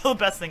videos are still the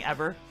best thing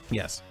ever.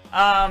 Yes. Is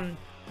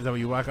that what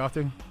you whack off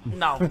to?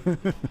 No.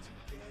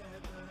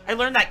 I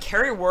learned that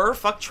Kerry Wurr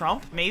fucked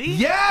Trump, maybe?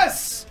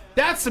 Yes!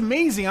 That's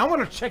amazing. I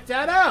want to check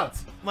that out.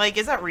 Like,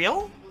 is that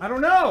real? I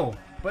don't know.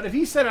 But if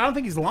he said it, I don't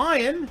think he's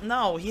lying.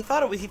 No, he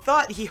thought it was. He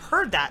thought he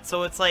heard that,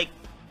 so it's like,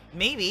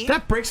 maybe.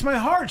 That breaks my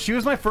heart. She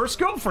was my first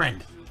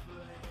girlfriend.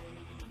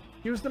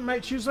 She was my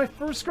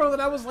first girl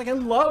that I was like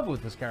in love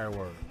with. This Kerry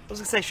Wurr. I was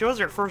gonna say she was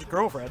your first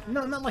girlfriend.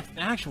 No, not like an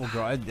actual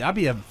girl. I'd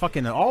be a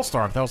fucking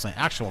all-star if that was an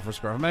actual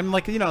first girlfriend. I mean,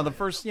 like, the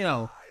first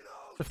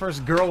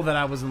girl that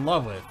I was in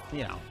love with.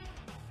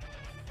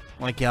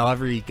 Like,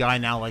 every guy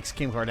now likes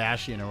Kim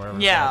Kardashian or whatever.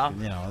 Yeah.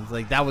 So, it's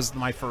like that was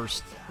my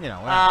first.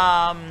 Whatever.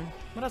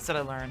 What else did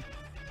I learn?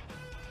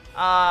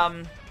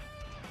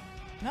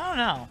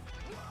 No.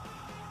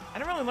 I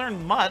didn't really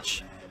learn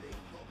much.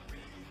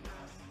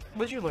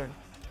 What did you learn?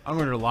 I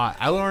learned a lot.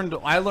 I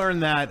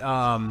learned that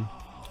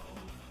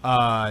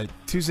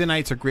Tuesday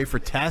nights are great for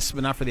tests,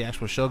 but not for the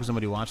actual show because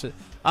nobody watched it.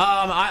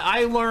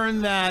 I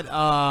learned that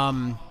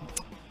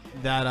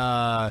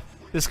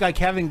this guy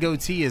Kevin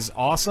Goatee is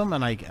awesome,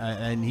 and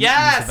he's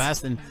the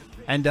best, and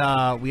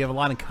we have a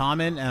lot in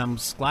common. And I'm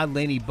glad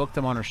Lainey booked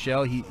him on her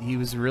show. He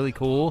was really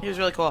cool. He was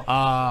really cool.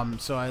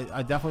 So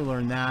I definitely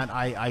learned that.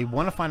 I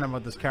want to find out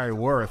about this Kerry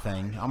Wurr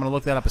thing. I'm gonna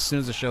look that up as soon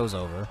as the show's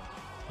over.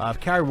 If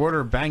Kerry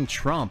Wurr banged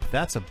Trump,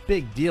 that's a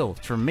big deal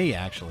for me,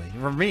 actually.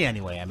 For me,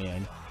 anyway. I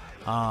mean,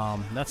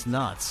 that's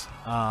nuts.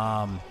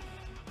 I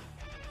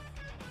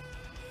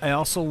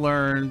also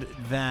learned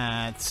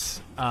that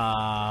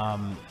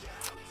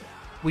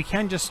we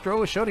can just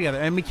throw a show together,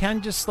 and we can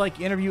just like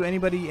interview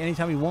anybody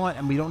anytime we want,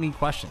 and we don't need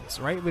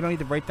questions, right? We don't need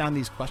to write down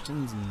these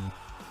questions and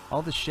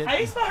all this shit. How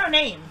do you spell her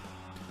name?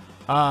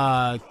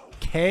 Kariwuher.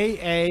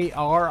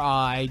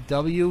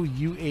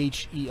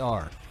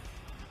 W-U-H-E-R.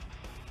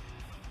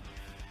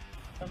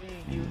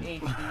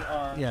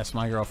 Yes,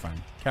 my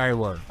girlfriend, Kerry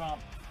Wurr.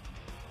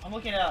 I'm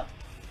looking it up.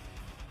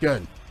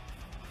 Good.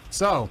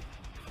 So,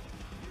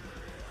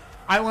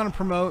 I want to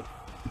promote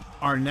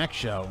our next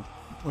show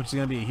which is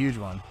going to be a huge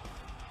one.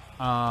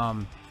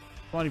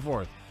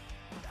 24th.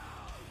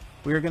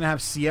 We are going to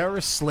have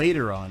Sierra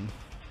Slater on,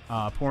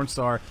 porn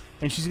star,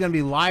 and she's going to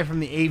be live from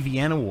the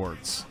AVN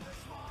Awards.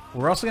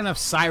 We're also going to have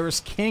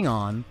Cyrus King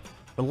on.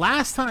 The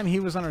last time he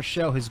was on our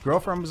show, his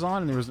girlfriend was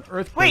on, and there was an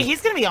earthquake. Wait,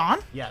 he's going to be on?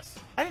 Yes.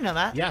 I didn't know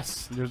that.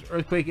 Yes, there's an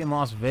earthquake in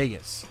Las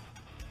Vegas.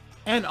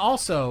 And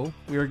also,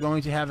 we are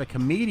going to have a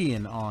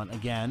comedian on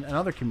again,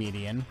 another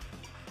comedian.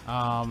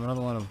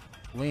 Another one of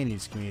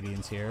Laney's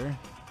comedians here.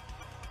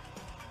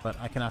 But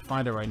I cannot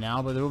find it right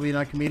now, but there will be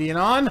another comedian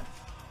on.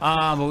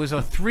 But it was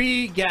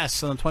 3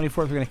 guests on the 24th.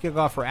 We're going to kick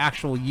off our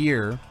actual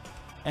year.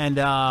 And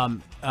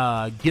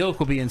Gilk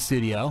will be in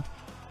studio,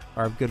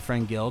 our good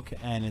friend Gilk,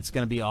 and it's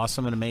going to be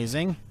awesome and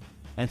amazing.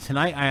 And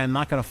tonight, I am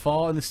not going to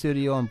fall in the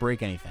studio and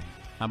break anything.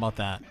 How about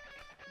that?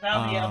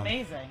 That would be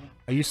amazing.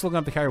 Are you still looking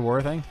up the Carrie War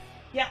thing?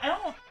 Yeah, I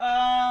don't,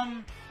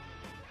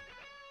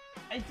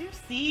 I do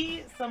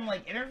see some,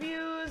 like,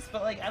 interviews,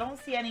 but, like, I don't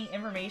see any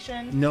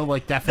information. No,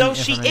 like, definite Though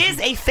she is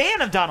a fan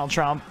of Donald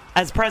Trump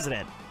as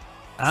president.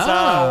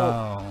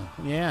 Oh,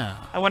 yeah.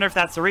 I wonder if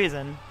that's the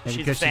reason. Maybe She's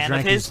a because she fan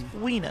of drank his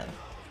wiener.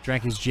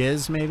 Drank his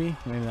jizz, maybe?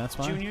 Maybe that's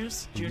why?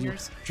 Juniors?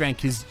 Drank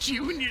his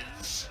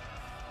juniors.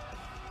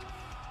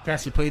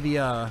 Cassie, play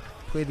the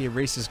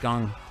racist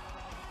gong.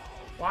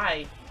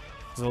 Why?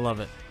 Because I love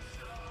it.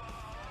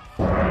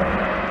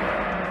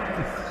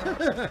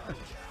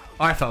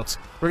 All right, folks.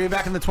 We're going to be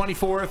back on the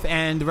 24th,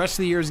 and the rest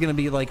of the year is going to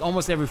be like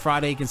almost every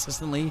Friday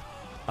consistently.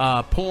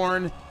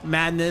 Porn,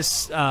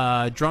 madness,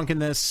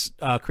 drunkenness,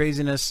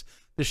 craziness.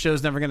 This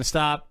show's never going to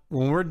stop.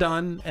 When we're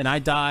done and I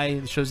die,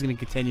 the show's going to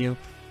continue.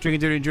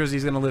 Drinking Dirty in Jersey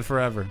is going to live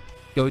forever.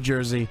 Go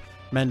Jersey.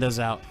 Mendez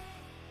out.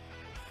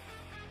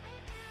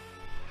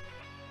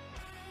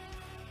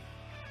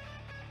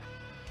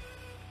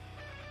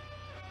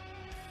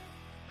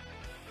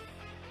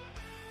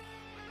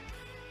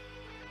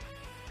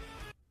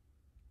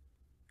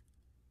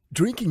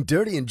 Drinking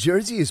Dirty in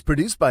Jersey is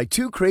produced by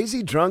 2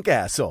 crazy drunk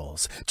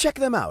assholes. Check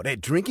them out at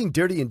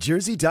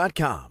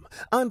drinkingdirtyinjersey.com,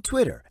 on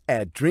Twitter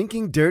at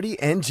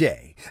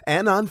drinkingdirtynj,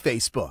 and on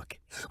Facebook.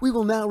 We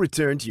will now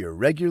return to your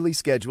regularly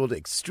scheduled,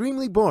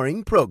 extremely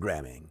boring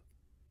programming.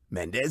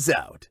 Mendez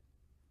out.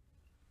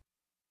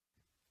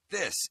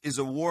 This is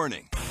a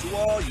warning to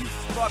all you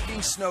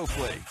fucking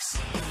snowflakes.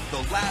 The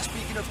last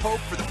beacon of hope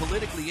for the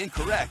politically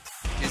incorrect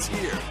is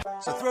here.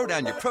 So throw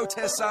down your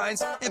protest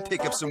signs and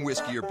pick up some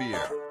whiskey or beer.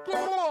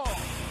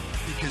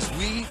 Because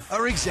we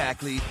are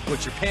exactly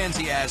what your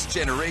pansy-ass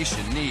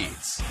generation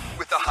needs.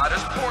 With the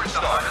hottest porn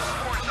stars,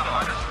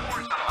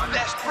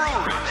 best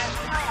breweries,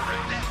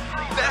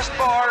 best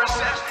bars,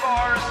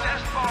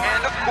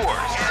 and of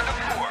course,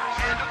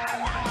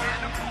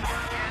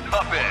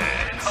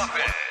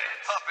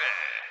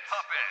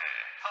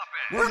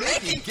 we're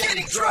making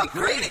getting drunk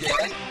great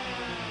again.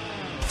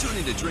 Tune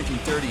into Drinking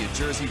Dirty in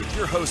Jersey with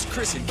your hosts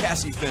Chris and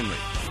Cassie Finley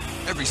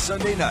every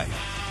Sunday night,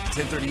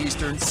 10:30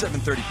 Eastern,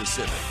 7:30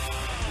 Pacific.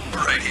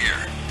 Right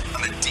here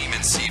on the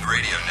Demon Seed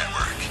Radio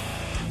Network.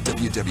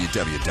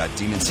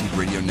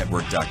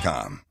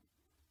 www.demonseedradionetwork.com.